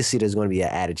mean, obviously, there's going to be an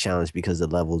added challenge because the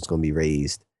level is going to be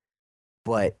raised.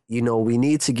 But, you know, we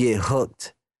need to get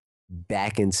hooked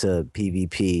back into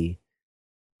PvP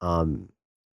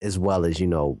as well as, you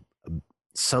know,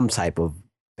 some type of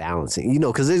balancing. You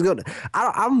know, because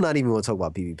I'm not even going to talk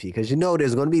about PvP because, you know,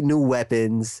 there's going to be new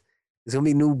weapons. There's going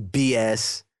to be new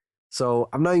BS. So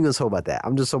I'm not even going to talk about that.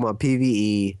 I'm just talking about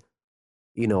PvE,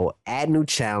 you know, add new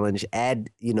challenge,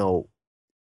 you know,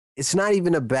 it's not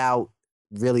even about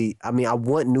really, I mean, I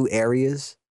want new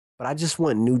areas, but I just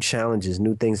want new challenges,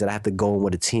 new things that I have to go on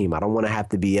with a team. I don't want to have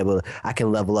to be I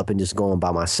can level up and just go on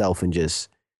by myself and just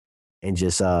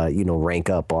you know, rank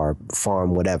up or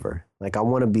farm, whatever. Like, I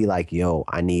want to be like, yo,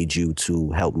 I need you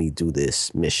to help me do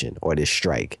this mission or this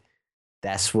strike.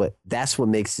 That's what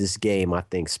makes this game, I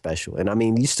think, special. And I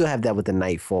mean, you still have that with the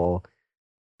Nightfall,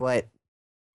 but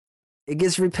it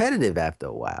gets repetitive after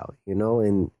a while, you know.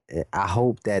 And I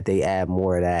hope that they add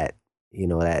more of that, you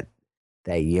know, that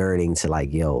yearning to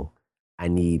like, yo, I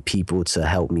need people to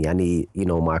help me. I need, you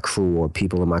know, my crew or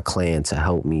people in my clan to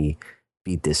help me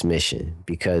beat this mission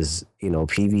because, you know,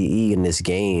 PvE in this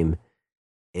game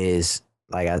is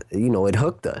like, you know, it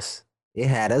hooked us. It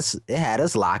had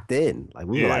us locked in. Like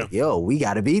we were like, yo, we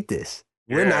got to beat this.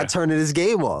 We're not turning this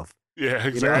game off. Yeah,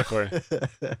 exactly. You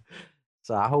know?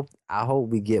 So I hope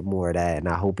we get more of that, and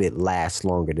I hope it lasts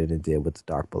longer than it did with the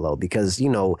Dark Below. Because, you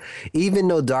know, even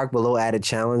though Dark Below added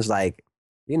challenge, like,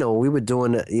 you know, we were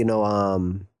doing, you know,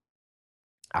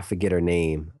 I forget her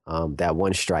name, that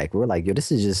one strike. We were like, yo,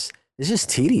 it's just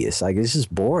tedious. Like, it's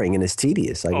just boring and it's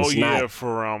tedious. Like,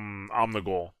 for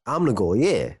Omnigul. Omnigul,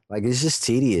 yeah. Like, it's just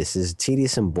tedious. It's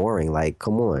tedious and boring. Like,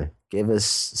 come on, give us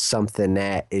something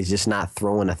that is just not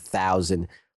throwing 1,000.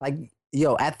 Like,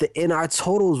 yo, at the end, our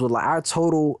totals were like, our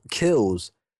total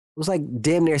kills was like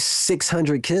damn near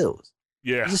 600 kills.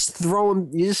 Yeah, you're just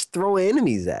throwing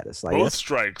enemies at us. Like, both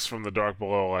strikes from the Dark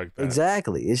Below, like that.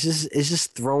 Exactly. It's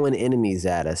just throwing enemies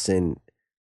at us, and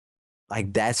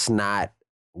like that's not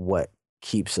what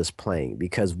keeps us playing,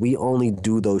 because we only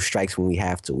do those strikes when we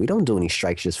have to. We don't do any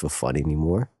strikes just for fun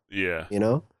anymore. Yeah. You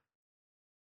know?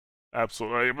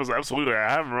 Absolutely. It was absolutely. I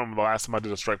haven't remember the last time I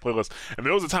did a strike playlist. And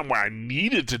there was a time where I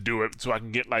needed to do it so I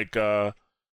can get like armor,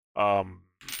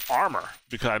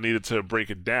 because I needed to break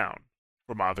it down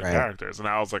for my other characters. And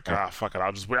I was like, fuck it,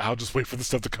 I'll just wait for the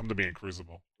stuff to come to me in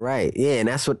Crucible. Right. Yeah, and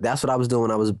that's what I was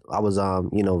doing. I was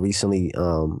you know, recently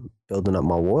building up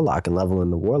my warlock and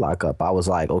leveling the warlock up. I was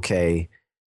like, okay,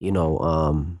 you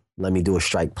know, let me do a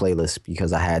strike playlist,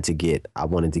 because I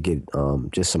wanted to get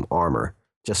just some armor,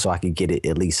 just so I could get it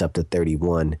at least up to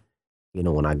 31, you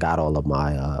know, when I got all of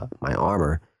my my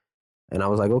armor. And I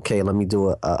was like, okay, let me do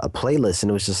a playlist. And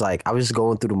it was just like, I was just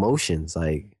going through the motions.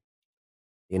 Like,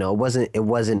 you know, it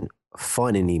wasn't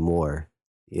fun anymore,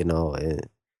 you know, and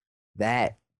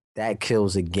that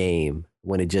kills a game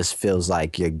when it just feels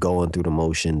like you're going through the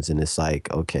motions, and it's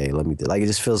like, okay, let me do, like, it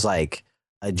just feels like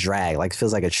a drag, like it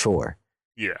feels like a chore.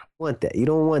 Yeah. You want that. You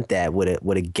don't want that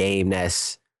with a game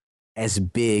that's as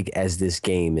big as this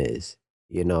game is.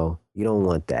 You know, you don't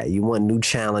want that. You want new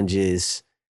challenges.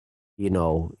 You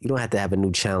know, you don't have to have a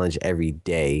new challenge every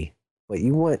day, but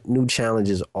you want new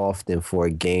challenges often for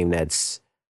a game that's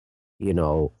you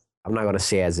know, I'm not gonna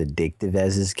say as addictive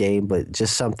as this game, but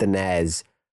just something as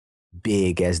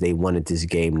big as they wanted this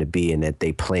game to be and that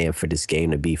they planned for this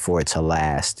game to be for it to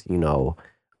last,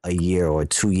 a year or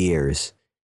 2 years,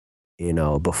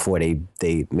 before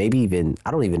they maybe even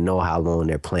I don't even know how long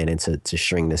they're planning to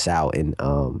string this out and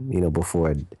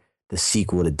before the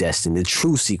sequel to Destiny, the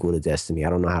true sequel to Destiny. I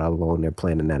don't know how long they're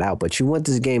planning that out, but you want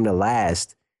this game to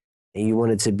last and you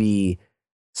want it to be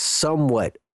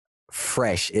somewhat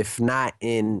fresh, if not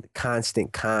in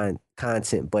constant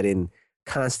content, but in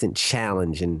constant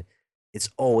challenge, and it's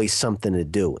always something to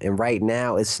do. And right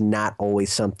now, it's not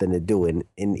always something to do. And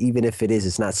even if it is,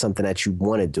 it's not something that you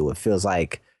want to do. It feels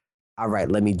like, all right,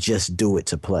 let me just do it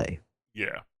to play.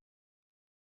 Yeah.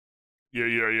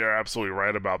 You're absolutely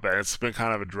right about that. It's been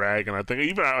kind of a drag, and I think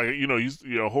even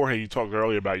Jorge, you talked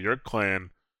earlier about your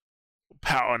clan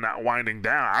power not winding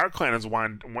down. Our clan has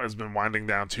been winding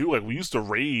down too. Like we used to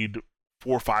raid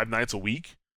 4 or 5 nights a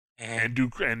week, and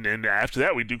and after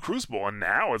that we do Crucible, and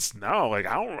now it's like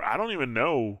I don't even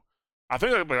know. I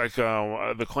think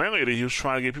the clan leader, he was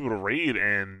trying to get people to raid,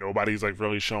 and nobody's like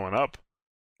really showing up.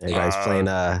 Everybody's playing.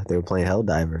 They were playing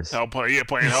Helldivers.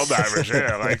 Playing Helldivers.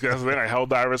 Yeah, like that's the thing. Like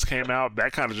Helldivers came out,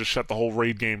 that kind of just shut the whole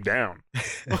raid game down.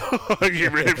 Like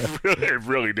it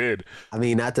really did. I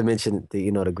mean, not to mention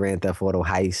the Grand Theft Auto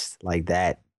heist, like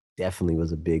that definitely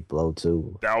was a big blow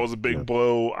too. That was a big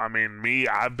blow. I mean,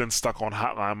 I've been stuck on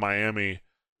Hotline Miami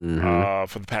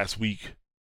for the past week.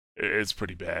 It's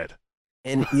pretty bad.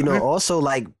 And also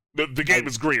like the game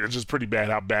is great. It's just pretty bad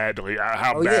how bad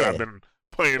I've been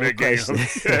playing that game.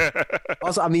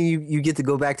 Also, I mean, you get to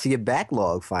go back to your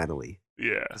backlog finally.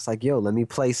 Yeah. It's like, let me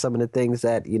play some of the things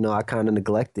that, I kind of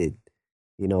neglected,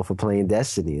 for playing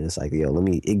Destiny. And it's like,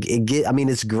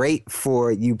 it's great for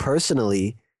you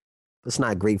personally, but it's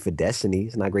not great for Destiny.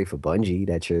 It's not great for Bungie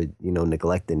that you're,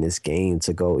 neglecting this game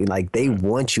to go. Like, they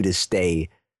want you to stay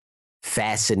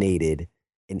fascinated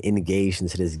and engaged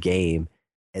into this game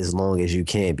as long as you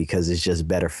can, because it's just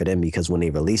better for them, because when they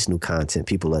release new content,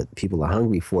 people are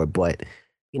hungry for it. But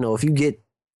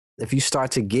if you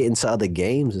start to get into other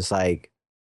games, it's like,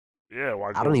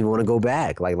 I don't even want to go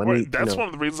back. Like, that's one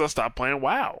of the reasons I stopped playing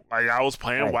WoW. Like, I was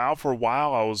playing WoW for a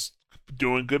while. I was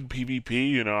doing good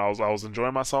PvP. I was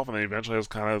enjoying myself, and then eventually I was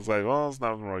kind of like, well, there's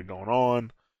nothing really going on.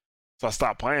 So I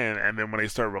stopped playing, and then when they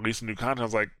started releasing new content, I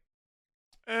was like,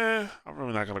 I'm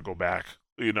really not gonna go back.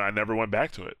 I never went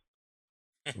back to it.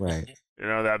 Right.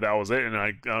 That was it. And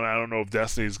I don't know if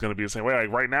Destiny is going to be the same way.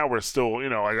 Like right now we're still,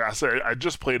 like I said, I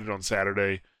just played it on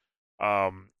Saturday.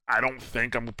 I don't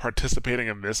think I'm participating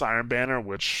in this Iron Banner,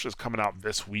 which is coming out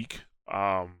this week.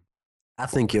 I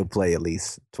think you'll play at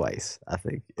least twice. I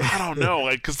think. I don't know,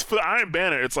 like, because for the Iron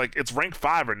Banner, it's like it's rank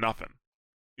 5 or nothing.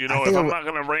 If I'm not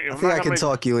gonna rank, I think I can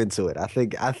talk you into it. I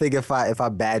think if I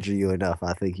badger you enough,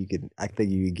 I think you can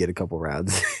get a couple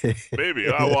rounds. Maybe.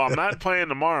 Well, I'm not playing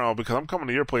tomorrow because I'm coming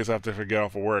to your place after I get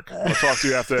off of work. I'll talk to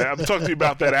you after. I'll talk to you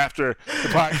about that after the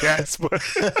podcast. But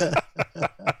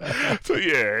so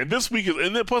yeah, and this week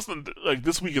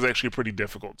this week is actually pretty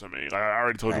difficult to me. I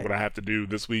already told you what I have to do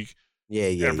this week.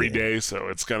 Every day, so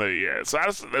it's gonna So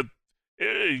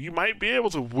you might be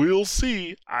able to. We'll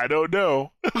see. I don't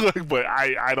know, but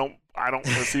I don't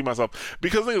see myself,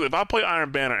 because if I play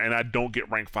Iron Banner and I don't get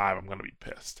rank 5, I'm gonna be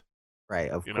pissed. Right,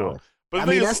 of course. But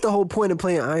that's the whole point of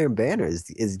playing Iron Banner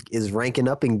is ranking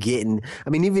up and getting.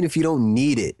 I mean, even if you don't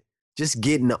need it, just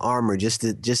getting the armor just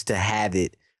to have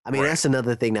it. I mean, that's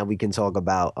another thing that we can talk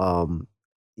about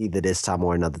either this time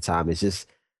or another time. It's just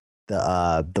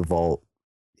the vault.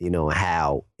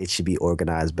 How it should be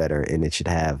organized better, and it should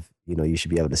have. You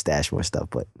should be able to stash more stuff,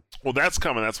 but that's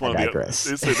coming. That's one of the.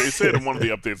 They said in one of the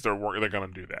updates they're going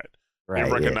to do that. Right,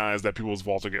 they recognize that people's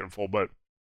vaults are getting full, but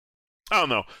I don't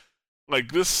know.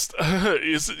 Like this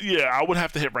is I would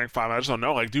have to hit rank 5. I just don't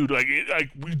know. Like, dude, like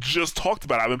we just talked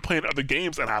about it. I've been playing other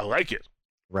games and I like it.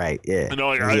 Right. Yeah. I'm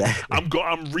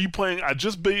replaying. I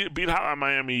just beat Hotline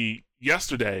Miami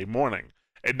yesterday morning,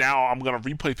 and now I'm gonna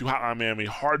replay through Hotline Miami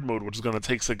hard mode, which is gonna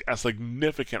take a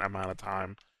significant amount of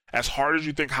time. As hard as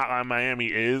you think Hotline Miami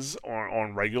is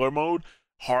on regular mode,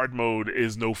 hard mode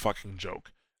is no fucking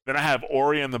joke. Then I have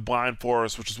Ori and the Blind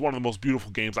Forest, which is one of the most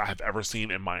beautiful games I have ever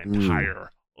seen in my entire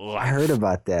life. I heard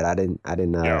about that. I didn't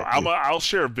know. I'll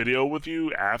share a video with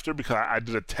you after, because I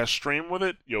did a test stream with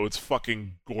it. It's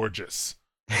fucking gorgeous.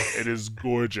 It is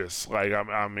gorgeous. Like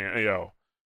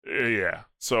yeah.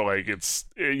 So like it's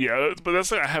but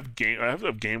that's like I have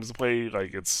games to play.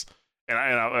 Like it's. And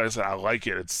like I said, I like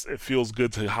it. It feels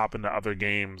good to hop into other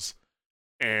games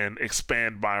and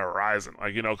expand my horizon.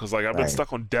 Like, because like I've been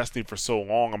stuck on Destiny for so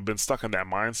long. I've been stuck in that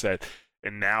mindset.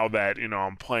 And now that,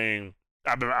 I'm playing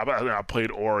I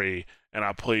played Ori and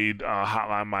I played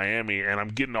Hotline Miami, and I'm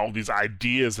getting all these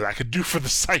ideas that I could do for the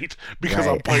site because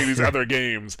I'm Right. playing these other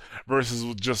games versus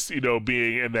just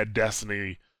being in that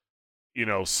Destiny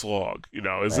slog. Is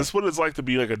Right. this what it's like to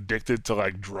be like addicted to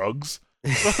like drugs?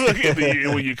 Like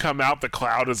when you come out, the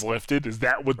cloud is lifted. Is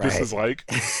that what this Right. is like?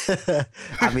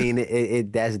 I mean,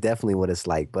 that's definitely what it's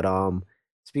like. But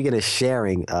speaking of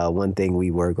sharing, one thing we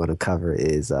were going to cover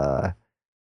is that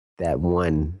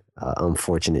one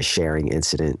unfortunate sharing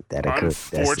incident that occurred.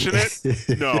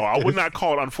 Unfortunate? No, I would not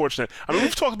call it unfortunate. I mean,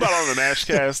 we've talked about it on the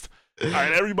Nashcast,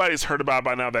 and everybody's heard about it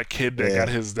by now. That kid that got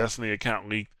his Destiny account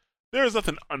leaked. There is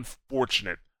nothing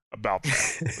unfortunate about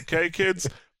that. Okay, kids?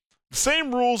 The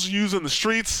same rules you use in the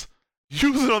streets,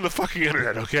 use it on the fucking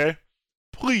internet, okay?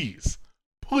 Please.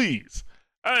 Please.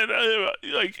 And,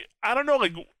 I don't know,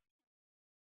 like,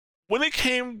 when it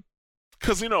came,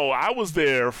 because, I was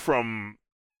there from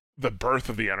the birth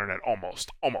of the internet, almost.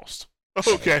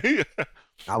 Okay?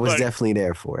 I was like, definitely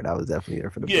there for it. I was definitely there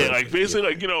for the yeah, birth like, of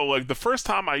basically, it. like, the first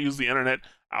time I used the internet,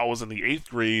 I was in the 8th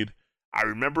grade. I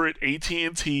remember it,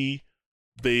 AT&T,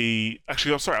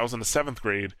 I'm sorry, I was in the 7th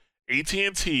grade.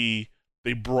 AT&T,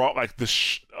 they brought like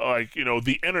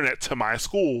the internet to my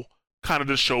school, kind of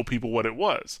to show people what it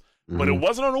was. But it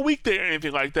wasn't on a weekday or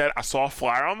anything like that. I saw a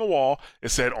flyer on the wall. It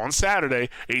said on Saturday,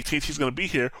 AT&T's going to be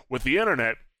here with the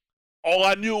internet. All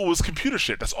I knew was computer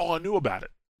shit. That's all I knew about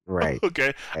it. Right.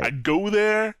 Okay, Right. I go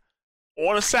there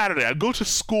on a Saturday. I go to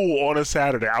school on a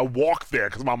Saturday. I walk there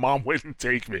because my mom wouldn't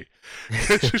take me.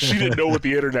 She didn't know what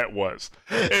the internet was,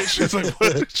 and she's like,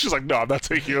 what? She's like, no, I'm not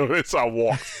taking you over this. So I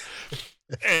walked,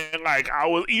 and like I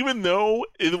was, even though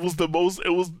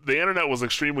the internet was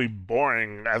extremely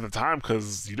boring at the time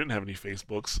because you didn't have any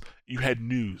Facebooks. You had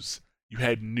news.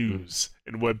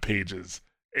 And web pages.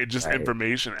 And just Right.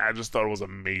 information. I just thought it was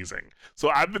amazing. So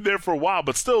I've been there for a while,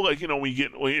 but still, like when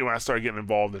I started getting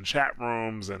involved in chat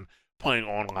rooms and playing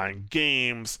online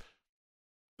games,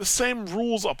 the same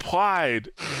rules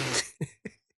applied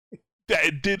that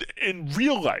it did in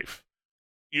real life.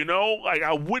 Like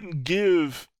I wouldn't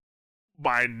give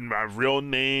my real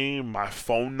name, my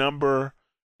phone number.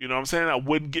 You know what I'm saying? I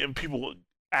wouldn't give people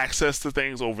access to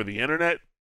things over the internet,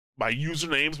 my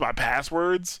usernames, my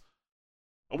passwords.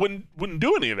 I wouldn't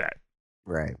do any of that.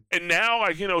 Right. And now,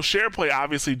 like, SharePlay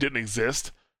obviously didn't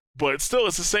exist, but still,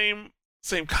 it's the same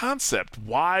concept.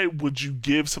 Why would you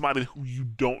give somebody who you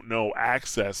don't know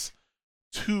access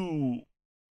to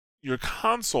your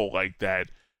console like that?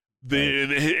 The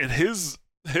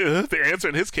answer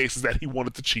in his case is that he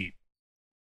wanted to cheat,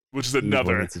 which is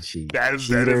another. wanted to cheat. That is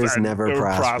Cheaters never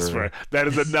prosper. That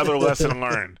is another lesson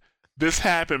learned. This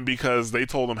happened because they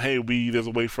told him, "Hey, there's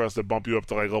a way for us to bump you up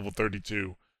to like level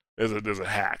 32. There's a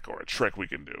hack or a trick we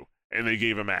can do," and they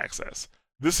gave him access.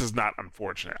 This is not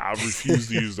unfortunate. I refuse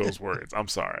to use those words. I'm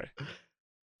sorry.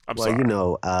 I'm Well,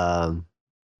 sorry.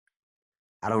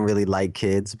 I don't really like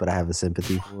kids, but I have a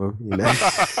sympathy for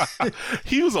them.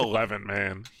 He was 11,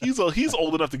 man. He's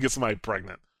old enough to get somebody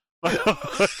pregnant.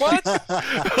 What?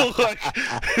 Like,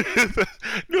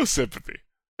 no sympathy.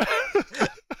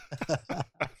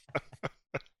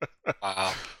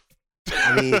 Wow.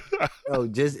 I mean,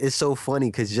 it's so funny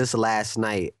because just last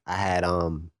night I had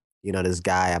this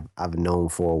guy I've known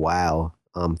for a while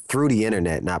through the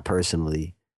internet, not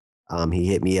personally. He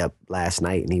hit me up last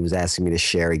night and he was asking me to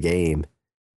share a game,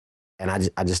 and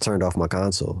I just turned off my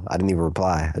console. I didn't even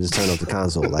reply. I just turned off the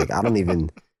console. Like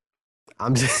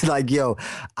I'm just like, yo,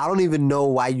 I don't even know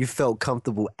why you felt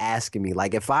comfortable asking me.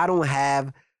 Like, if I don't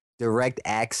have direct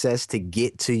access to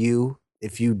get to you,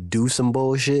 if you do some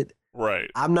bullshit,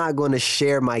 Right. I'm not going to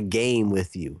share my game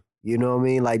with you. You know what I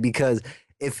mean? Like, because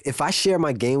if I share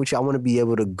my game with you, I want to be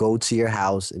able to go to your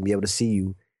house and be able to see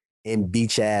you and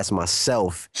beat your ass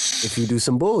myself if you do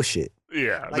some bullshit.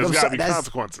 Yeah, Like, there's got to be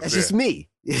consequences. That's just me.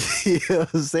 You know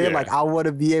what I'm saying? Yeah. Like, I want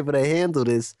to be able to handle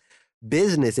this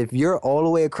business. If you're all the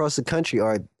way across the country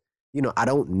or, I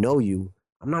don't know you,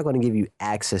 I'm not going to give you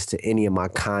access to any of my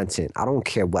content. I don't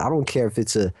care what. I don't care if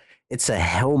it's a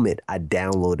helmet I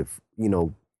downloaded,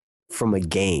 from a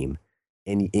game,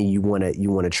 and you want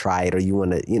to try it, or you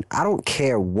want to. I don't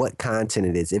care what content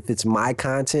it is. If it's my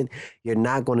content, you're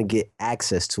not going to get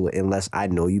access to it unless I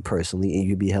know you personally and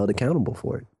you be held accountable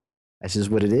for it. That's just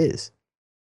what it is.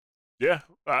 Yeah,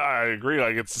 I agree.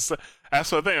 Like that's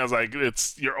the thing. I was like,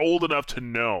 you're old enough to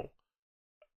know.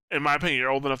 In my opinion,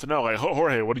 you're old enough to know. Like,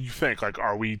 Jorge, what do you think? Like,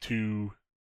 are we too,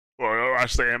 or I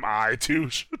should say, am I too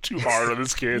hard on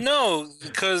this kid? No,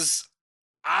 because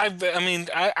I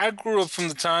grew up from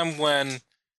the time when,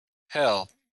 hell,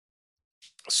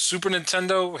 Super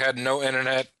Nintendo had no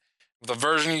internet. The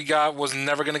version you got was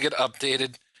never going to get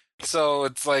updated. So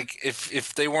it's like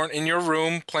if they weren't in your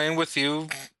room playing with you,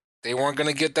 they weren't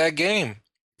gonna get that game.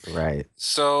 Right.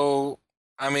 So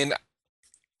I mean,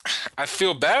 I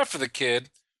feel bad for the kid,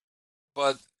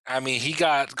 but I mean, he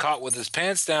got caught with his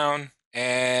pants down,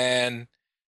 and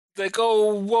like,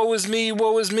 oh, woe is me,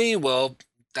 woe is me. Well,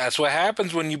 that's what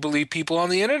happens when you believe people on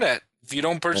the internet. If you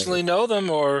don't personally know them,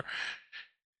 or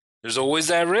there's always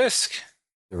that risk.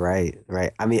 Right,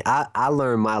 right. I mean, I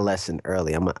learned my lesson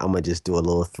early. I'm gonna just do a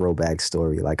little throwback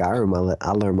story. Like I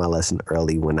learned my lesson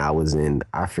early when I was in,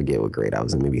 I forget what grade I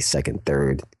was in, maybe second,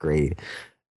 third grade.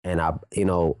 And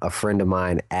a friend of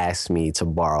mine asked me to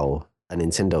borrow a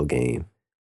Nintendo game,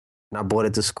 and I brought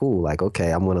it to school. Like,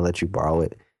 okay, I'm gonna let you borrow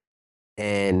it,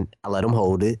 and I let him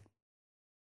hold it.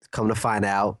 Come to find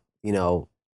out,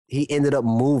 he ended up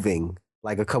moving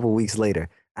like a couple weeks later,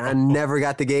 and I never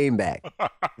got the game back.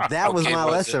 That was my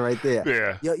lesson right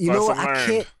there. Yeah. You know what?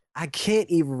 I can't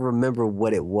even remember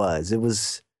what it was.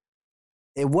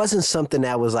 It wasn't something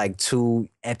that was like too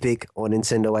epic on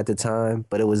Nintendo at the time,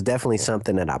 but it was definitely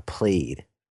something that I played,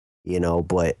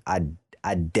 but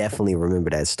I definitely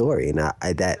remember that story, and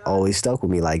I that always stuck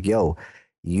with me. Like, yo,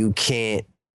 you can't,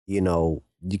 you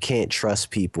can't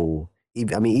trust people.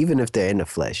 I mean, even if they're in the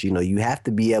flesh, you have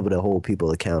to be able to hold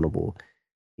people accountable.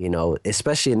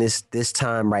 Especially in this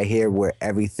time right here where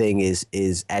everything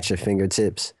is at your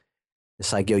fingertips.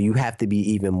 It's like, yo, you have to be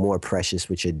even more precious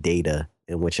with your data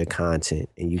and with your content,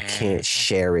 and you can't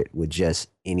share it with just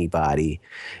anybody.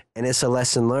 And it's a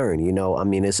lesson learned, I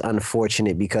mean, it's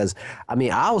unfortunate because, I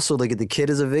mean, I also look at the kid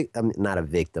as a victim, not a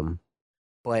victim,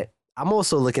 but I'm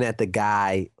also looking at the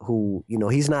guy who,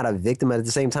 he's not a victim, but at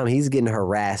the same time, he's getting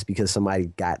harassed because somebody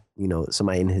got,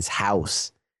 somebody in his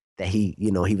house that he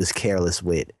was careless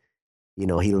with, he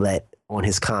let on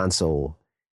his console,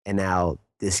 and now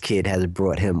this kid has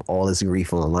brought him all his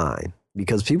grief online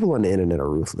because people on the internet are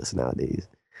ruthless nowadays.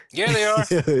 Yeah, they are.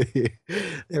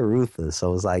 They're ruthless.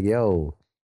 So it's like, yo,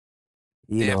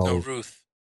 they have no Ruth.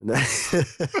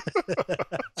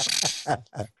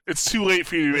 It's too late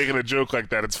for you to be making a joke like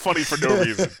that. It's funny for no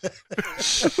reason.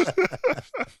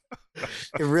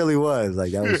 It really was.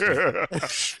 Like,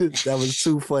 that was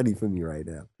too funny for me right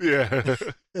now. Yeah.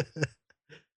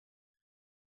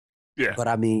 Yeah. But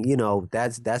I mean,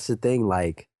 that's the thing.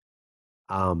 Like,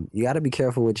 you got to be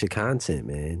careful with your content,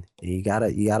 man. You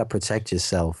gotta protect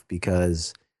yourself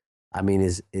because, I mean,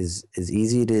 as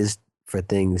easy it is for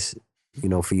things,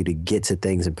 for you to get to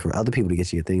things and for other people to get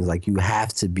to your things, like, you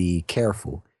have to be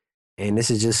careful. And this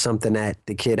is just something that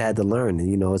the kid had to learn.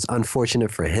 And, it's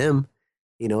unfortunate for him.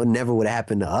 It never would have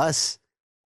happened to us,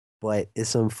 but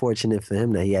it's unfortunate for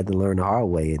him that he had to learn the hard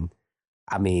way. And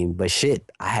I mean, but shit,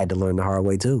 I had to learn the hard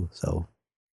way too. So,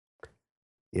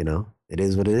 it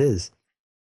is what it is.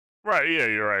 Right. Yeah,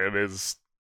 you're right. It is.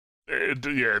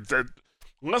 That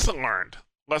lesson learned.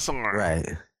 Lesson learned. Right.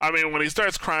 I mean, when he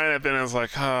starts crying at the end, it's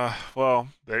like, well,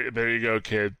 there you go,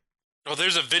 kid. Oh,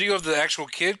 there's a video of the actual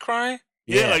kid crying?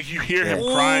 Yeah, like you hear him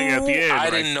crying at the end. I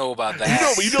didn't know about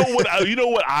that.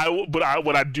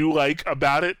 What I do like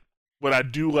about it. What I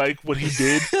do like what he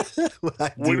did. What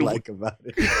I do like about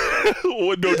it.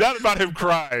 Well, no, not about him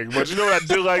crying, but you know what I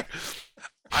do like.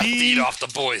 I feed off the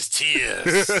boy's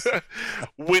tears.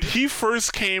 When he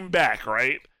first came back,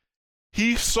 right?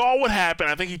 He saw what happened.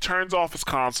 I think he turns off his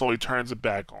console. He turns it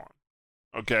back on.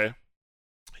 Okay.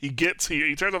 He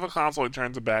turns off the console. He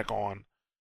turns it back on,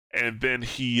 and then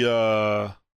he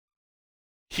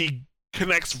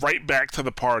connects right back to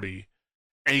the party,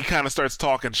 and he kind of starts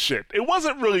talking shit. It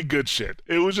wasn't really good shit.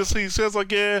 It was just he says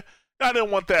like, yeah, I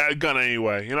didn't want that gun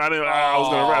anyway. I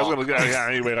was gonna get it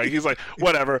anyway. Like he's like,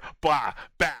 whatever, blah,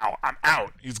 bow, I'm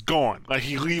out. He's gone. Like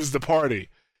he leaves the party.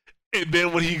 And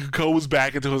then when he goes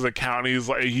back into his account, he's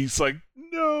like,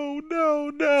 no.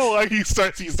 Like he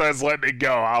starts letting it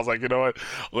go. I was like, you know what?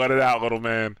 Let it out, little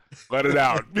man. Let it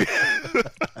out.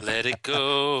 Let it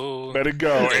go. Let it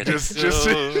go. And just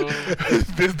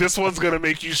this one's gonna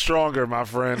make you stronger, my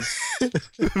friend.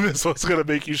 This one's gonna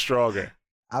make you stronger.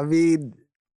 I mean,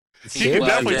 he can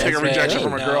definitely take a rejection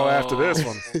from a girl after this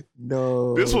one.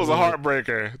 No. This was a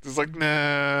heartbreaker. It's like,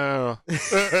 no.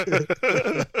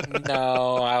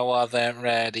 No, I wasn't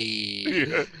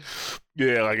ready.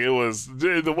 Yeah, like it was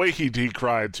the way he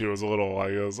cried too was a little like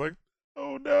it was like,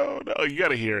 oh no. You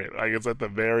gotta hear it. Like it's at the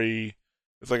very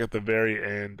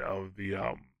end of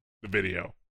the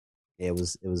video. Yeah, it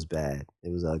was bad.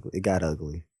 It was ugly. It got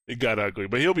ugly.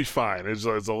 But he'll be fine. It's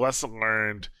a lesson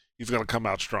learned. He's gonna come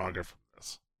out stronger from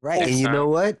this. Right, and you know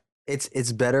what?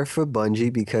 It's better for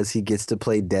Bungie because he gets to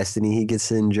play Destiny. He gets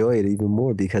to enjoy it even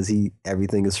more because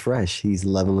everything is fresh. He's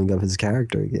leveling up his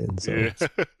character again. So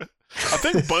I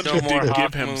think Bungie more did give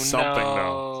Hawk him Moon, something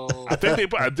though. no. I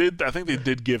think they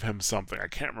did give him something. I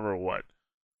can't remember what.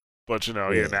 But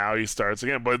Yeah. now he starts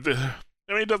again. But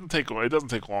I mean, it doesn't take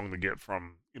long to get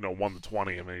from 1 to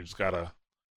 20. I mean, you just gotta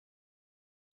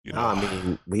No, I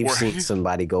mean, we've Or- seen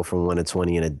somebody go from 1 to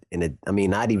 20 in a. I mean,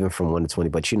 not even from 1 to 20,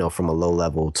 but from a low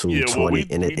level to Yeah, well, 20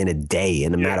 in a day,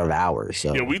 in a matter of hours.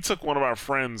 So Yeah, we took one of our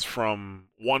friends from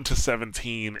 1 to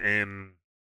 17 in,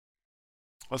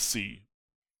 let's see,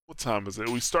 what time is it?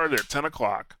 We started at 10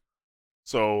 o'clock.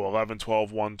 So 11,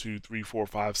 12, 1, 2, 3, 4,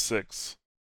 5, 6.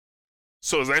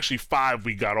 So it was actually 5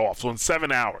 we got off. So in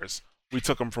 7 hours, we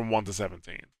took him from 1 to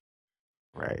 17.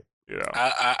 right.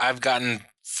 I've gotten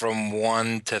from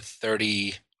 1 to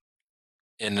 30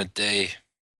 in a day.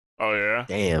 Oh, yeah?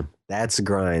 Damn, that's a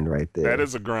grind right there. That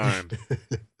is a grind.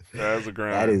 That is a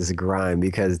grind. That is a grind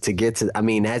because to get to, I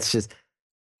mean, that's just,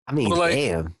 I mean, Well, like,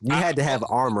 damn, you had to have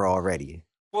armor already.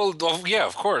 Well, yeah,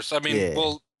 of course. I mean, Yeah.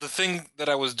 well, the thing that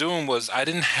I was doing was I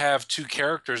didn't have 2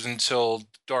 characters until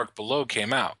Dark Below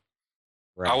came out.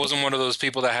 Right. I wasn't one of those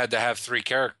people that had to have 3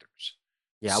 characters.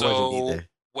 Yeah, I So wasn't either.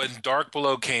 when Dark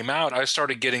Below came out, I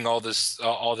started getting all this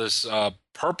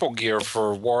purple gear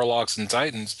for Warlocks and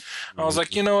Titans. I was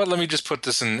like, you know what? Let me just put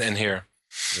this in here.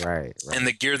 Right. And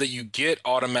the gear that you get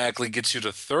automatically gets you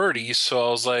to 30. So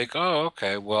I was like, oh,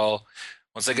 okay, well,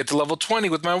 once I get to level 20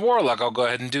 with my Warlock, I'll go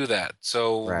ahead and do that.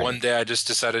 So Right. one day I just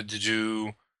decided to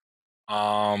do,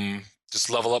 just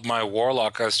level up my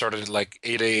Warlock. I started at like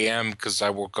 8 a.m. because I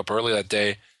woke up early that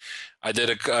day. I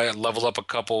leveled up a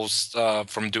couple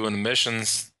from doing the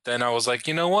missions. Then I was like,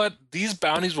 you know what? These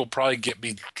bounties will probably get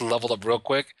me leveled up real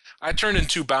quick. I turned in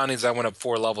 2 bounties. I went up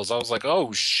 4 levels. I was like,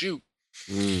 oh, shoot.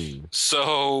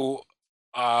 So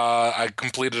I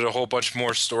completed a whole bunch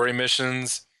more story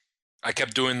missions. I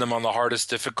kept doing them on the hardest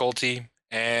difficulty,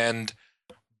 and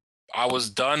I was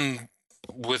done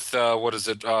with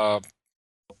the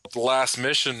last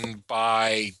mission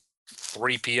by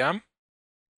 3 p.m.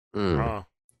 Oh.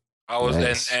 I was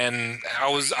Nice. and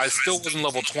I still wasn't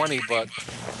level 20, but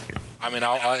I mean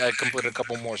I completed a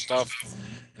couple more stuff,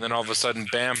 and then all of a sudden,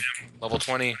 bam, level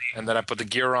 20, and then I put the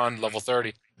gear on, level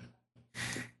 30.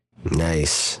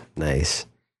 Nice.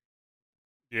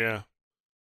 Yeah.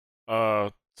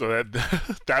 So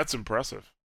that's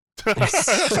impressive.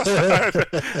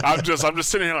 I'm just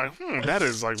sitting here like, that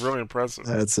is like really impressive.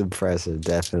 That's impressive,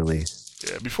 definitely.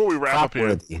 Yeah. Before we wrap up here,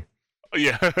 Worthy.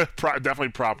 yeah, definitely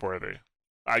prop worthy.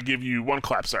 I give you 1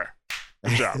 clap, sir.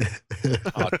 Good job.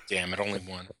 Oh damn it, only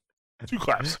 1. 2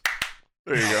 claps.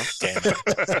 There you go. Damn it.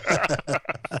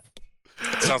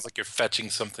 It sounds like you're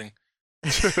fetching something.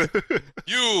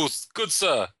 You, good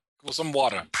sir, with some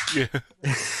water. Yeah.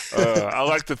 I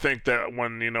like to think that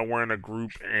when we're in a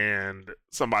group and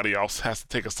somebody else has to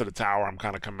take us to the tower, I'm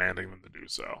kind of commanding them to do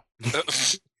so.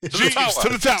 Jeez, to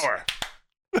the tower.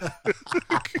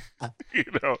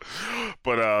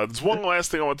 But there's one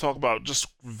last thing I want to talk about. Just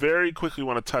very quickly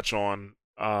want to touch on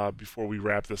before we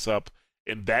wrap this up,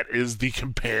 and that is the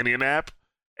companion app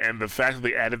and the fact that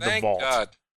they added Thank the vault. God.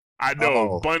 I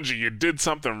know, Uh-oh. Bungie, you did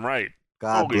something right.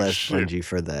 God Holy bless shit. Bungie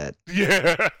for that.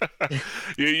 Yeah,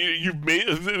 you've made,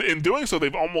 in doing so,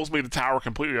 they've almost made the tower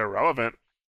completely irrelevant.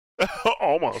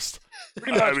 Almost.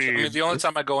 Pretty much. I I mean, mean, the only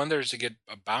time I go in there is to get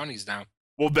bounties now.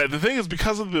 well, the thing is,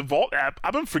 because of the Vault app,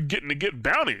 I've been forgetting to get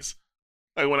bounties.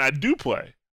 Like when I do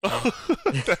play.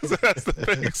 that's the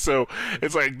thing. So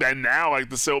it's like that now. Like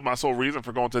my sole reason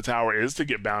for going to the tower is to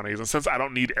get bounties, and since I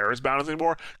don't need Eris bounties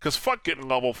anymore, because fuck getting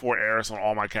level 4 Eris on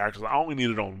all my characters, I only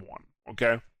need it on 1.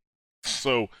 Okay,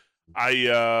 so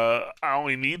I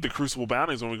only need the Crucible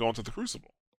bounties when we go into the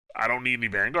Crucible. I don't need any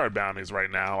Vanguard bounties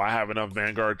right now. I have enough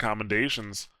Vanguard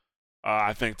commendations,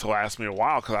 I think, to last me a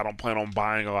while because I don't plan on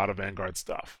buying a lot of Vanguard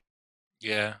stuff.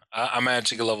 Yeah, I managed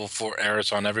to get level 4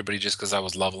 Eris on everybody just because I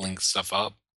was leveling stuff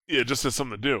up. Yeah, just as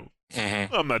something to do.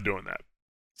 Mm-hmm. I'm not doing that.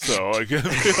 So like,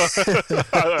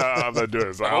 I'm not doing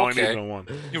it. So I only need it on 1.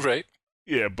 You're right.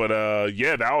 Yeah, but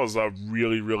yeah, that was a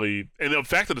really, really, and the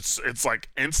fact that it's like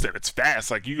instant, it's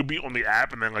fast. Like you could be on the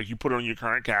app and then like you put it on your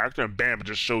current character and bam, it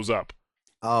just shows up.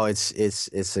 Oh, it's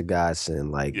a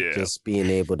godsend. Like Yeah. just being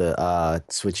able to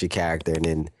switch your character and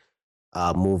then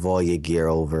move all your gear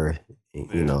over.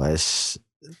 You know, that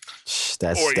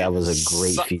was a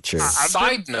great feature.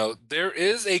 Side note, there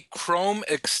is a Chrome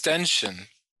extension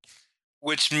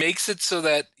which makes it so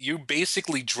that you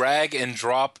basically drag and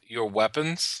drop your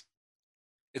weapons.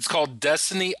 It's called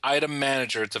Destiny Item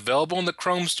Manager. It's available in the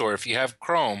Chrome store if you have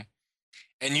Chrome.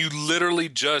 And you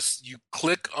literally you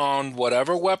click on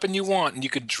whatever weapon you want and you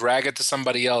could drag it to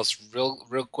somebody else real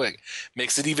quick.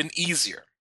 Makes it even easier.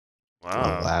 Wow.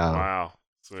 Oh, wow. Wow.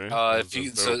 See? If you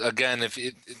so again, if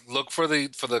it look for the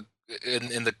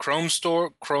in the Chrome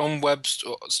store, Chrome web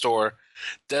store,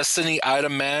 Destiny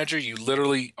Item Manager, you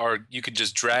could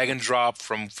just drag and drop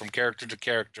from character to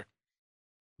character.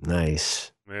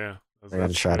 Nice. Yeah. I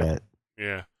gotta try that.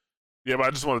 Yeah. Yeah, but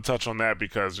I just want to touch on that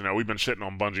because, we've been shitting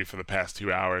on Bungie for the past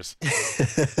 2 hours.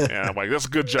 And I'm like, that's a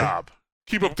good job.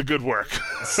 Keep up the good work.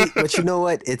 See, but you know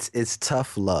what? It's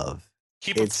tough love.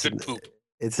 Keep up the good poop.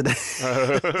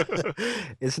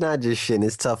 It's not just shit.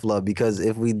 It's tough love because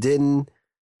if we didn't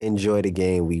enjoy the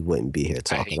game, we wouldn't be here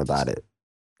talking about it.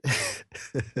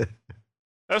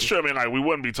 That's true. I mean, like, we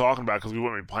wouldn't be talking about it because we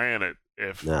wouldn't be playing it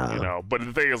if, But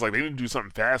the thing is, like, they didn't do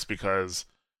something fast because,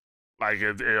 like,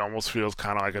 it almost feels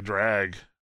kind of like a drag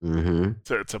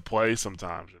to play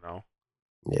sometimes,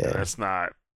 Yeah. And that's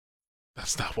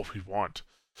not what we want.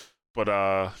 But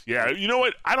yeah, you know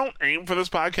what? I don't aim for this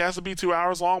podcast to be 2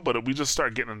 hours long, but we just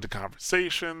start getting into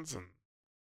conversations, and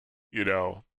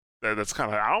that's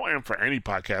kind of. I don't aim for any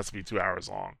podcast to be 2 hours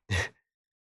long.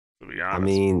 To be honest, I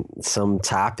mean, some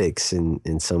topics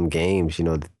in some games,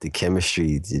 the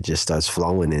chemistry it just starts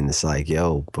flowing, and it's like,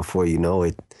 yo, before you know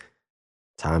it,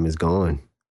 time is gone.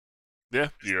 Yeah,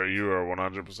 you are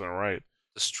 100% right.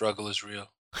 The struggle is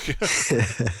real.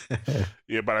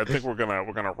 Yeah, but I think we're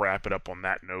gonna wrap it up on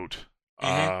that note.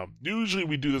 Usually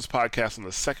we do this podcast on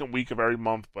the second week of every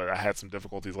month, but I had some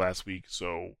difficulties last week,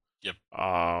 so yep.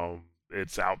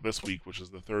 It's out this week, which is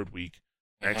the third week.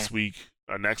 Next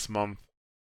month,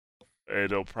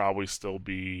 it'll probably still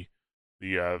be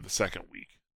the second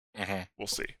week. We'll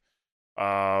see.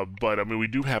 But I mean, we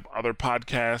do have other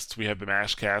podcasts. We have the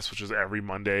Mashcast, which is every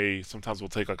Monday. Sometimes we'll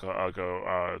take like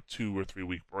a 2 or 3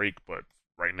 week break, but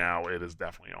right now it is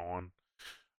definitely on.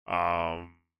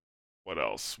 What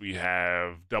else? We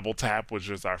have Double Tap, which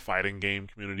is our fighting game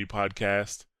community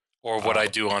podcast. Or what I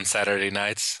do on Saturday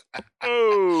nights.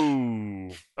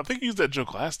 Oh, I think you used that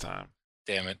joke last time.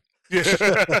 Damn it.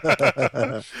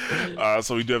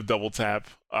 So we do have Double Tap.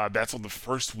 That's on the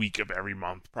first week of every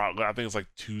month. Probably, I think it's like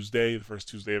Tuesday, the first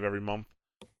Tuesday of every month.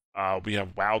 We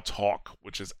have WoW Talk,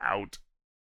 which is out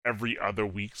every other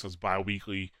week, so it's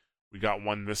bi-weekly. We got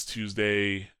one this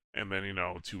Tuesday, and then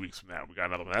 2 weeks from that we got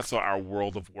another one. That's our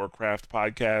World of Warcraft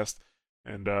podcast,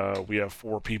 and we have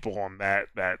 4 people on that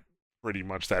pretty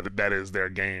much that is their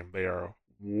game. They are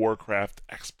Warcraft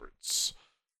experts.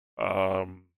 So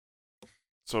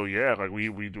yeah, like we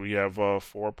have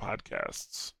 4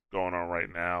 podcasts going on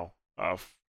right now.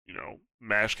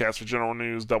 Mashcast for general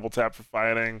news, Double Tap for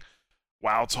fighting,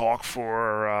 WoW Talk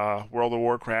for World of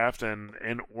Warcraft, and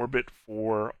In Orbit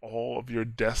for all of your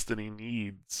Destiny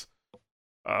needs.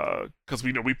 Because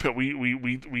we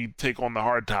take on the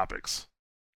hard topics,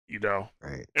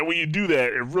 Right. And when you do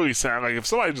that, it really sounds like if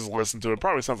somebody just listened to it,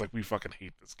 probably sounds like we fucking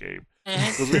hate this game.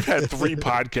 Because we've had 3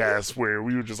 podcasts where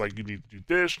we were just like, you need to do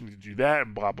this, you need to do that,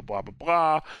 and blah blah blah blah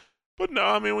blah. But no,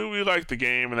 I mean we like the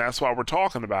game, and that's why we're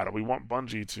talking about it. We want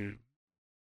Bungie to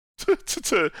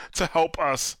help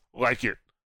us like it,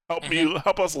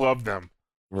 help us love them.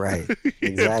 Right.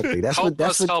 Exactly. Help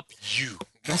you.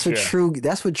 That's what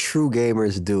true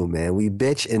gamers do, man. We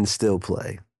bitch and still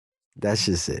play. That's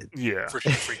just it. Yeah. For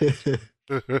sure.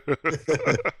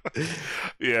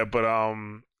 Yeah, but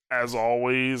as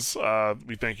always,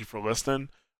 we thank you for listening.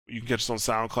 You can catch us on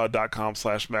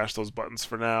SoundCloud.com/mashthosebuttons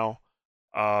for now.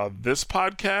 This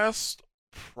podcast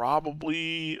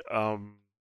probably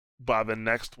by the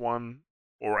next one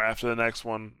or after the next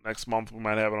one next month we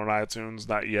might have it on iTunes.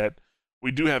 Not yet.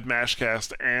 We do have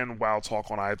Mashcast and WoW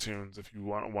Talk on iTunes if you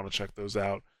want to check those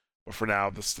out. But for now,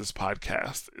 this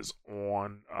podcast is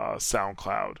on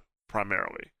SoundCloud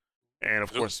primarily, and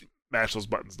of course,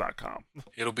 mashthosebuttons.com.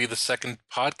 It'll be the second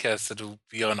podcast that'll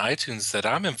be on iTunes that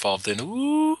I'm involved in.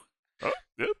 Ooh. Oh,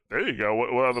 yeah, there you go.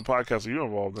 What other podcasts are you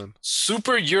involved in?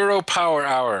 Super Euro Power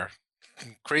Hour,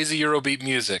 crazy Eurobeat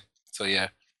music. So yeah.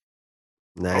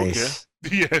 Nice.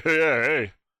 Okay. Yeah.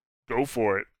 Hey, go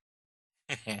for it.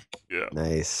 Yeah.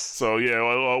 Nice. So yeah,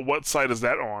 what site is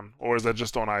that on, or is that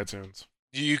just on iTunes?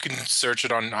 You can search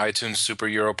it on iTunes, Super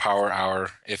Euro Power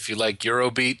Hour. If you like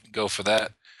Eurobeat, go for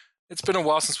that. It's been a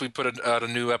while since we put out a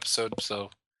new episode, so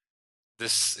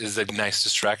this is a nice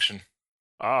distraction.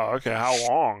 Oh, okay. How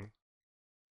long?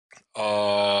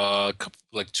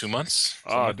 Like 2 months.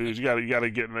 Oh, dude, you gotta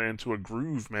get into a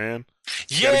groove, man.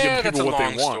 Yeah, that's a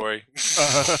long story.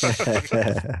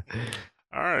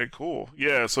 All right, cool.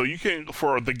 Yeah, so you can,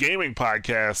 for the gaming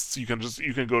podcasts, you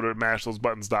can go to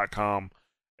mashthosebuttons.com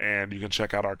and you can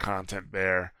check out our content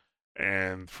there.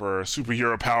 And for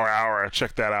Superhero Power Hour,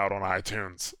 check that out on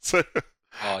iTunes.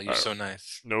 Oh, you're so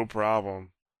nice. No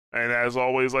problem. And as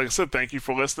always, like I said, thank you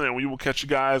for listening, and we will catch you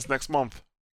guys next month.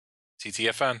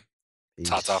 TTFN. Peace.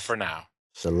 Ta-ta for now.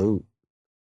 Salute.